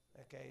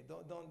 Okay,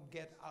 don't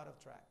get out of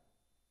track.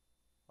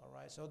 All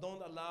right, so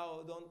don't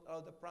allow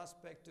the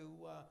prospect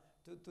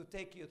to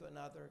take you to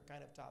another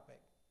kind of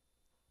topic.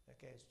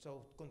 Okay,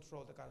 so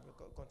control the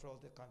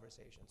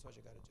conversation. That's what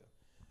you got to do.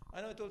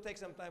 I know it will take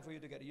some time for you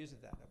to get used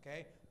to that.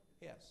 Okay,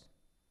 yes.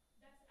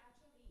 That's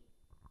actually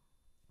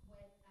what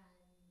like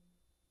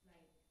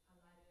a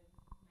lot of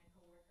my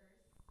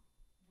coworkers,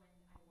 when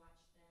I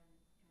watch them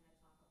kind of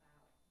talk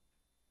about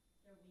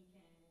their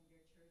weekend and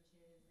their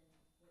churches and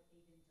what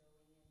they've been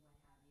doing and what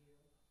have you.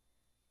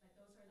 Like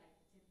those are like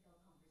the typical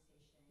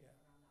conversations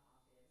around the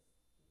office.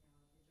 You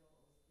know, the Joel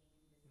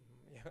Osteen.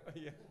 Yeah.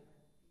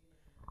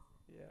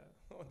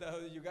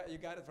 You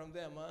got it from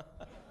them, huh?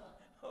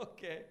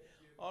 Okay.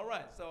 All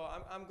right. So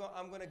I'm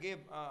going to give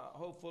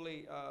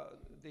hopefully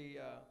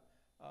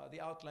the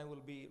outline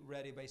will be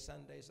ready by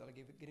Sunday. So I'll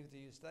give it to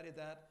you. Study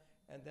that,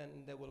 and then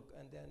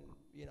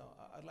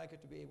I'd like you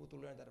to be able to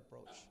learn that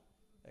approach,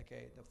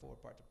 okay, the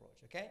four-part approach,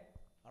 okay?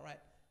 All right.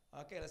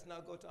 Okay, let's now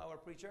go to our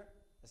preacher.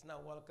 Let's now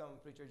welcome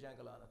Preacher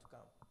Jangalana to come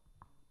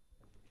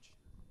and preach.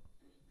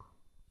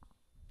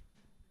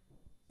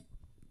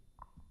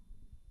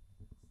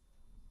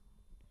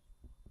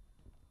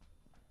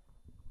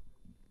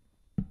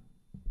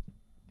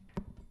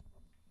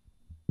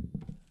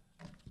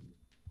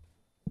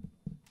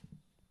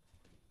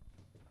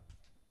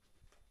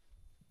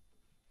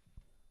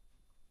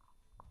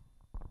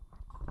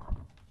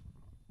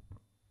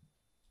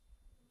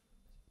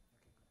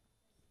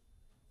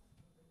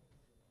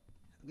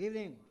 Good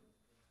evening.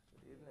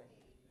 Good evening.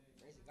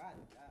 Praise God.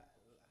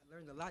 I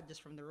learned a lot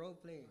just from the role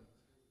playing.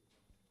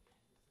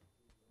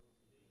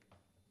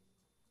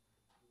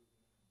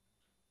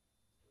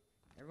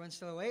 Everyone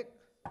still awake?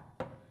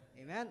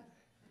 Amen.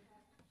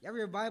 You have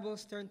your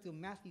Bibles, turn to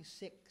Matthew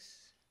 6.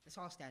 Let's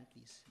all stand,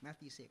 please.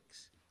 Matthew 6.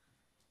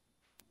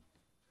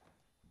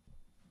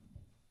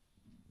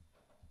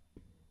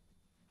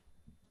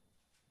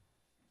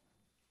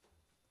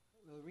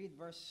 We'll read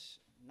verse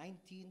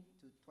 19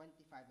 to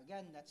 25.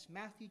 Again, that's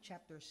Matthew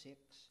chapter 6,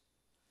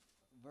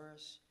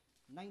 verse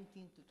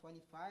 19 to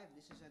 25.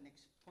 This is an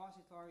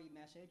expository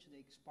message. The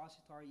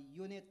expository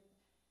unit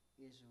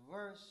is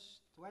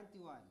verse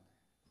 21.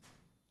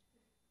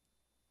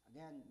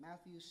 Again,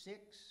 Matthew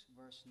 6,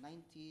 verse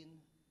 19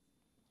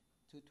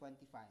 to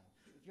 25.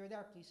 If you're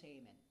there, please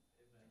say amen.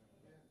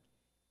 Amen.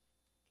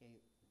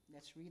 Okay,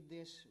 let's read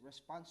this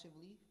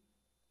responsively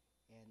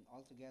and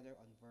all together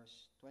on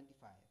verse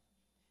 25.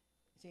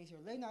 It says here,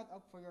 "Lay not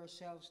up for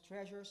yourselves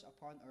treasures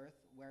upon earth,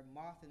 where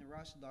moth and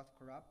rust doth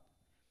corrupt,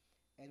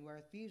 and where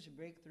thieves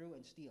break through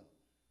and steal.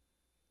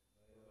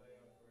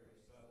 Lay up for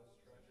yourselves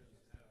treasures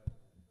in heaven,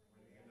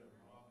 where neither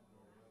moth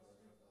nor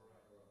rust doth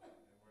corrupt,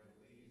 and where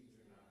thieves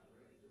do not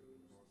break through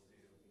nor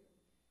steal.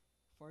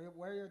 For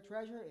where your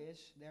treasure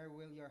is, there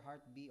will your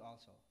heart be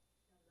also.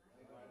 Thy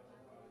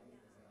body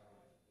is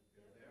thine.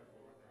 If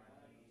therefore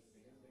thine eye is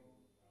single,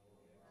 thy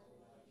whole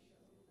body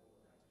shall be full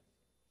of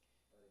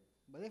light.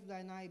 But if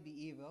thine eye be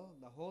evil,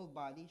 the whole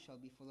body shall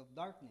be full of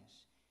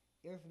darkness.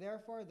 If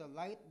therefore the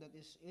light that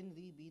is in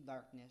thee be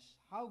darkness,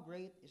 how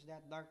great is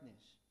that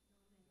darkness?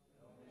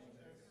 No man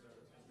can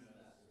serve two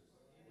masters.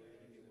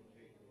 Either he will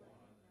hate the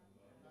one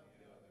and love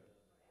the other,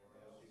 or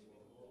else he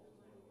will hold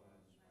to the one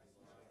and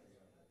despise the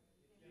other.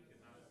 He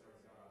cannot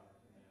serve God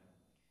and mammon.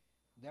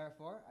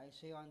 Therefore I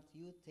say unto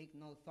you, take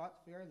no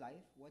thought for your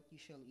life, what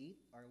ye shall eat,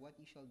 or what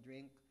ye shall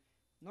drink,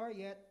 nor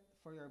yet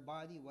for your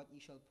body what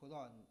ye shall put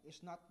on.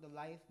 Is not the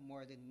life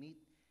more than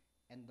meat,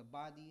 and the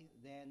body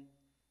than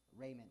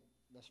raiment?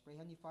 Let's pray.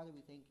 Heavenly Father, we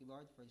thank you,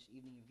 Lord, for this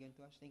evening you've given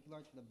to us. Thank you,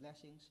 Lord, for the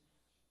blessings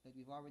that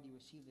we've already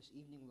received this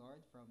evening,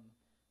 Lord, from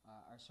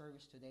our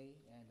service today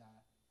and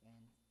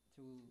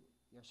through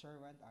your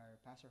servant, our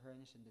Pastor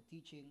Hernes, and the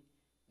teaching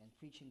and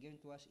preaching given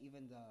to us,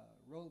 even the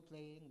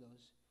role-playing,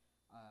 those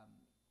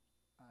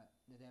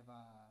that have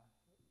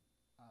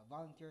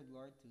volunteered,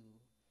 Lord, to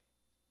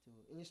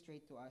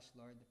illustrate to us,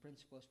 Lord, the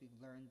principles we've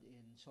learned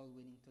in soul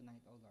winning tonight,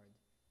 oh Lord.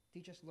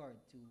 Teach us,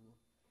 Lord, to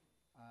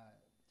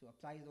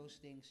apply those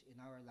things in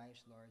our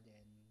lives, Lord,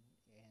 and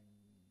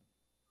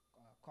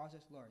cause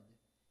us, Lord,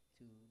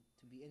 to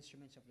be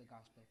instruments of the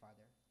gospel,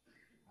 Father.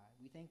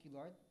 We thank you,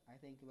 Lord. I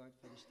thank you, Lord,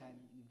 for this time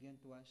you've given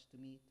to us, to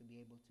me, to be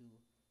able to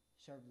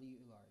serve you,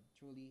 Lord.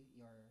 Truly,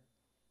 your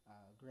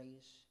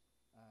grace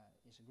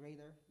is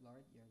greater,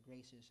 Lord. Your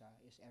grace is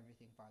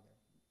everything, Father.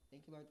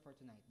 Thank you, Lord, for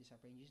tonight. This I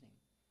pray in Jesus' name.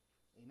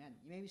 Amen.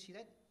 You may be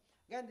seated.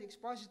 Again, the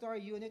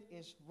expository unit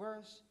is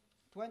verse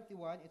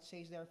 21. It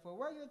says, therefore,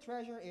 where your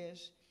treasure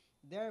is,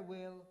 there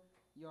will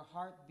your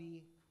heart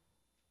be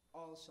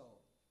also.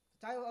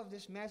 The title of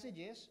this message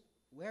is,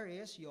 where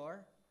is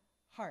your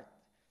heart?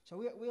 So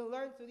we'll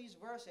learn through these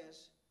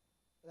verses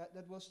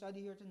that we'll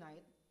study here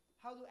tonight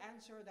how to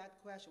answer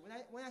that question.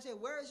 When I say,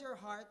 where is your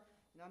heart,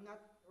 I'm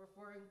not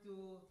referring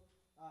to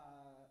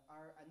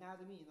our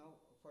anatomy,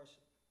 of course,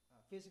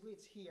 physically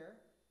it's here,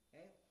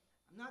 okay?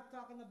 I'm not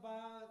talking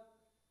about,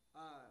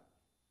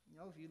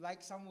 if you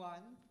like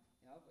someone,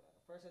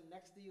 a person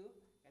next to you.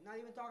 I'm not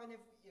even talking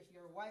if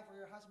your wife or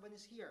your husband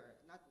is here.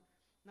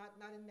 Not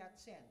in that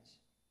sense.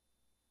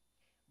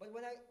 But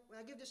when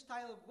I give this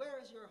title of "Where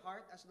is your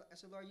heart?"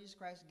 as the Lord Jesus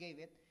Christ gave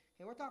it,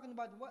 okay, we're talking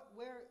about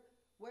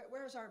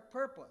where is our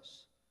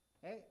purpose?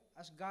 Okay,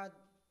 as God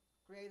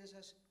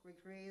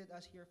created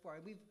us here for.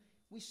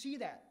 We see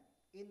that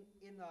in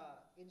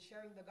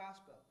sharing the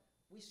gospel.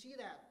 We see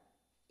that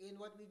in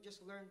what we've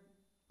just learned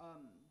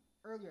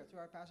earlier through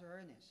our Pastor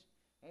Ernest.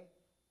 Okay,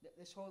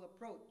 this whole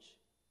approach.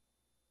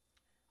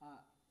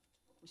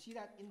 We see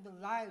that in the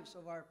lives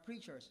of our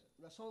preachers,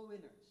 the soul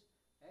winners.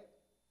 Okay?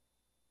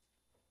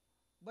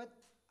 But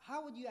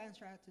how would you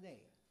answer that today?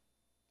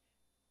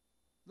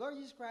 Lord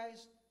Jesus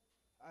Christ,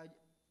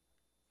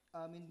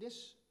 in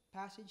this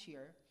passage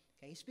here,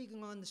 okay, he's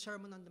speaking on the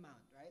Sermon on the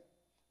Mount, right?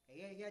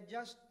 Okay, he had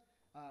just,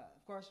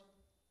 of course,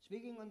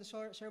 speaking on the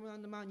Sermon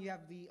on the Mount, you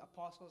have the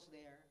apostles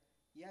there,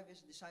 you have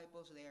his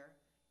disciples there.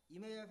 You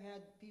may have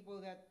had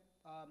people that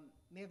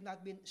may have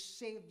not been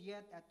saved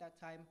yet at that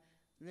time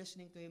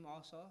listening to him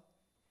also.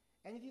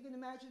 And if you can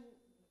imagine,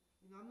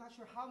 I'm not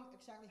sure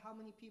exactly how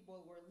many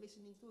people were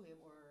listening to him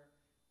or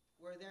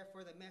were there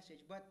for the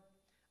message, but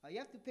you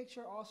have to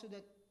picture also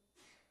that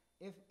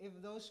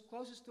if those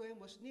closest to him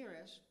was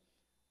nearest,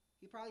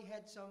 he probably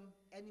had some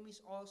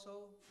enemies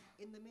also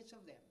in the midst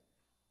of them.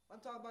 I'm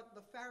talking about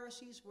the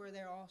Pharisees were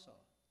there also.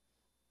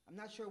 I'm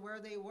not sure where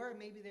they were.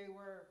 Maybe they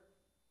were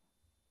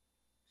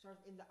sort of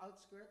in the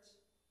outskirts,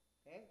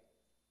 okay?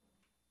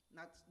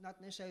 Not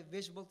necessarily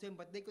visible to him,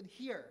 but they could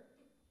hear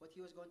what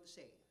he was going to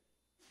say.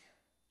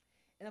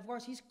 And of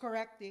course, he's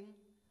correcting,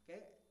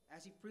 okay,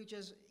 as he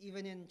preaches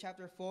even in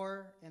chapter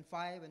 4 and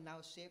 5 and now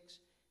 6,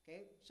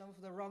 okay, some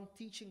of the wrong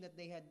teaching that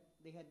they had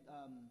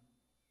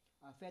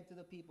fed to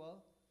the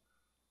people.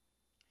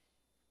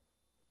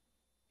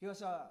 He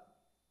was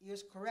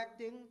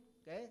correcting,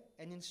 okay,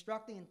 and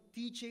instructing and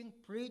teaching,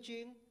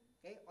 preaching,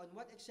 okay, on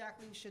what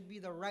exactly should be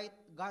the right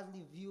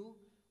godly view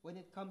when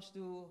it comes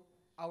to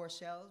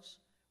ourselves,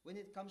 when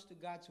it comes to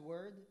God's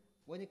word,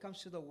 when it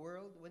comes to the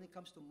world, when it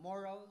comes to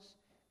morals,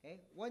 okay,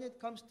 when it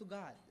comes to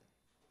God.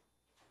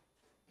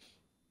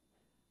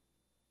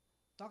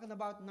 Talking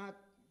about not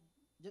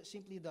just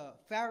simply the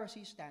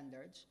Pharisee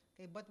standards,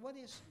 okay, but what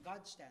is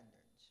God's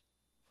standards?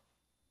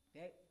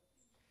 Okay?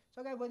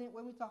 So again,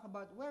 when we talk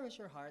about where is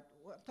your heart,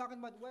 we're talking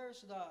about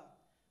where's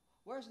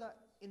the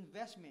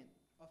investment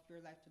of your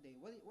life today?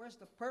 Where's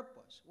the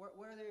purpose?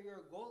 Where are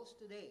your goals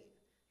today?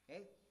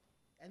 Okay?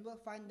 And we'll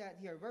find that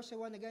here. Verse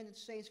 1 again, it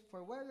says,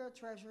 "For where your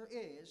treasure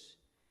is,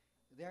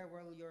 there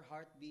will your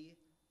heart be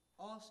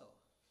also."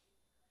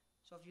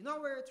 So if you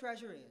know where your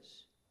treasure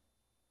is,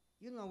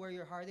 you know where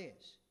your heart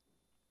is.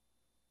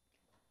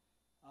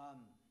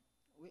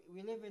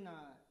 We live in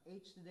an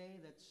age today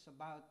that's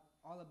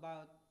all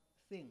about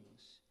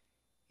things.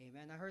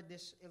 Amen. I heard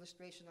this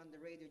illustration on the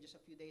radio just a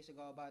few days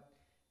ago about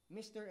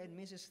Mr. and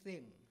Mrs.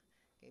 Thing.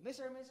 Okay,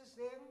 Mr. and Mrs.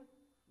 Thing,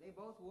 they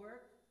both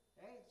work,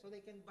 okay, so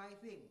they can buy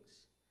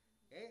things.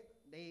 Okay,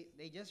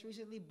 they just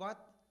recently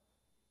bought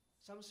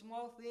some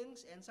small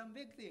things and some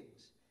big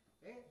things.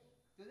 Okay,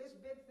 to this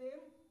big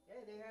thing,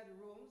 okay, they had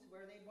rooms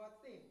where they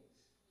bought things.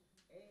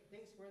 Okay,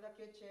 things for the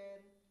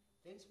kitchen,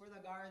 things for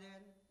the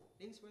garden,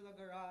 things for the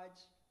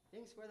garage,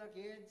 things for the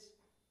kids,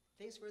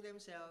 things for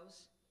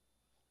themselves.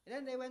 And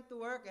then they went to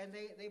work and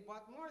they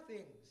bought more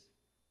things.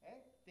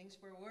 Okay? Things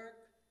for work,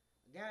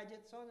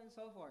 gadgets, so on and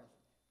so forth.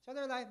 So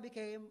their life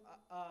became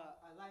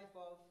a life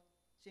of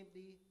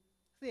simply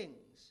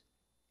things.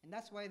 And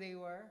that's why they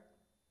were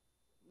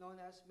known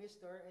as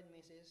Mr. and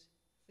Mrs.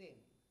 Thing.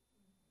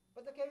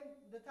 But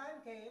the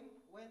time came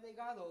when they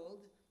got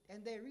old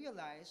and they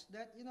realized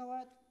that, you know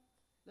what,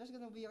 there's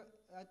going to be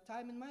a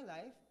time in my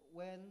life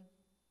when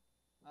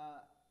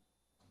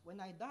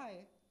I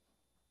die,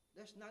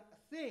 there's not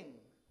a thing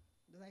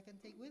that I can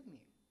take with me.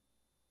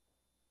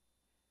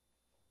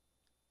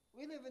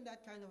 We live in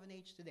that kind of an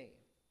age today.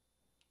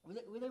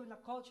 We live in a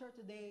culture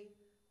today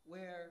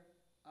where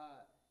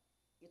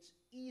it's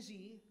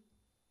easy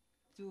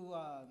to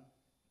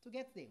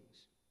get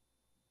things.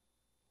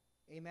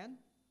 Amen?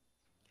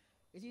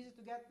 It's easy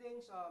to get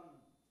things,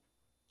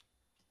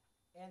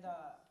 and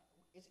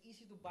it's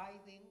easy to buy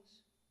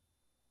things.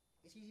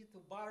 It's easy to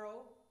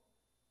borrow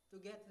to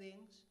get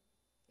things.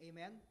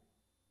 Amen?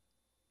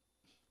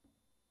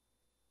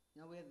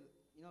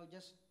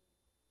 Just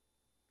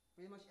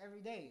pretty much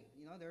every day,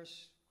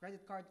 there's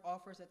credit card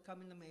offers that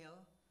come in the mail.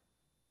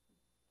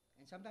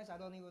 And sometimes I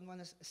don't even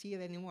want to see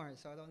it anymore,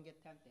 so I don't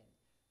get tempted.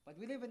 But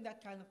we live in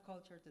that kind of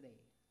culture today.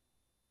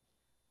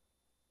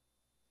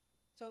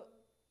 So,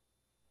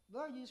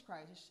 Lord Jesus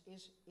Christ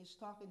is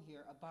talking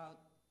here about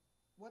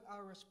what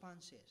our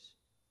response is.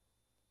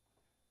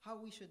 How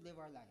we should live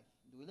our life.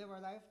 Do we live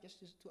our life just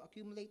to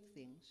accumulate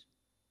things?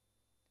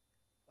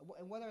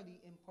 And what are the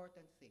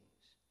important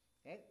things?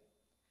 Okay?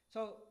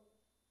 So,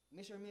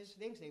 Mr. and Mrs.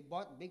 Things, they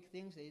bought big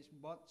things, they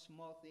bought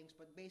small things,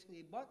 but basically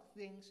they bought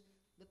things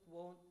that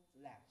won't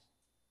last.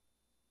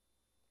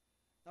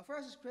 Now, for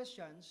us as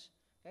Christians,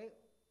 okay,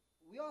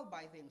 we all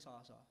buy things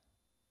also.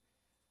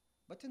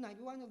 But tonight,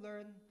 we want to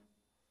learn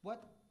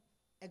what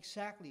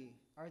exactly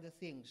are the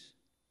things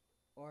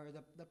or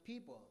the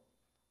people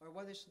or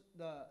what is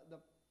the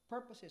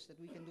purposes that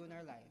we can do in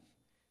our life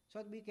so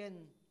that we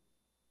can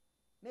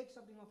make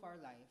something of our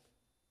life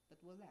that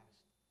will last.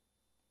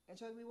 And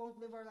so we won't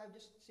live our life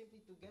just simply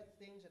to get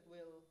things that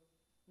will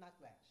not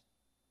last.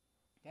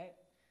 Okay?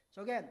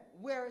 So again,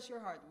 where is your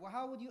heart? Well,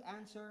 how would you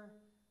answer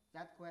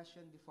that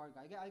question before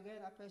God? Again,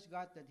 I praise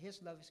God that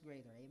His love is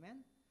greater.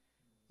 Amen?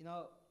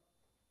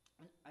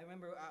 I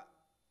remember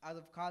out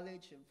of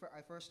college,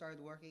 I first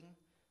started working.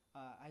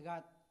 I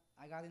got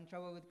in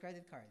trouble with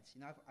credit cards.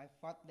 I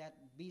fought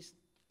that beast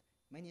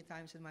many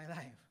times in my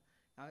life.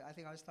 I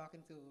think I was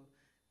talking to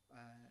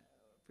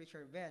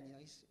Preacher Ben.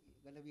 He's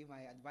going to be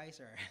my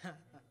advisor.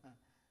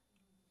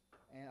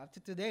 And up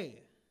to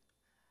today.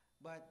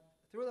 But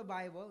through the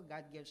Bible,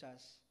 God gives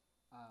us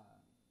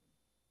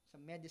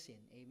some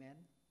medicine, amen,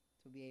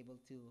 to be able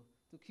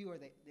to cure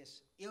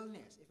this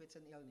illness, if it's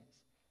an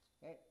illness.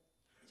 Okay?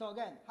 So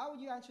again, how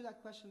would you answer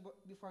that question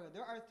before God?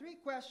 There are three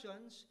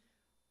questions,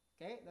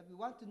 okay, that we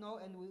want to know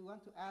and we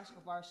want to ask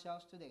of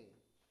ourselves today.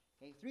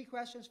 Okay, three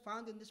questions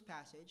found in this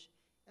passage.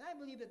 And I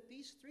believe that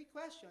these three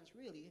questions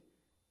really,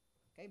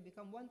 okay,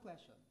 become one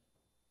question.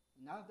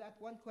 And out of that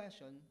one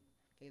question,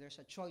 okay, there's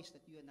a choice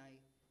that you and I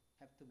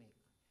have to make.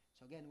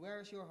 So again, where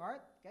is your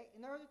heart? Okay,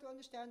 in order to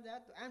understand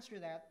that, to answer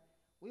that,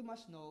 we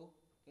must know,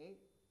 okay,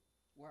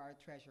 where our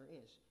treasure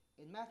is.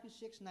 In Matthew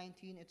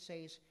 6:19, it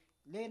says,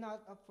 "Lay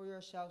not up for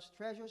yourselves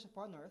treasures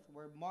upon earth,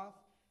 where moth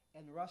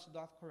and rust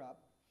doth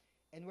corrupt,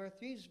 and where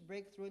thieves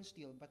break through and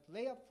steal. But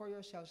lay up for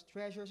yourselves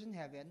treasures in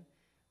heaven,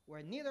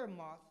 where neither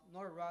moth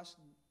nor rust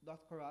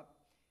doth corrupt,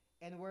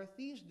 and where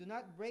thieves do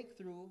not break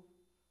through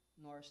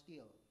nor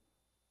steal."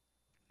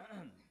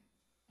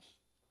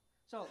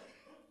 So,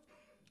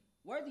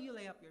 where do you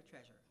lay up your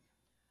treasure?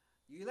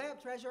 Do you lay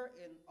up treasure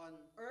on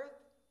earth,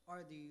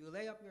 or do you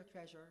lay up your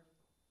treasure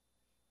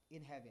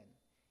in heaven?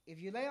 If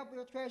you lay up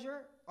your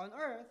treasure on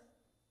earth,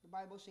 the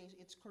Bible says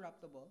it's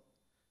corruptible.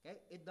 Okay,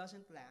 it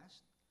doesn't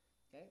last.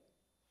 Okay.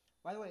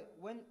 By the way,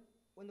 when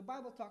the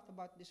Bible talked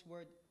about this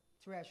word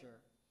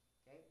treasure,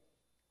 okay,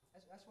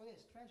 that's what it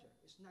is, treasure.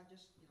 It's not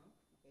just,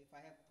 okay, if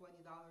I have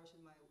 $20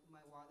 in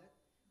my wallet,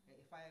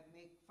 okay, if I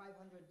make $500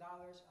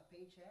 a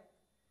paycheck,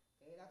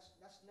 okay, that's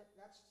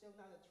still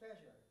not a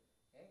treasure.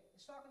 Okay,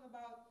 it's talking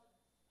about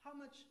how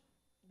much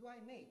do I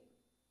make,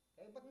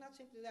 okay, but not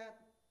simply that.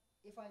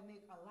 If I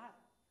make a lot,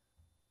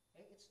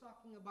 okay, it's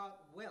talking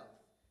about wealth.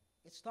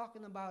 It's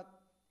talking about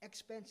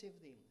expensive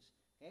things.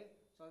 Okay,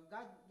 so if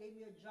God gave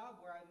me a job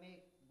where I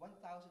make $1,000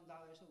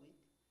 a week,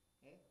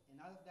 okay,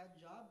 and out of that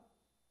job,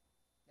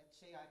 let's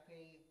say I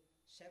pay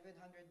 $700,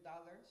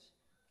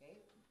 okay,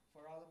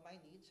 for all of my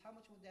needs, how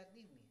much would that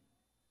leave me?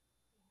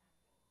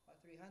 About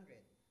 300.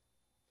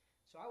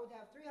 So I would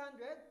have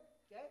 300,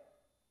 okay,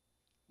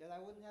 that I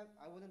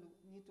wouldn't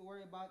need to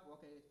worry about,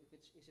 okay,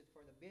 is it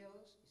for the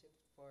bills, is it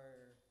for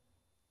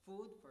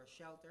food, for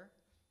shelter,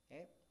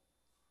 okay?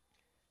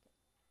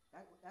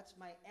 That's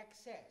my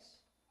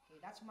excess, okay,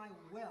 that's my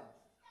wealth,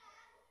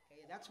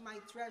 okay, that's my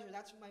treasure,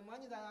 that's my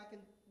money that I can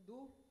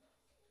do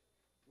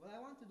what I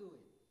want to do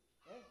with,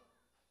 okay?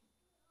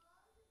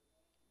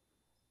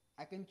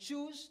 I can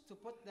choose to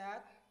put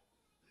that,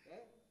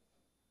 okay,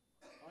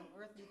 on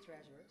earthly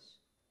treasures,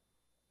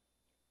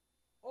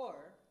 or,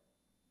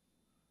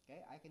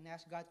 okay, I can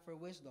ask God for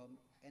wisdom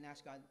and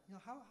ask God,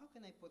 how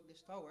can I put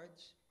this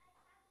towards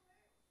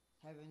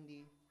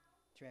heavenly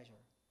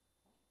treasure?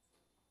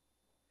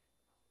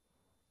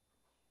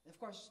 And of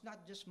course, it's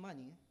not just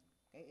money,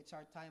 okay, it's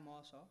our time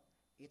also,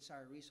 it's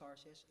our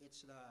resources,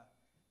 it's the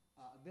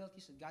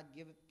abilities that God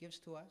gives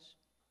to us,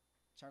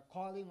 it's our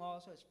calling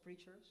also as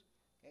preachers,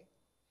 okay,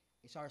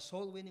 it's our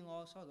soul winning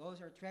also.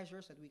 Those are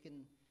treasures that we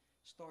can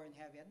store in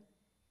heaven.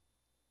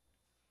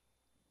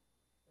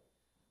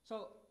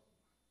 So,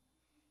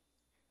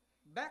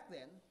 back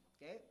then,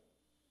 okay,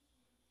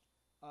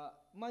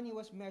 money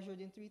was measured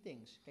in three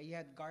things. Okay, you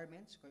had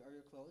garments, or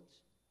your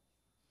clothes.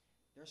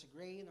 There's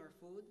grain or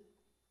food,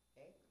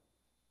 okay,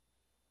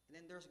 and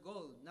then there's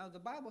gold. Now, the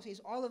Bible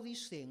says all of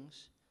these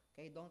things,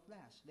 okay, don't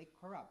last. They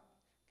corrupt,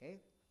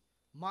 okay.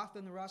 Moth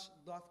and rust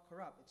doth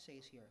corrupt, it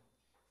says here,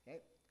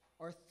 okay.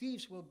 Or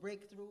thieves will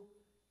break through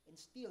and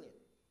steal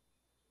it,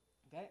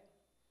 okay.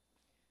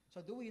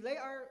 So, do we lay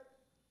our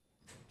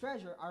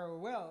treasure, our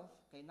wealth,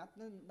 okay, not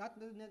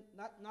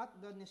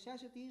the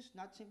necessities,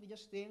 not simply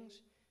just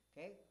things,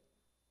 okay,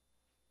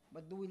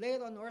 but do we lay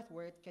it on earth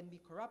where it can be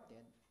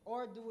corrupted,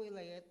 or do we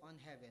lay it on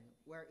heaven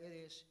where it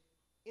is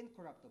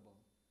incorruptible,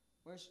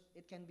 where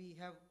it can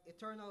have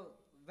eternal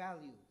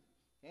value,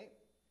 okay?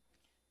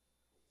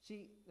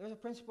 See, there's a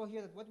principle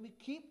here that what we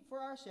keep for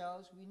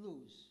ourselves, we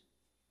lose,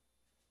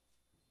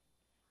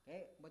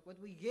 okay, but what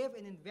we give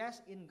and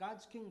invest in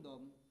God's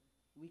kingdom,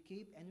 we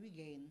keep and we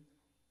gain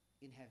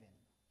in heaven.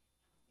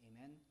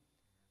 Amen.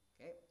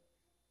 Okay.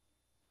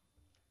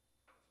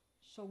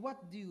 So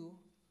what do you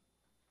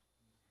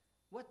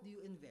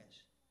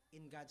invest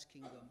in God's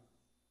kingdom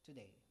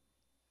today?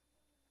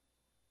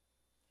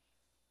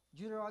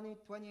 Deuteronomy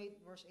 28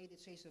 verse 8, it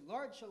says, "The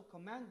Lord shall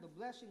command the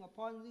blessing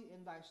upon thee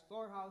in thy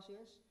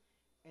storehouses,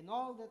 and in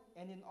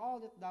all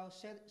that thou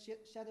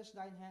settest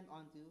thine hand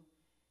unto,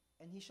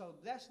 and he shall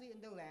bless thee in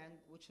the land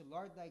which the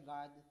Lord thy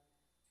God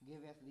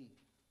giveth thee."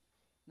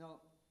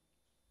 Now,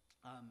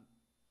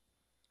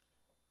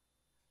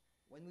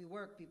 when we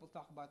work, people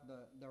talk about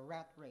the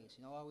rat race.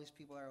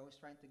 People are always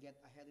trying to get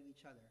ahead of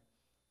each other.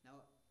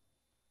 Now,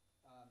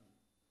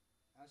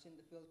 I was in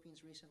the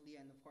Philippines recently,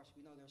 and of course,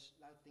 we know there's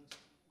a lot of things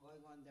going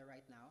on there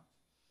right now.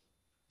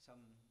 Some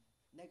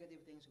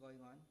negative things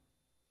going on.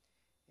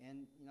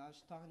 And, I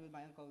was talking with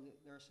my uncle,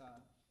 there's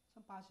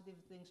some positive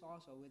things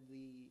also with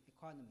the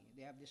economy.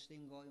 They have this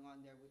thing going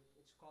on there,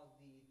 it's called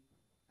the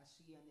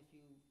ASEAN, if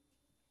you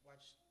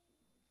watch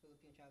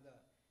Philippine channel, the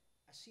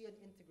ASEAN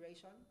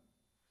integration,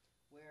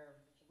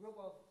 where a group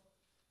of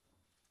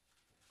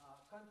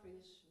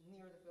countries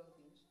near the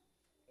Philippines,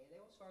 okay, they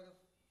will sort of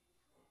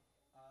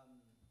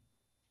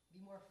be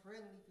more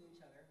friendly to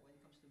each other when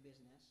it comes to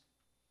business.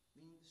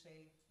 Meaning to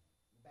say,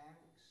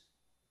 banks,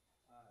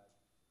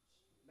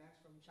 banks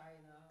from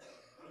China,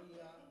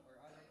 Korea, or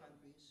other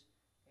countries,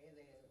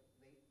 okay,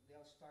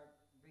 they'll start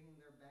bringing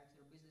their banks,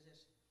 their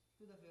businesses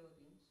to the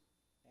Philippines,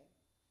 okay,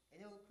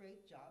 and it'll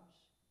create jobs.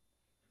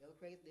 It'll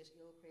create this,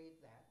 it'll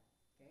create that,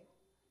 okay,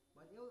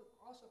 but it'll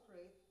also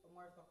create a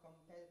more of a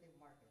competitive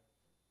market.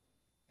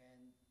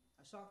 And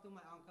I talked to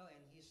my uncle,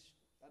 and he's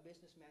a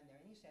businessman there,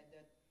 and he said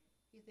that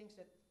he thinks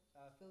that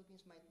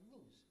Philippines might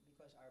lose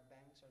because our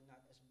banks are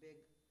not as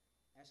big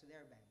as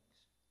their banks.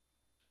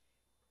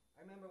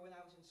 I remember when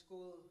I was in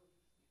school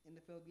in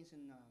the Philippines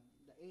in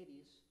the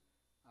 80s,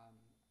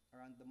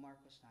 around the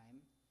Marcos time,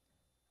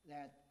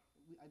 that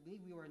I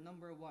believe we were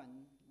number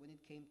one when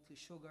it came to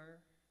sugar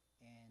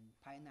and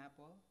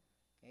pineapple,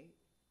 okay,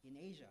 in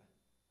Asia.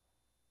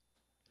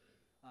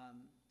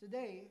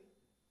 Today,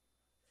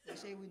 they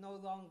say we no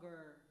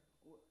longer,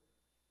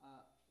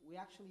 we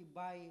actually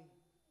buy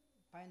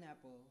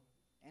pineapple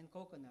and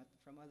coconut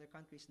from other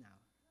countries now,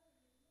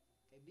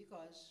 okay,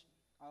 because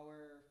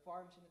our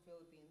farms in the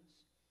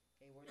Philippines,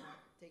 okay, were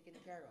not taken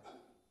care of.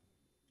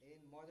 They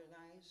didn't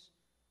modernize,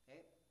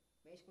 okay.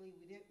 Basically,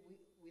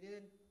 we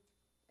didn't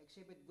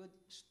exhibit good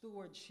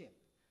stewardship,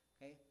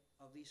 okay,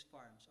 of these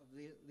farms, of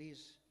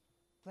these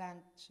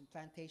plants and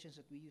plantations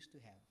that we used to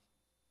have.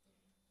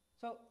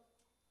 So,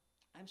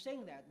 I'm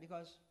saying that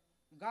because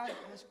God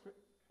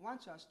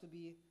wants us to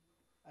be,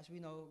 as we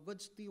know,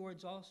 good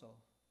stewards also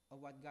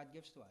of what God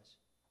gives to us,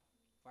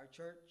 of our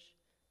church,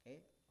 okay,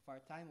 of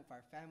our time, of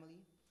our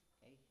family,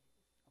 okay,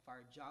 of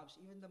our jobs,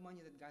 even the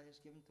money that God has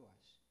given to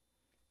us.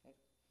 Okay?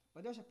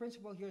 But there's a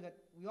principle here that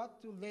we ought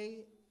to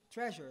lay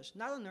treasures,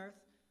 not on earth,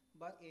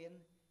 but in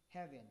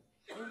heaven.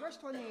 In verse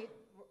 28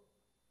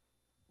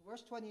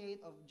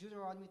 of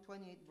Deuteronomy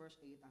 28,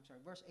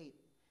 verse 8,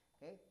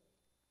 okay?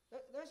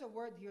 There's a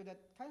word here that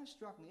kind of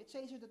struck me. It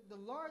says here that the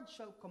Lord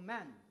shall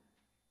command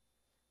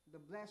the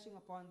blessing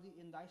upon thee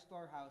in thy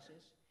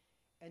storehouses,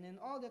 and in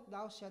all that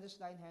thou settest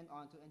thine hand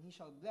unto, and he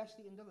shall bless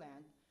thee in the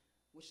land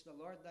which the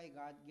Lord thy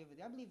God giveth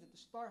thee. I believe that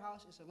the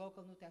storehouse is a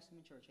local New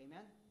Testament church.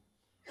 Amen?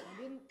 And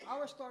in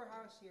our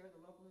storehouse here, the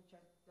local New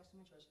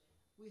Testament church,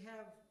 we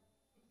have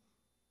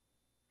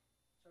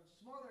some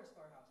smaller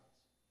storehouses.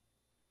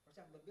 For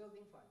example, the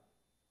building fund,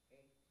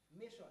 okay,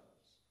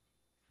 missions,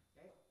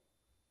 okay.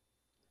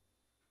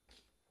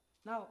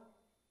 Now,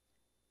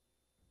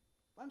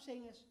 what I'm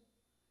saying is,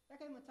 there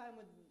came a time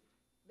when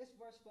this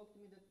verse spoke to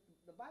me that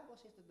the Bible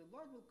says that the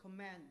Lord will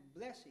command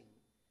blessing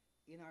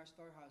in our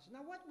storehouses.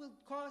 Now, what will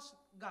cause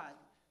God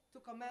to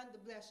command the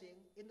blessing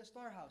in the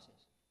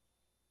storehouses?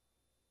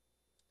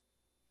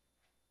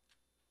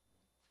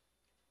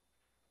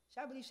 So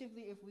I believe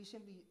if we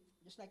simply,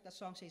 just like that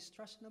song says,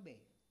 trust and obey.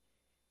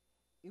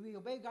 If we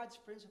obey God's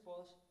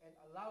principles and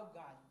allow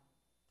God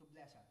to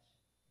bless us.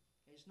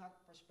 Okay, it's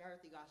not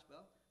prosperity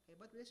gospel, okay,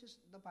 but this is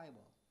the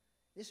Bible.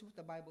 This is what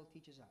the Bible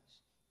teaches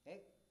us. Okay?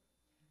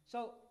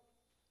 So,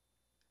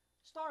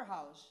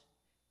 storehouse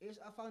is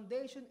a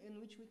foundation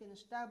in which we can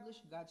establish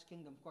God's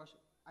kingdom. Of course,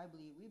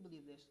 we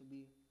believe this to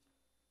be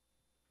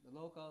the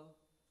local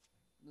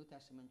New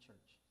Testament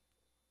church.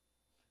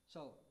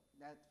 So,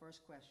 that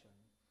first question,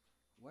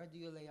 where do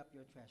you lay up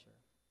your treasure?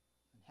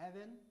 In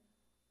heaven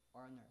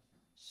or on earth?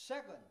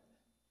 Second,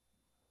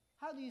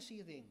 how do you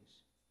see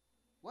things?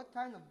 What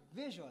kind of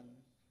vision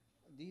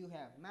do you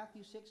have?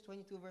 Matthew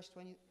 6:22, verse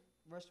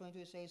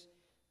 22 says,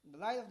 the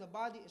light of the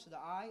body is the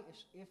eye.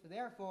 If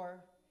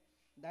therefore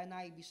thine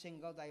eye be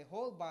single, thy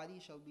whole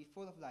body shall be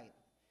full of light.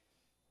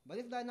 But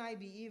if thine eye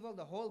be evil,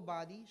 the whole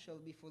body shall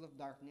be full of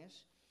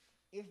darkness.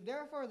 If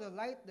therefore the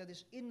light that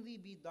is in thee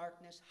be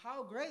darkness,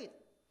 how great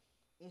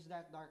is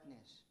that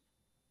darkness?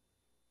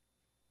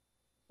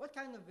 What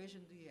kind of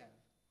vision do you have?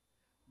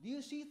 Do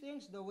you see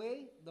things the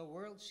way the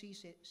world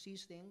sees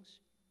things?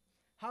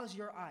 How's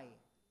your eye?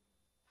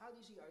 How do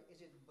you see?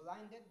 Is it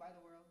blinded by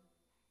the world?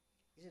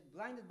 Is it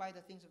blinded by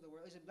the things of the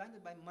world? Is it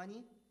blinded by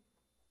money?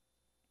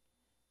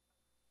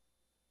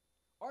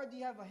 Or do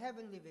you have a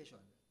heavenly vision?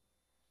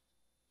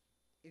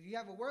 If you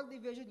have a worldly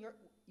vision,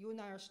 you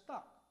and I are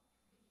stuck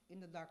in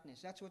the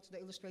darkness. That's what the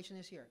illustration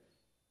is here.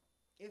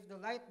 If the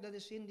light that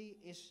is in thee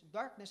is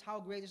darkness, how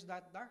great is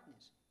that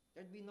darkness?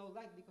 There'd be no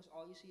light because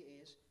all you see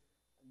is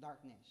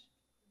darkness.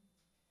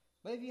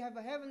 But if you have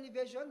a heavenly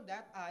vision,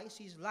 that eye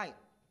sees light.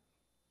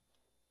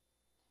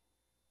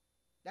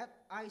 That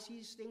eye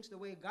sees things the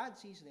way God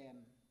sees them.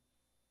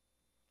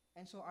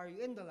 And so are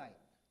you in the light?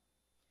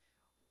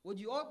 Would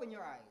you open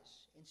your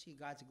eyes and see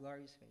God's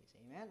glorious face?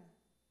 Amen?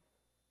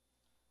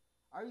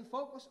 Are you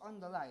focused on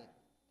the light?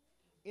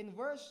 In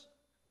verse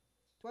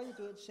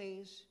 22 it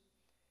says,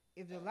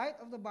 if the light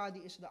of the body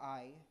is the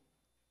eye,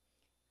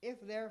 if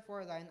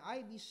therefore thine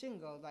eye be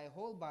single, thy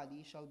whole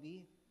body shall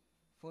be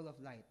full of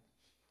light.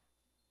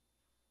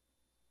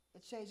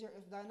 It says here,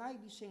 if thine eye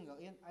be single.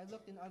 I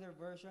looked in other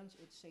versions,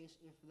 it says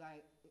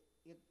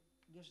it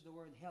gives the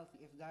word healthy.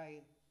 If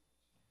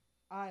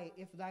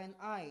thine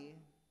eye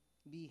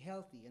be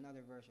healthy, in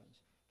other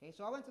versions. Okay,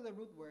 so I went to the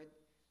root word.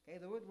 Okay,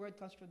 the root word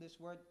comes from this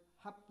word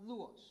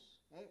hapluos.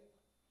 Okay?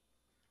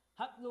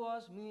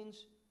 Hapluos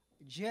means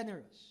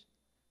generous.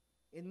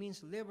 It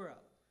means liberal.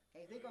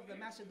 Okay, think of the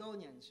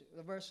Macedonians.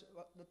 The verse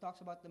that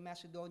talks about the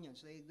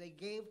Macedonians. They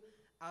gave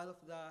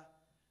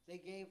they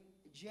gave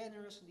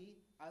generously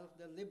out of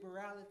the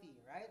liberality,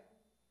 right?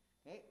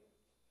 Okay.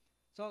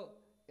 So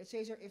it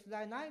says here, if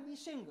thine eye be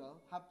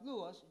single,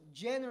 hapluos,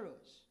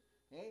 generous,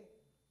 okay,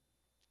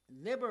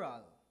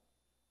 liberal,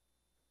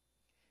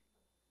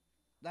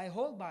 thy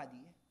whole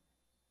body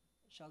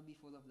shall be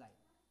full of light.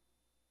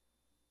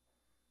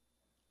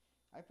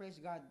 I praise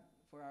God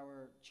for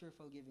our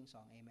cheerful giving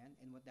song, amen,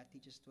 and what that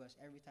teaches to us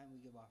every time we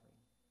give offering.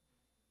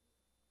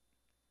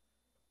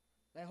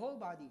 Thy whole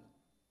body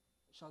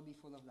shall be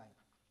full of light.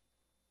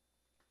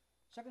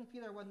 2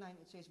 Peter 1:9,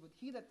 it says, but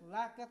he that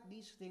lacketh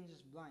these things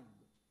is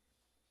blind,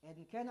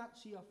 and cannot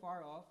see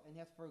afar off, and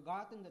hath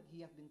forgotten that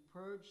he hath been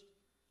purged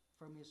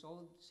from his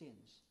old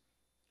sins.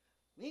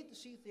 We need to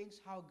see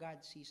things how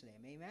God sees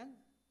them, amen?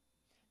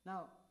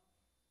 Now,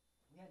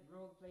 we had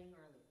role-playing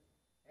earlier.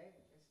 Okay?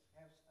 Let's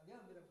have a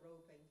little bit of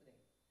role-playing today.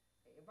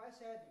 Okay, if I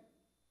said,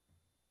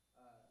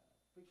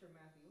 Preacher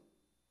Matthew,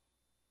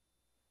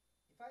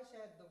 if I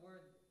said the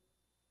word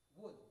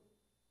wood,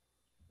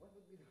 what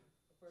would be the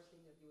first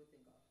thing that you would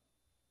think of?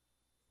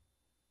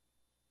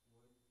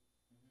 Wood.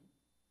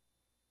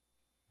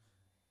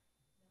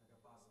 Like a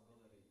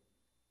possibility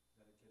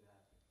that it could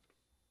happen.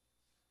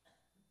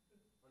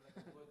 Or like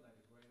a wood, like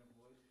a grain of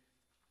wood.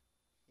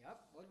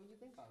 Yep, what would you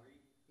think of?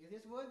 Tree. Is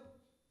this wood?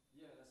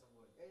 Yeah, that's a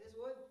wood. Is this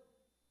wood?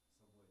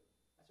 It's a wood.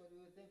 That's what we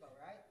would think of,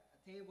 right? A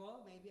table,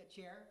 maybe a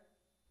chair.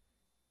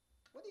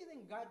 What do you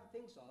think God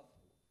thinks of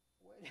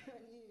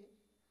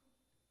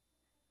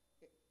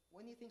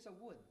when he thinks of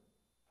wood?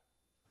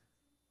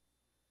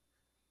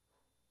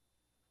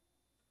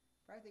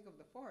 Probably think of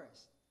the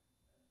forest,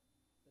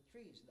 the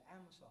trees, the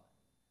Amazon.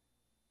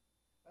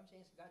 What I'm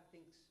saying is God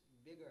thinks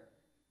bigger.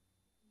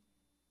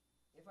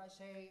 If I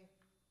say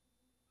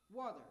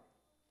water,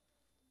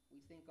 we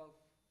think of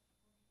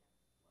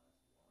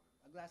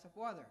a glass of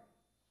water.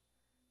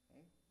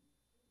 Okay?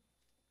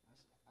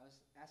 I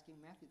was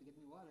asking Matthew to get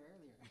me water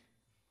earlier.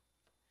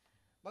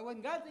 But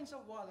when God thinks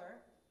of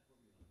water,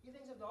 he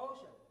thinks of the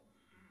ocean,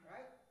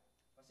 right?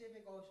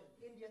 Pacific Ocean,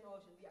 Indian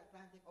Ocean, the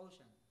Atlantic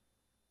Ocean.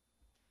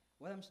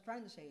 What I'm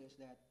trying to say is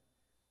that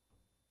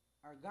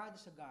our God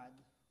is a God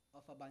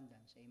of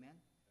abundance, amen?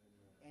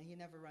 And he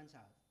never runs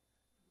out.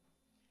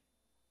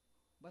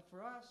 But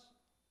for us,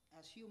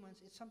 as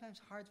humans, it's sometimes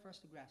hard for us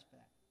to grasp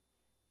that.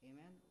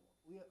 Amen?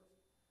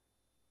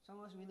 Some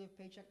of us, we live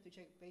paycheck to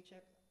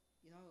paycheck.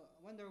 You know,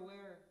 I wonder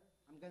where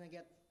I'm going to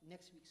get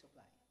next week's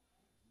supply.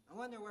 I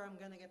wonder where I'm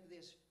going to get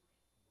this.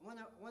 I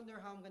wonder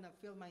how I'm going to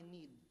fill my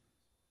need.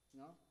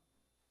 You know,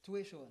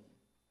 tuition,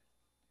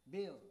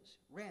 bills,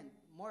 rent,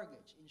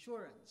 mortgage,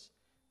 insurance,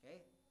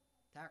 okay,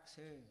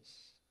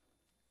 taxes,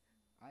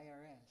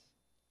 IRS.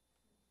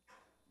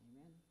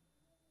 Amen.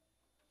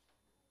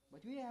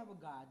 But we have a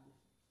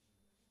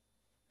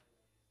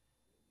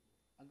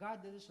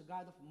God that is a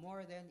God of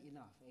more than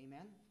enough.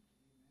 Amen.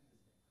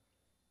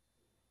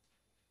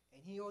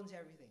 And he owns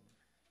everything.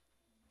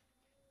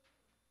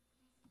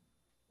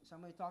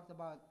 Somebody talked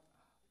about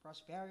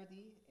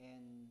prosperity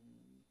and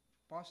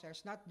prosper.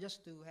 It's not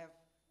just to have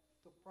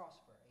to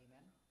prosper,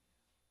 amen?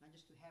 Not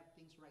just to have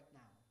things right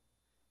now.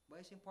 But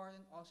it's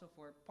important also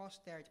for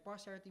posterity.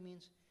 Posterity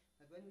means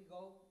that when we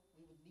go,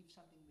 we would leave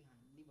something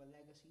behind. Leave a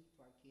legacy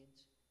to our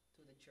kids,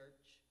 to the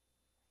church,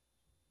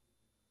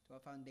 to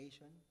a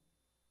foundation.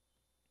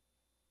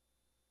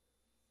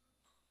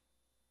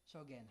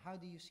 So again, how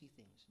do you see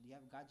things? Do you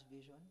have God's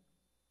vision?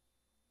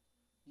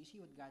 Do you see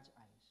with God's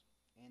eyes?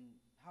 And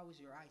how is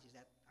your eyes? Is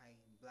that eye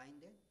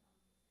blinded?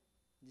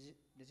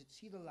 Does it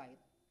see the light,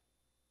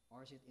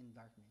 or is it in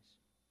darkness?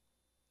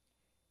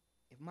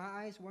 If my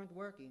eyes weren't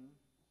working,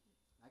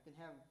 I can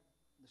have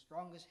the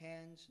strongest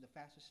hands, the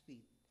fastest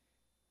feet,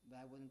 but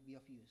I wouldn't be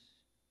of use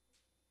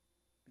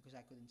because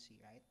I couldn't see,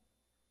 right?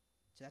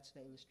 So that's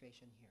the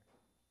illustration here.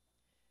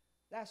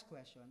 Last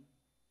question.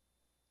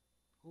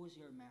 Who is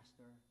your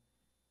master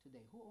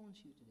today? Who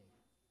owns you today?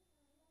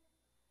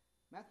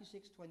 Matthew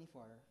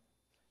 6:24.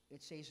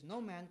 It says, no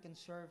man can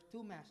serve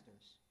two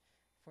masters,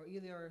 for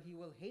either he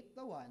will hate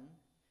the one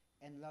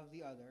and love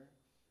the other,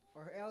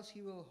 or else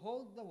he will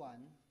hold to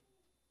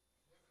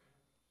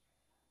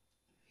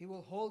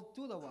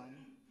the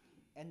one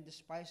and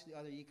despise the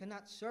other. You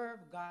cannot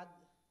serve God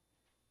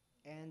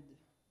and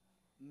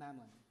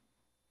mammon.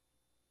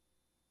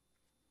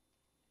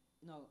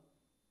 You know,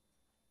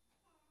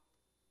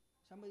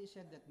 somebody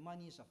said that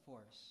money is a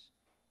force.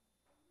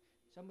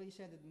 Somebody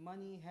said that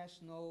money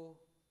has no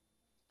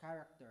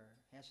character,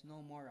 has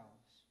no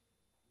morals.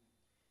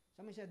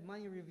 Somebody said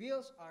money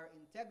reveals our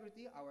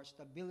integrity, our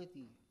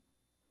stability.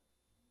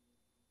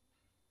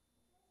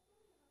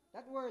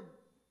 That word,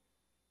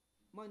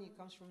 money,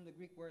 comes from the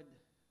Greek word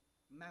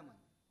mammon,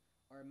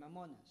 or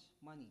mammonas,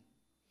 money.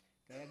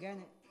 Okay,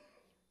 again,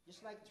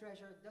 just like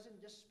treasure, it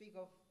doesn't just speak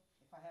of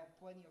if I have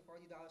 $20 or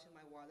 $40 in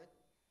my wallet.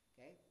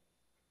 Okay?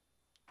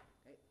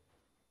 Okay?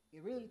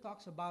 It really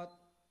talks about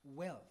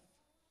wealth.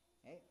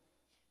 Okay?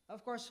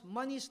 Of course,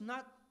 money is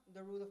not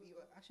the root of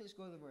evil. Actually, let's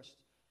go to the verse.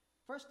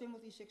 1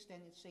 Timothy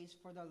 6:10, it says,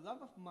 "For the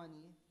love of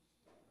money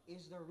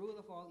is the root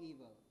of all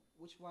evil,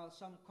 which while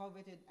some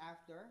coveted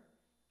after,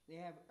 they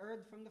have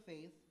erred from the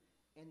faith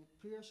and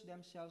pierced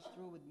themselves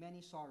through with many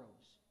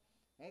sorrows."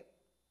 Okay?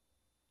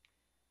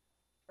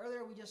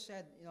 Earlier we just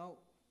said,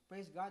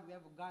 praise God, we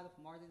have a God of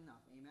more than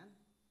enough. Amen?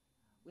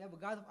 We have a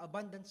God of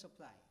abundant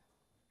supply.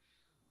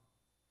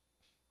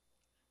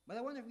 But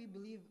I wonder if we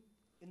believe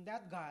in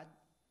that God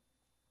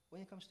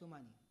when it comes to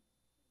money.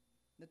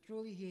 That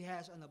truly He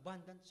has an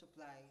abundant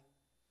supply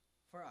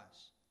for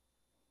us.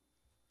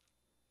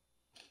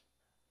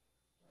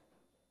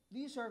 Do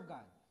you serve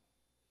God?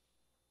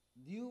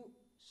 Do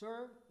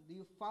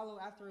you follow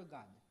after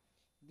God?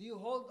 Do you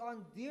hold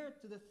on dear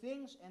to the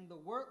things and the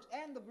works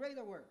and the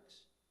greater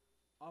works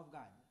of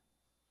God?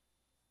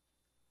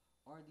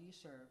 Or do you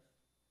serve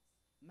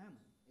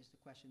mammon, is the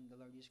question the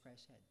Lord Jesus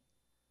Christ said.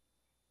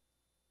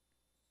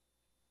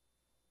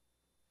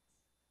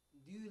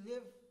 Do you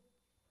live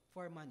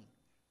for money?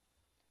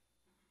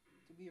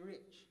 To be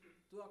rich?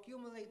 To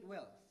accumulate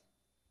wealth?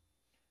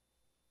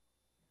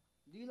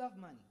 Do you love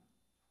money?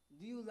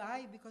 Do you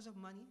lie because of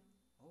money?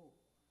 Oh,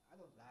 I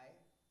don't lie.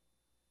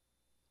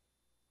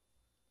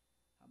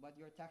 How about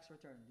your tax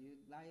return? Do you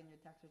lie in your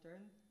tax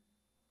return?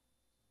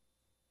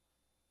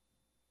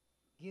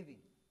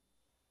 Giving.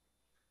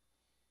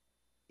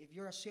 If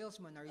you're a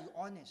salesman, are you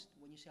honest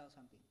when you sell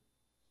something?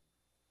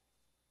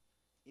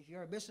 If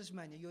you're a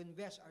businessman and you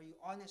invest, are you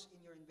honest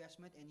in your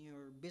investment and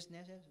your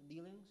businesses,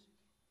 dealings?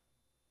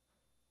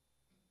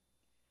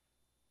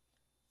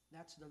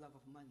 That's the love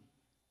of money.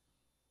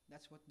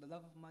 That's what the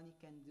love of money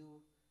can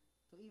do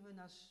to even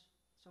us,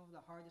 some of the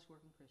hardest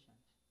working Christians.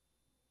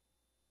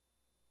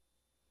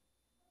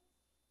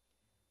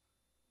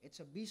 It's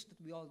a beast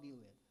that we all deal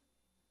with.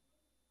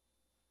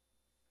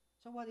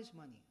 So what is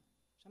money?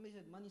 Somebody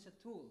said money is a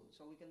tool,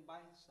 so we can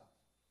buy stuff,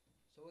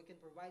 so we can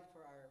provide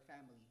for our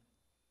family,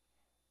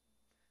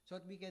 so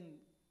that we can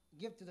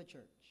give to the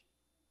church.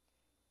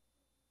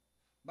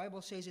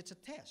 Bible says it's a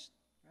test,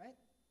 right?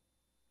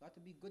 Got to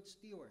be good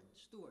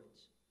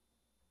stewards,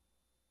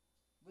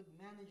 good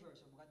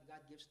managers of what God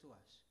gives to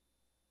us.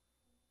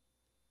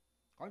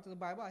 According to the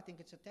Bible, I think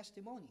it's a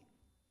testimony.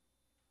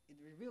 It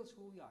reveals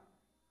who we are.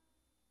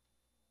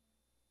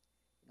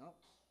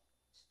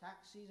 It's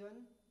tax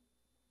season.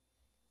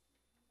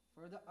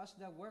 For us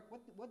that work,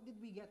 what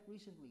did we get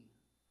recently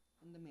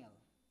in the mail?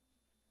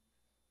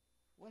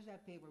 What's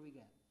that paper we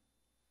get?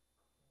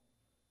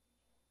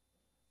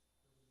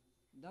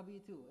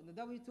 W-2. And the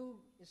W-2,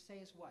 it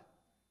says what?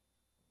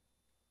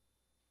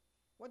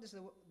 What does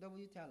the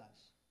W tell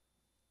us?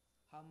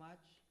 How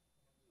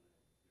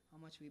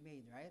much we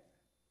made, right?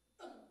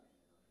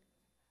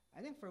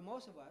 I think for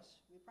most of us,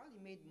 we probably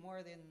made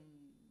more than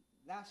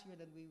last year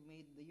than we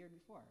made the year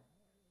before.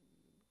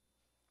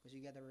 Because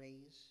you get a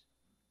raise.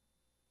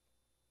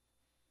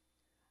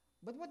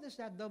 But what does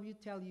that W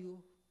tell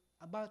you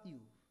about you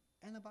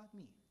and about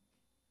me?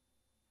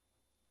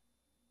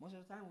 Most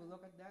of the time we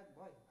look at that,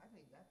 boy, I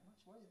made that much,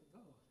 where did it go?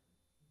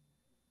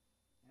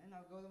 And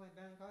I'll go to my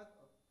bank account,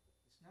 oh,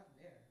 it's not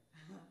there.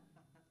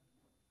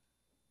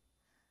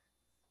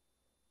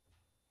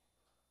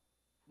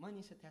 Money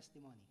is a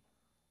testimony.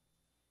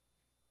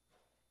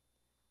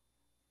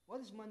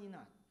 What is money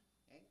not?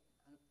 Okay?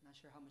 I'm not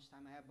sure how much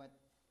time I have, but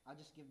I'll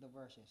just give the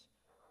verses.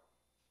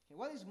 Okay,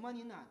 what is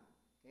money not?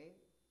 Okay,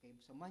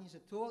 so money is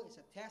a tool, it's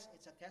a test,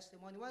 it's a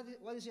testimony.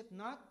 What is it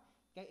not?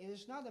 Okay, it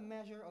is not a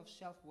measure of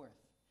self-worth.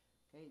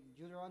 Okay,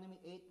 Deuteronomy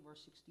 8,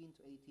 verse 16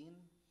 to 18.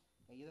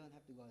 Okay, you don't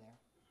have to go there.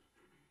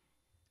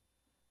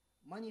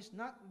 Money is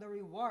not the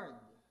reward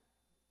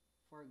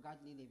for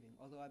godly living,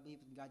 although I believe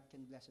God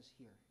can bless us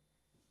here.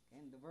 Okay,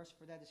 and the verse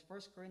for that is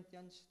 1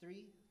 Corinthians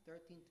 3,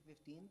 13 to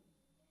 15.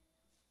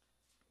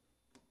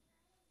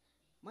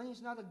 Money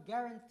is not a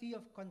guarantee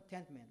of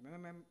contentment.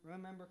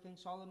 Remember King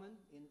Solomon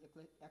in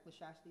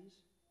Ecclesiastes,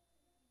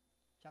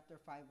 chapter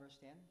 5, verse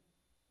 10.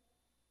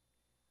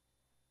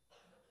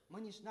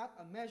 Money is not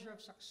a measure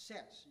of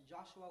success.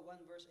 Joshua 1,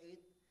 verse 8.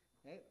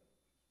 Okay?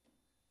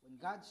 When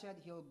God said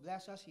He'll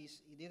bless us, He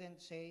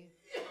didn't say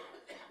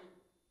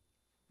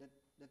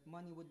that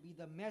money would be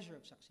the measure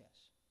of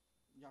success.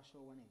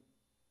 Joshua 1, 8.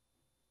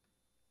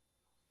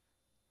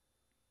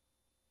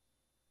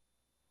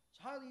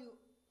 So how do you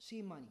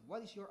see money?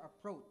 What is your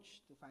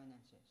approach to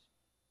finances?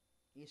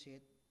 Is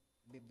it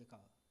biblical?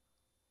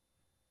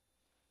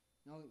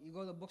 You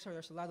go to bookstore,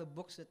 there's a lot of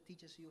books that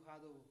teaches you how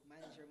to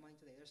manage your money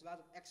today. There's a lot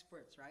of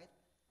experts, right?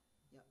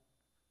 Yeah.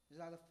 There's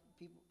a lot of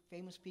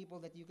famous people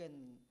that you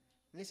can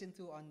listen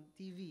to on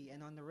TV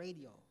and on the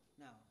radio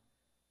now.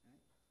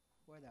 Right?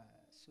 What,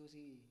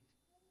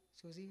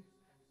 Susie?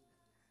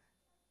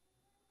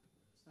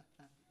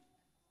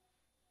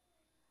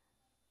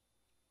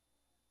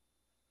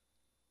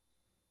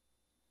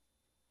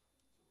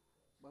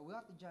 But we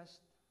have to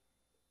just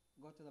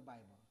go to the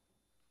Bible.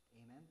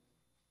 Amen?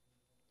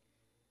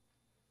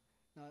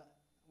 Now,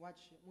 watch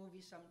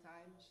movies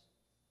sometimes,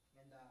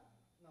 and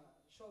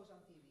shows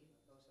on TV,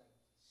 those like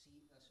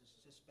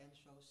suspense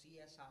shows,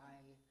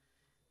 CSI,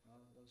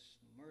 those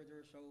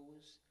murder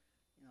shows,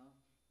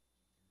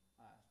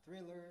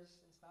 thrillers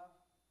and stuff.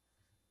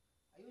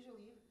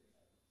 Usually,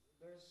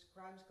 there's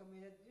crimes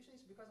committed. Usually,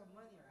 it's because of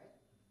money, right?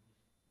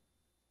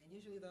 And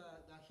usually,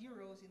 the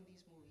heroes in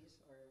these movies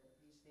or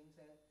these things,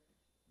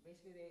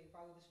 basically they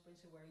follow this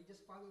principle where you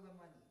just follow the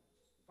money.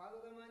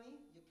 Follow the money,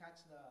 you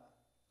catch the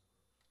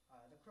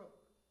crook,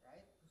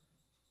 right?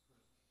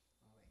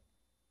 Oh wait.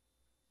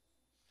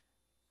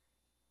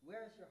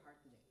 Where is your heart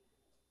today?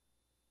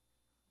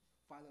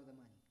 Follow the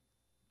money.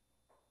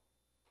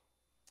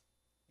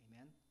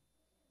 Amen.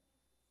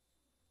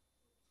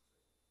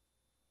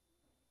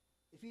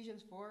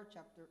 Ephesians 4,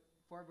 chapter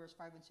 4, verse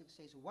 5 and 6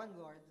 says, one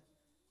Lord,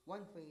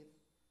 one faith,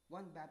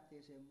 one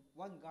baptism,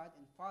 one God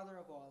and Father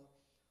of all,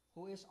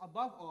 who is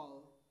above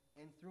all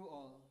and through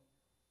all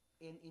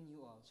and in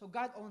you all. So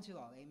God owns it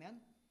all.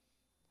 Amen?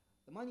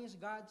 The money is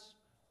God's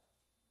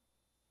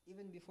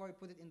even before He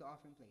put it in the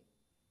offering plate.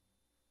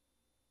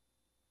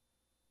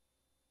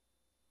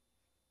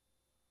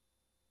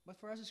 But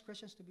for us as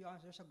Christians, to be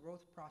honest, there's a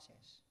growth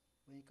process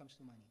when it comes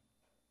to money,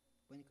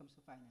 when it comes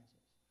to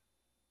finances.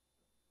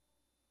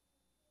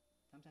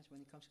 Sometimes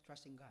when it comes to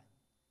trusting God.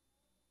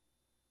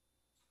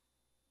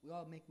 We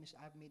all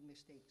I've made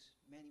mistakes,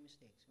 many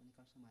mistakes when it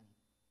comes to money.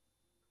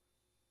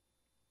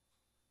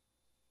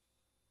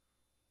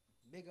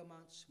 Big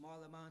amounts, small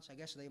amounts, I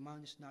guess the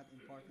amount is not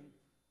important.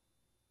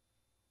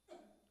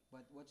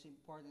 But what's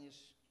important is,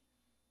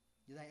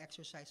 did I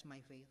exercise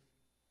my faith?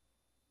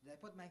 Did I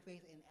put my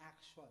faith in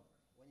action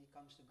when it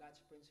comes to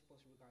God's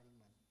principles regarding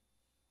money?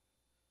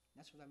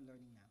 That's what I'm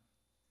learning now.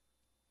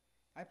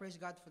 I praise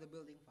God for the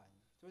building fund.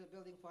 Through the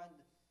building fund,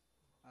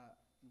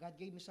 God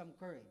gave me some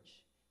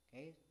courage,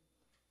 okay,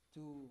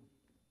 to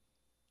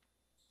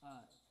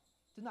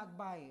not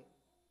buy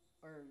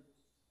or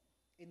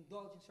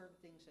indulge in certain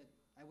things that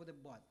I would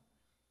have bought.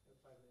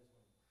 5 minutes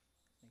more.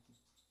 Thank you.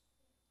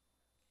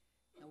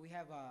 Now we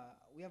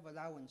have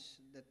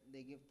allowance that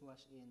they give to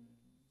us in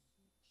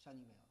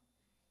Sunnyvale,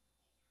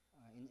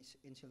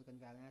 in Silicon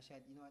Valley. And I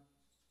said, you know what?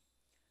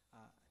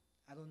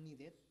 I don't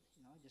need it.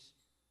 You know,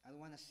 I don't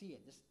want to see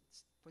it. Just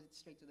put it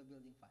straight to the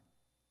building fund.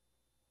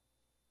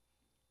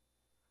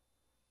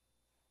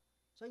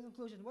 So in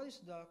conclusion, what is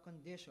the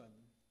condition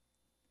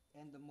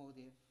and the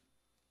motive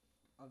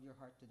of your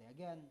heart today?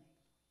 Again,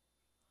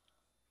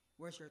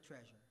 where's your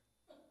treasure?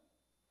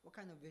 What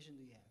kind of vision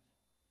do you have?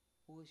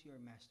 Who is your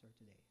master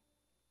today?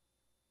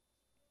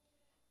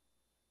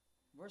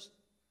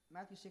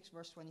 Matthew 6,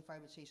 verse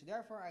 25, it says,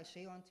 therefore I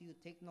say unto you,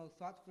 take no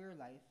thought for your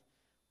life,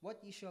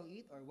 what ye shall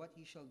eat or what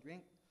ye shall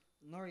drink,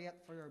 nor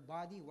yet for your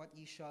body what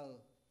ye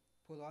shall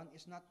put on.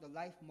 Is not the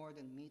life more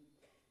than meat,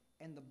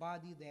 and the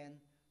body than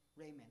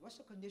raiment? What's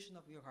the condition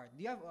of your heart?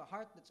 Do you have a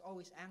heart that's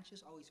always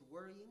anxious, always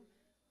worrying?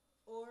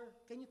 Or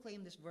can you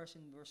claim this verse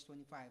in verse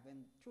 25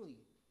 and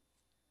truly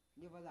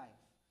live a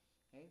life,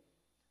 okay,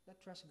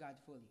 that trusts God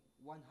fully,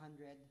 100%?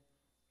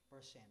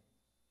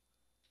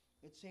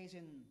 It says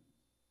in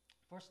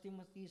 1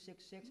 Timothy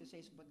 6:6, it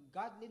says, but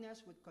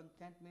godliness with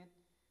contentment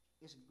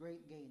is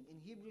great gain. In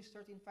Hebrews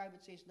 13:5,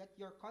 it says, let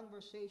your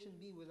conversation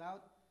be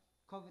without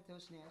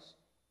covetousness,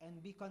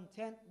 and be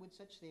content with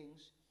such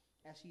things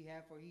as ye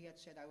have, for he hath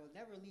said, I will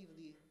never leave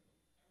thee,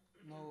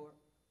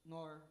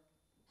 nor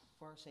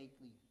forsake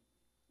thee.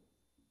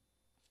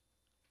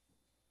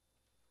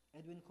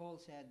 Edwin Cole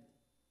said,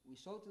 we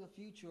sow to the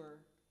future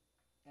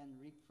and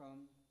reap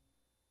from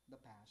the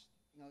past.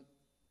 You know,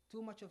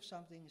 too much of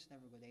something is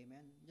never good,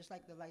 amen? Just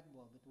like the light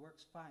bulb, it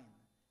works fine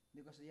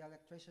because the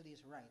electricity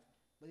is right.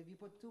 But if you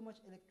put too much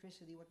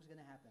electricity, what was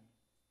going to happen?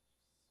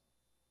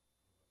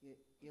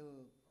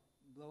 It'll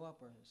blow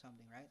up or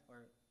something, right?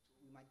 Or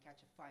you might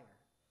catch a fire.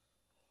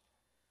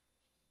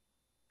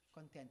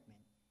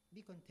 Contentment.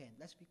 Be content.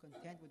 Let's be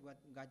content with what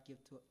God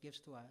gives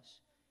to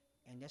us,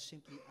 and let's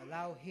simply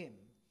allow Him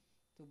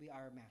to be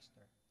our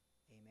master.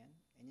 Amen?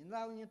 And in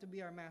allowing Him to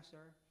be our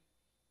master,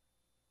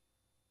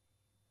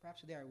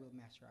 perhaps there we'll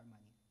master our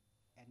money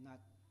and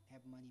not have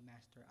money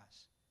master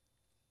us.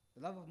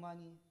 The love of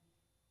money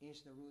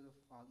is the root of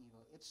all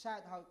evil. It's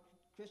sad how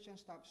Christians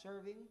stop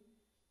serving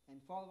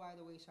and fall by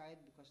the wayside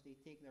because they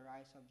take their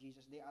eyes off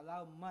Jesus. They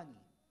allow money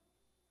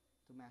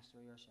to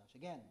master yourselves.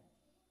 Again,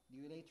 do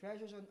you lay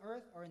treasures on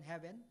earth or in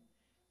heaven?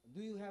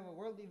 Do you have a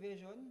worldly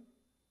vision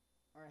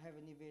or a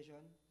heavenly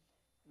vision?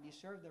 Do you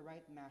serve the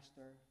right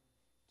master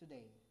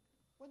today?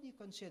 What do you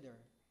consider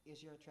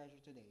is your treasure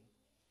today?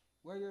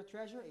 Where your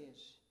treasure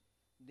is,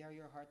 there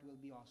your heart will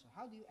be also.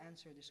 How do you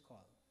answer this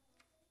call?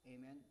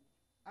 Amen.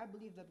 I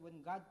believe that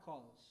when God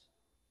calls,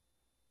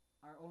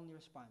 our only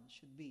response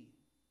should be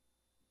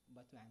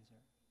but to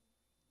answer.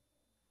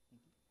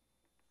 Thank you.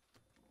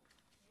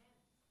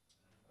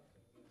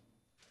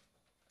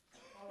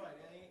 All right,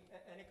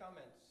 any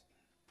comments?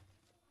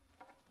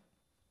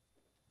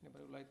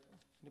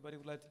 Anybody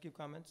would like to give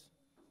comments?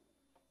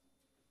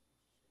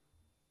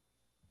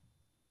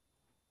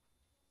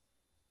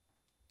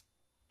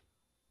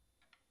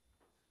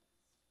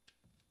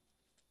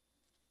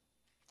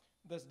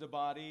 Does the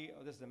body,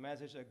 or does the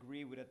message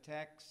agree with the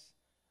text?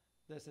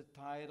 Does the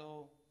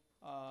title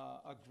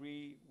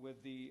agree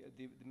with the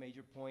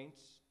major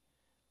points?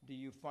 Do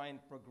you find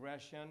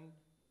progression?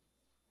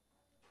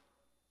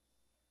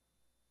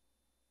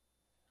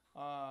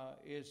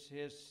 Is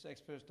his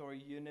expository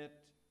unit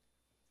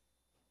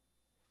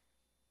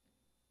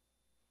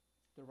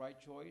the right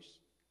choice?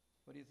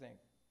 What do you think?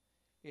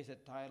 Is the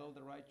title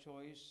the right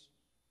choice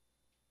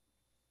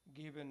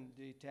given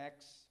the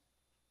text?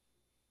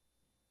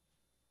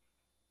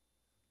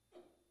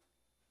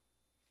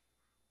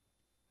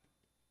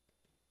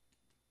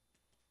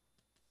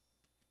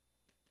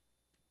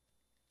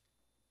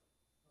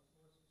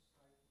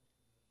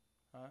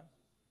 Huh?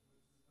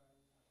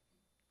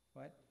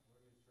 What?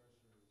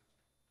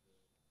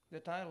 The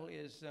title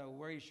is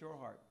Where Is Your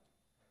Heart?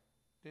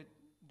 Did,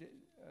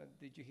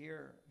 did you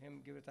hear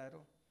him give a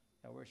title?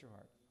 Where's your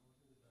heart?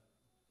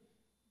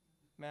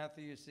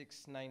 Matthew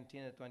 6:19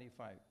 to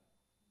 25.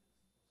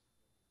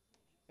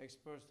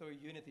 Expository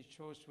unit he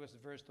chose was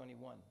verse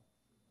 21.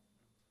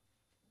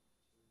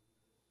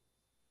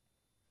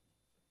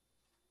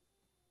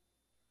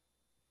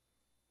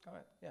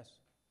 Comment? Yes.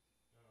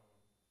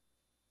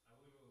 I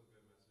believe it was a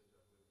good message.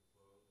 I believe it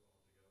flowed all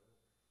together and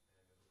it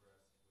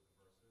progressed with the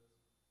verses.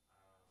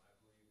 I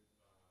believe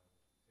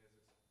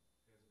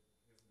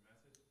his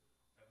message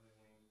heavily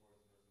leaned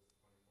towards verses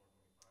 24 and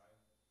 25.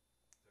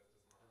 That's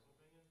just my personal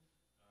opinion.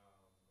 So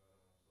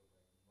like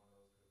one of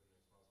those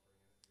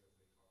could have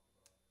been the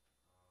expository unit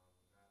because they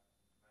talked about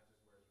not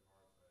just where's your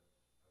heart, but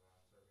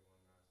serving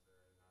one master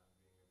and not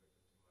being a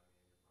victim to money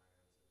and your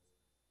finances.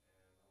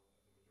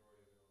 And the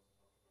majority of it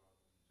also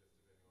talked about just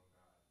depending on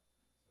God.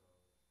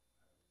 So I would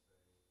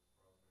say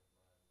Proverbs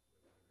 25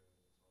 would have been a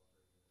good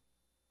expository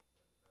unit.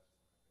 But that's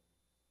just my opinion.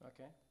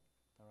 Okay.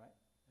 All right.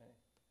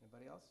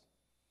 Anybody else?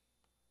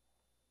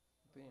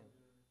 Opinion?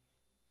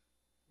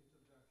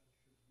 Introduction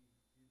should be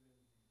given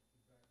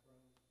the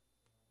background,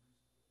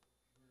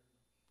 where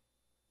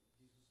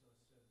Jesus said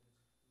this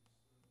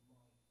is on the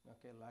mount.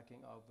 Okay,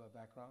 lacking of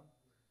background.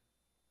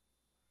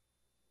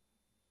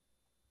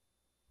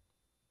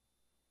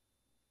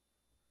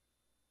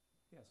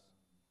 Yes.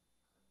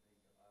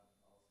 I think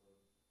also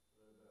a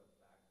little bit of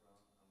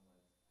background on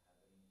what's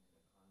happening in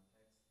the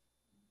context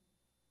would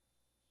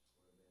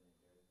have been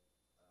a good framework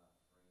to come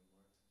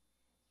from.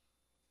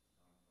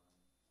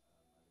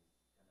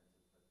 At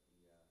least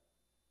kind of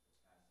to put the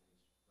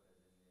passage, put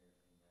us in there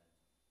in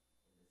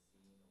the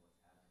scene of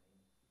what's happening.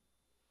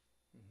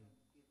 Mm-hmm.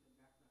 If the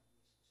background was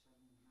the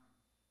Sermon on the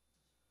Mount.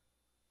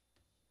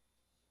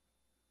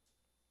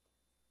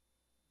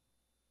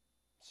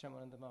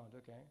 Sermon on the Mount,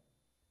 okay.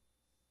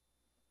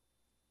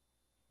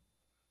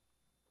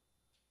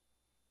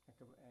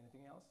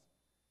 Anything else?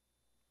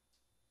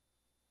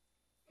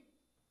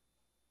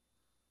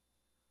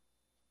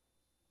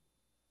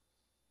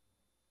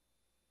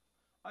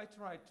 I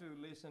try to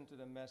listen to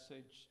the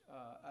message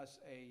as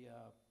a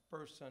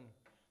person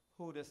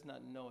who does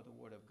not know the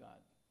Word of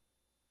God.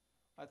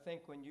 I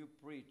think when you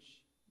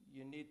preach,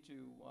 you need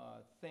to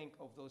think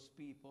of those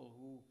people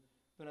who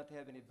do not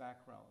have any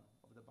background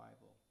of the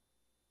Bible.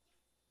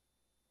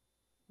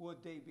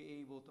 Would they be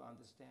able to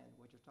understand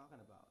what you're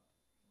talking about?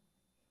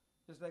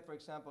 Just like, for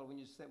example, when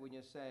you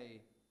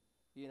say,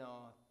 you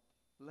know,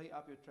 lay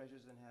up your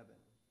treasures in heaven.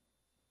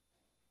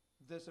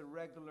 Does a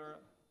regular,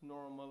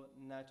 normal,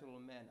 natural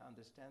man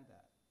understand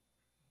that?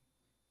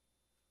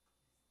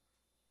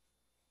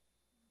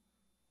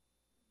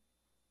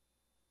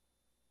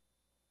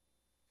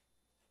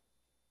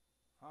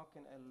 How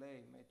can I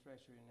lay my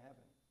treasure in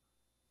heaven?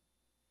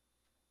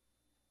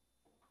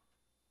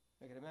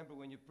 Okay, remember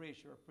when you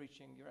preach, you're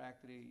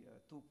actually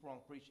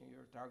two-pronged preaching.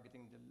 You're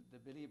targeting the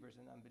believers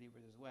and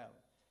unbelievers as well.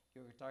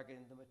 You're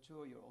targeting the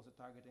mature, you're also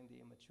targeting the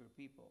immature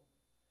people.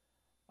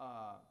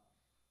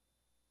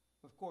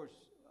 Of course,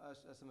 as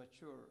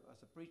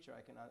a preacher,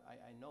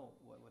 I know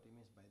what he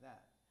means by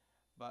that.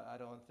 But I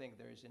don't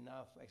think there is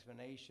enough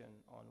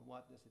explanation on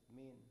what does it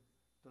mean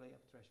to lay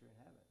up treasure in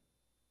heaven.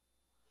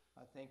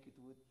 I think it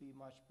would be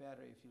much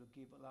better if you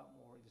give a lot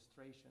more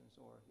illustrations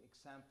or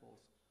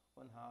examples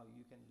on how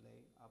you can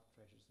lay up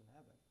treasures in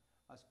heaven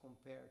as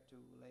compared to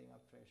laying up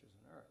treasures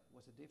on earth.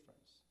 What's the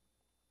difference?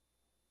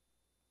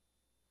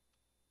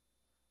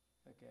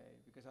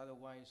 Okay, because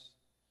otherwise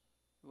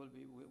we'll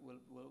be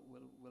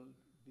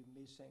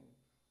missing.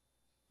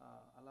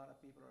 A lot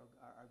of people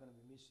are going to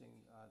be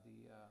missing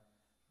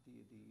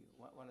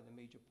one of the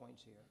major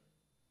points here,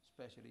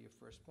 especially your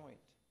first point.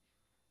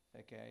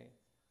 Okay.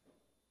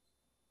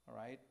 All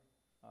right.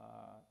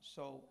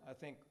 So I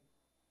think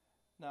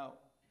now.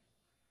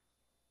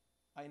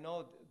 I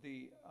know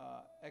the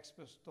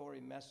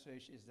expository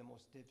message is the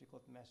most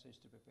difficult message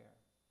to prepare.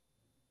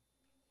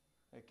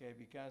 Okay,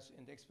 because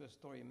in the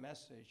expository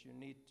message, you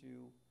need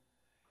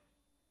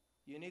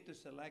to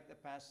select a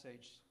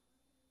passage,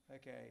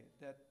 okay,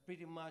 that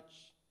pretty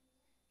much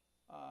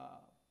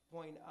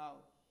point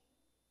out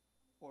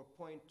or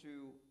point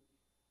to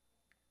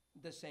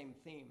the same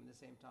theme, the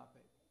same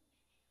topic.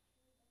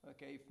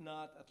 Okay, if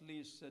not, at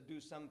least do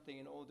something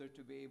in order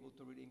to be able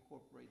to really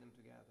incorporate them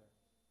together.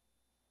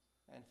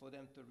 And for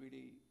them to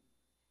really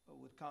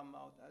would come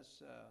out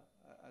as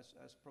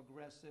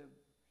progressive,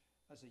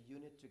 as a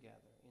unit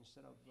together,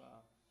 instead of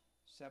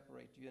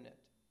separate unit.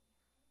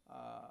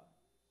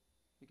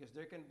 Because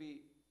there can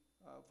be,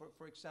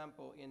 for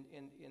example,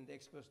 in the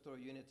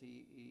expository unit,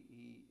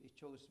 he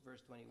chose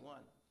verse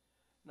 21.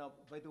 Now,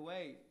 by the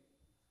way,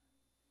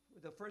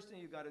 the first thing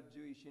you got to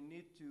do is you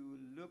need to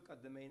look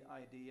at the main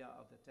idea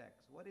of the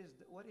text.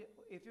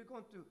 If you're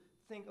going to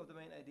think of the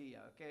main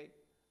idea, okay,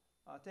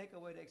 take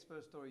away the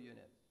expository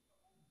unit,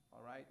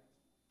 all right?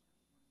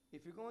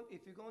 If you're going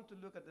to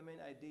look at the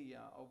main idea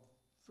of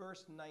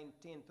verse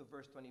 19 to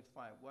verse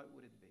 25, what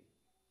would it be?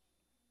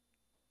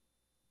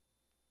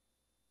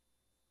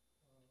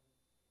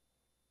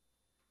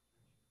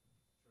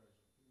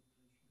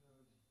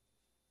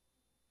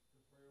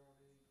 The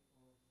priority of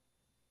you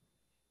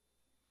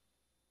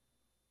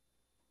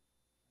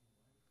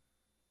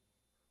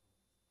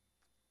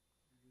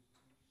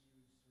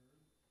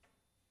serve,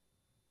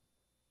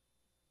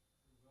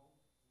 the wealth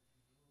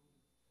that you do,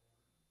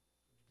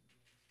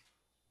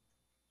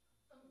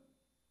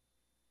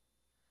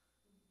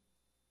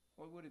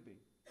 What would it be?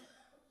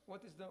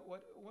 What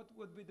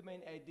would be the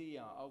main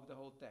idea of the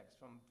whole text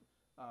from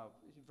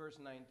verse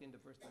 19 to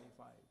verse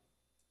 25? I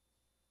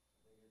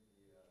think it's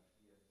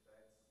the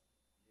effects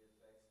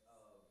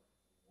of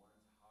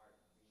one's heart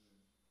being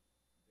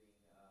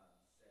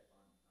set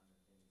on the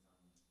things on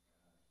here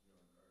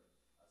on earth,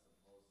 as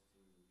opposed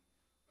to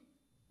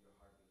your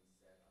heart being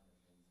set on the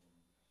things in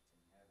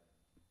heaven.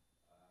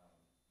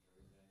 The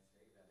reason I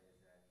say that is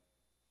that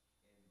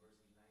in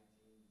verses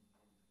 19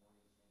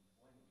 and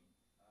 20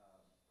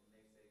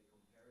 it makes a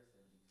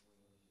comparison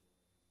between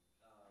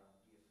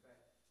the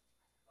effect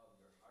of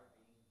your heart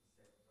being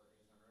set for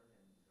things on earth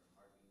and your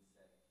heart being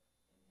set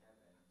in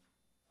heaven.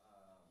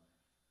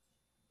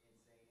 In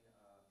saying,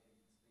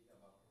 in speaking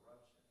about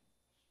corruption,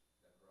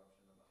 the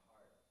corruption of the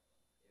heart,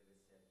 it is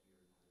set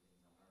here for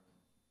things on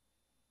earth,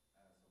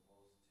 as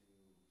opposed to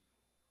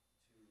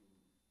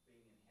being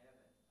in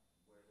heaven,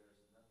 where there's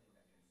nothing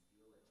that can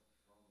steal it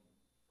from you,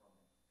 from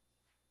it.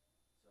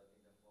 So I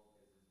think the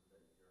focus is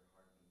that your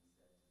heart being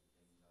set to the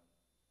things of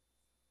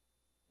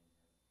in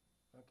heaven.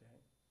 Okay.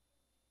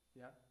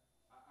 Yeah?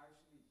 I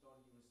actually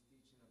thought he was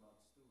teaching about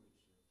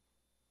stewardship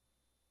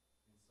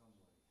in some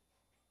way.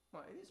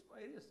 Well,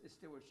 it is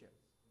stewardship.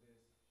 It is.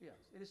 Yes,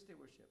 it is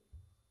stewardship.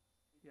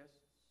 Yes?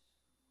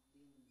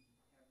 Being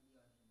heavily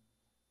on money.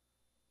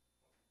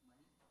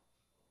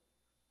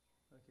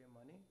 Okay,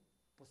 money,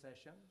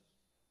 possessions.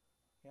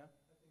 Yeah?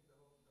 I think the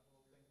whole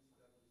thing is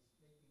that it's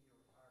making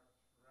your heart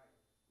right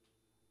with God,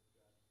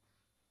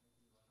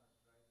 making your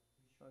heart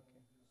right.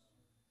 Okay.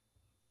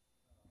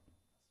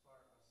 As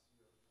far as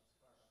your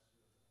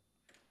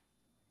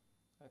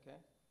Okay.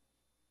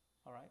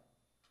 All right.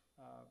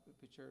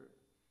 Picture,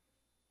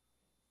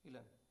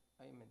 Ilan.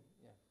 I mean,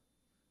 yeah.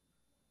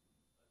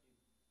 I think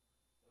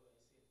the way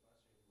I see it,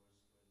 Pastor, in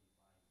verse 25,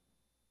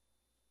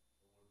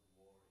 the word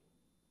worry.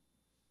 You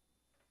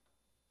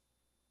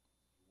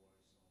worry so much that you begin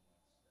to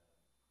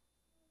invest,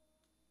 you begin to secure things. So the idea, I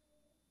believe,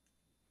 that Matthew is talking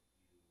about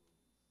here is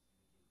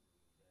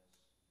why do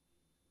people prepare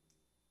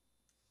a lot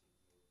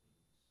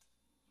in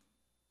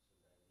the future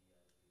when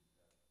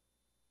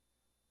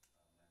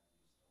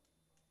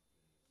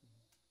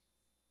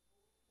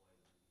it's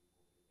supposed to be today, one day at a time.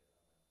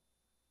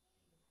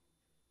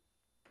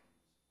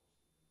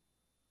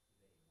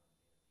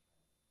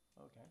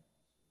 Okay.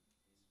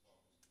 So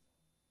he's focusing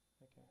on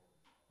Okay.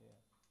 Yeah.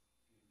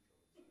 future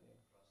instead Yeah.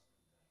 of trusting that.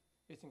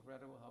 It's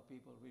incredible how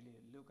people really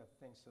look at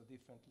things so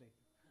differently.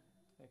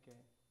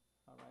 Okay.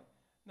 All right.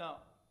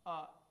 Now,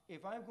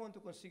 if I'm going to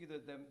consider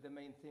the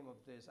main theme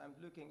of this, I'm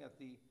looking at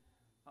the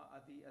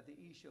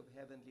issue of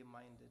heavenly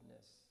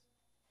mindedness.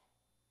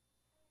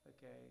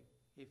 Okay.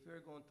 If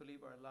we're going to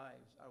live our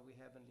lives, are we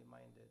heavenly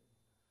minded?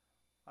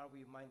 Are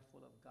we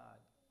mindful of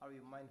God? Are we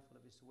mindful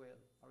of His will?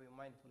 Are we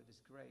mindful of His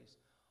grace?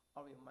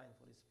 Are we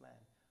mindful of His plan?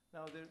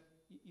 Now,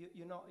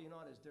 you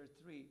notice there are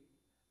three.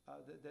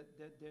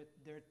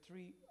 There are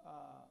three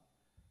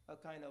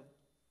kind of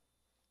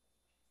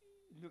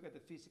look at the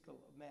physical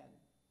of man.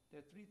 There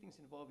are three things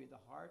involved: the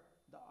heart,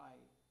 the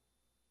eye,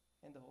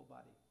 and the whole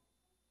body.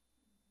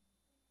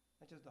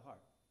 Not just the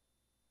heart.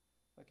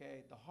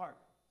 Okay, the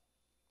heart,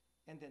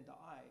 and then the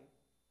eye,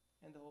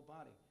 and the whole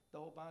body. The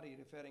whole body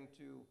referring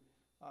to,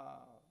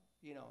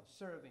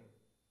 serving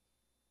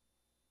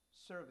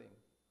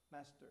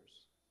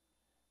masters.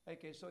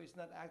 Okay, so it's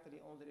not actually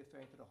only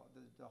referring to the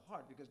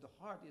heart, because the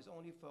heart is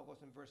only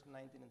focused in verse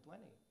 19 and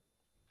 20.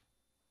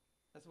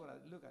 That's what I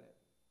look at it.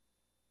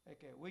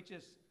 Okay, which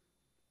is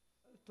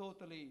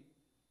totally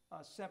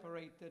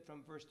separated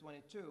from verse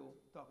 22,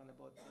 talking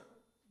about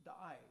the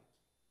eye,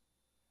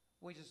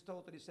 which is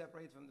totally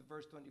separated from the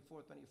verse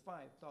 24,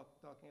 25,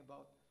 talking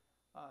about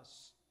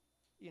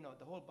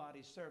the whole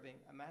body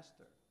serving a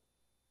master.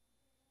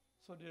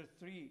 So there are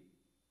three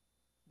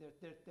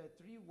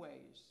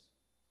ways.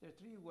 There are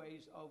three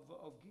ways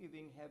of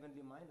giving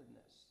heavenly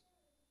mindedness: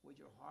 with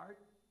your heart,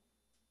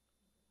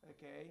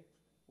 okay,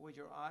 with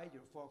your eye,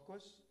 your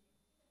focus,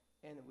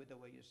 and with the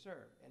way you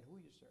serve and who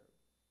you serve.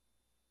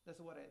 That's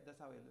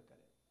how I look at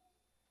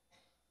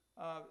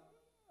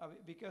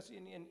it. Because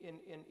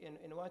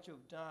in what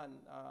you've done,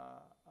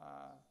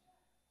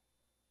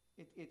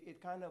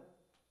 it kind of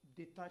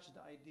detached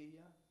the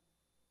idea.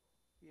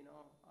 You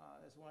know,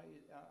 that's why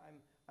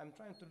I'm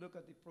trying to look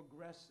at the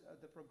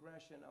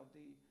progression of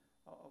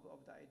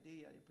the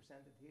idea you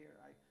presented here.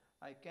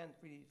 I can't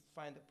really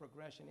find the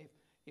progression.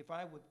 If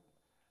I would,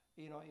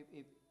 you know,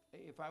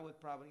 if I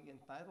would probably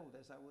entitle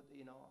this, I would,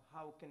 you know,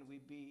 how can we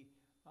be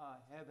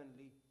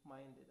heavenly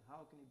minded?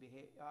 How can we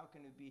behave? How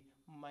can we be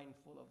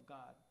mindful of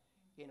God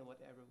in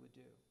whatever we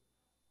do?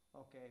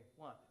 Okay,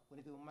 one, we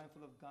need to be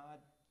mindful of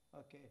God.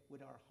 Okay,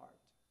 with our heart.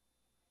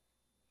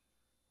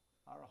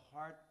 Our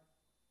heart.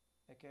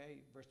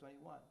 Okay, verse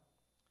 21.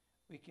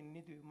 We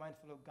need to be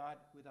mindful of God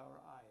with our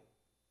eye.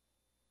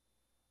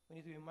 We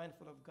need to be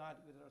mindful of God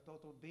with our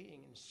total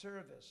being in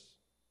service,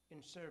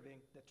 in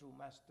serving the true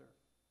master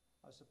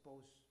as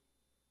opposed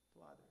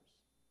to others.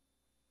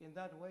 In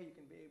that way, you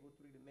can be able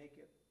to really make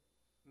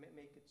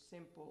it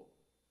simple,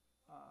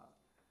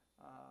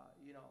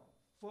 you know,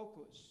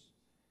 focus,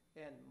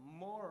 and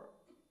more,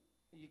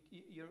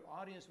 your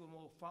audience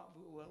will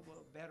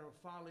better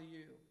follow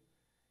you.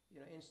 You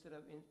know, instead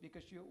of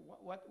because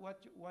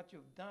what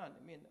you've done.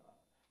 I mean,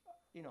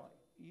 you know,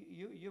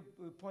 you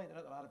pointed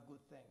out a lot of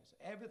good things.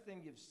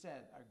 Everything you've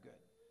said are good,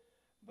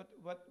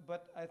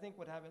 but I think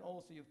what happened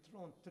also, you've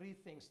thrown three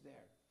things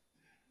there.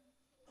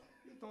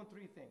 You've thrown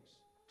three things.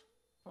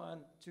 1,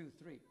 2,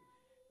 3,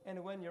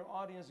 and when your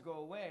audience go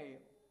away,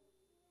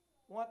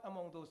 what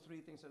among those three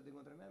things are they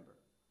going to remember?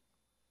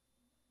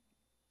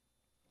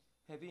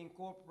 Have you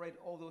incorporated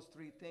all those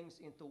three things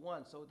into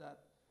one so that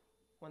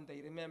when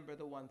they remember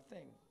the one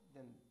thing,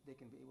 then they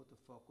can be able to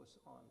focus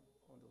on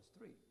those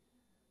three?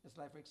 It's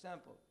like, for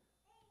example,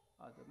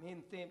 the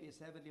main theme is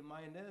heavenly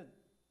minded.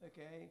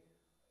 Okay,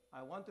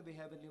 I want to be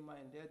heavenly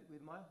minded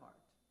with my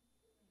heart.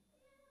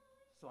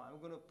 So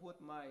I'm going to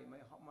put my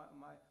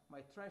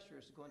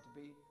treasure is going to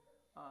be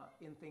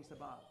in things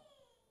above,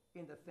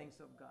 in the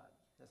things of God.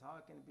 That's how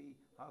I can be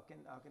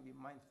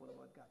mindful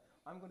about God.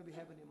 I'm going to be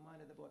heavenly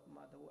minded about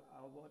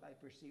how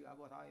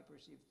I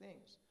perceive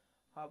things,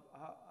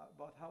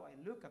 about how I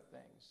look at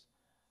things,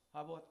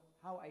 about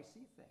how I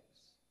see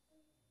things,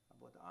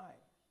 about the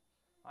eye.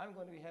 I'm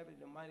going to be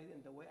heavenly minded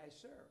in the way I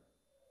serve,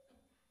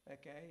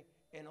 okay,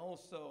 and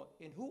also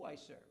in who I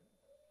serve.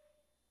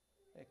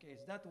 Okay,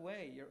 it's that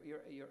way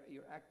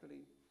you're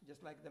actually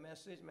just like the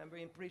message. Remember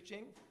in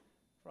preaching,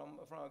 from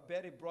a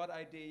very broad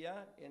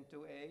idea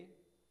into a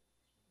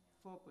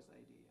focused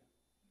idea.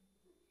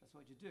 That's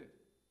what you do.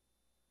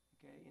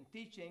 Okay, in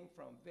teaching,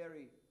 from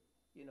very,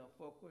 you know,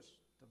 focused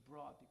to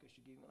broad, because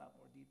you're giving a lot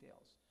more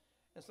details.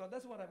 And so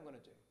that's what I'm going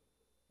to do.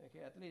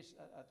 Okay, at least,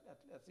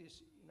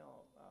 you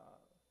know,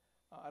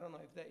 I don't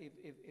know if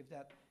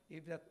that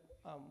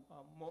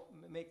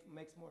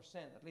makes more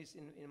sense. At least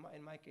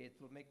in my case,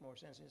 it will make more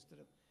sense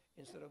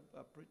instead of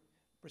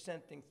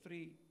presenting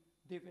three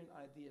different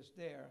ideas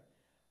there.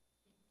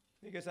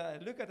 Because I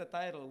look at the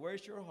title,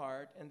 "Where's Your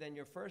Heart?" and then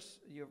your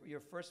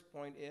first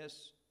point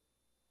is,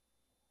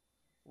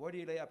 where do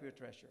you lay up your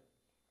treasure?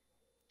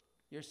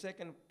 Your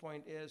second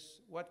point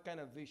is, what kind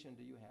of vision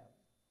do you have?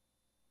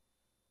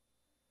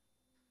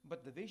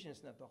 But the vision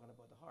is not talking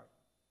about the heart.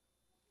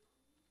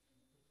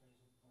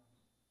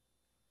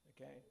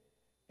 Okay?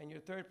 And your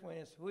third point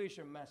is, who is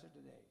your master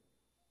today?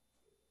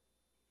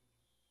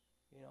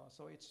 You know,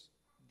 so it's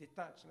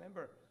detached.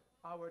 Remember,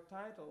 our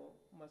title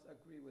must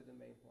agree with the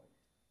main point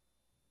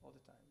all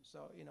the time.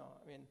 So, you know,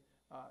 I mean,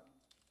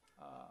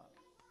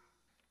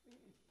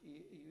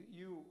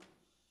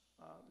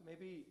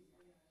 maybe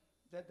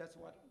that's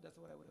what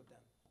I would have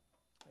done.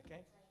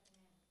 Okay?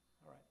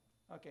 All right.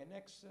 Okay,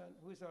 next,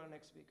 who is our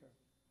next speaker?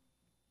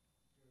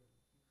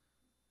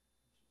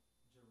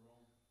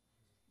 Jerome.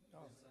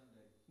 Oh, This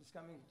Sunday. this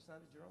coming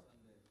Sunday, Jerome?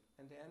 Sunday.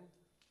 And then?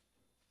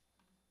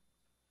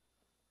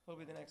 Who'll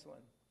be the next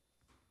one?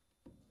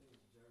 I think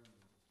it's Jeremy.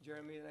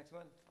 Jeremy, the next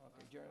one?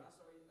 Okay, Jeremy.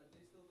 Pastor, are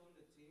they still doing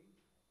the team?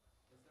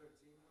 Is there a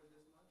team for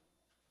this month?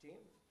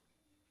 Team?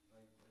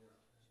 Like,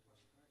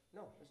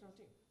 No, there's no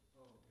team.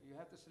 oh, okay. You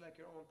have to select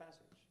your own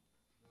passage.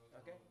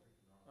 No, Okay?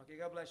 no. Okay,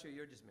 God bless you.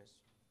 You're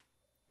dismissed.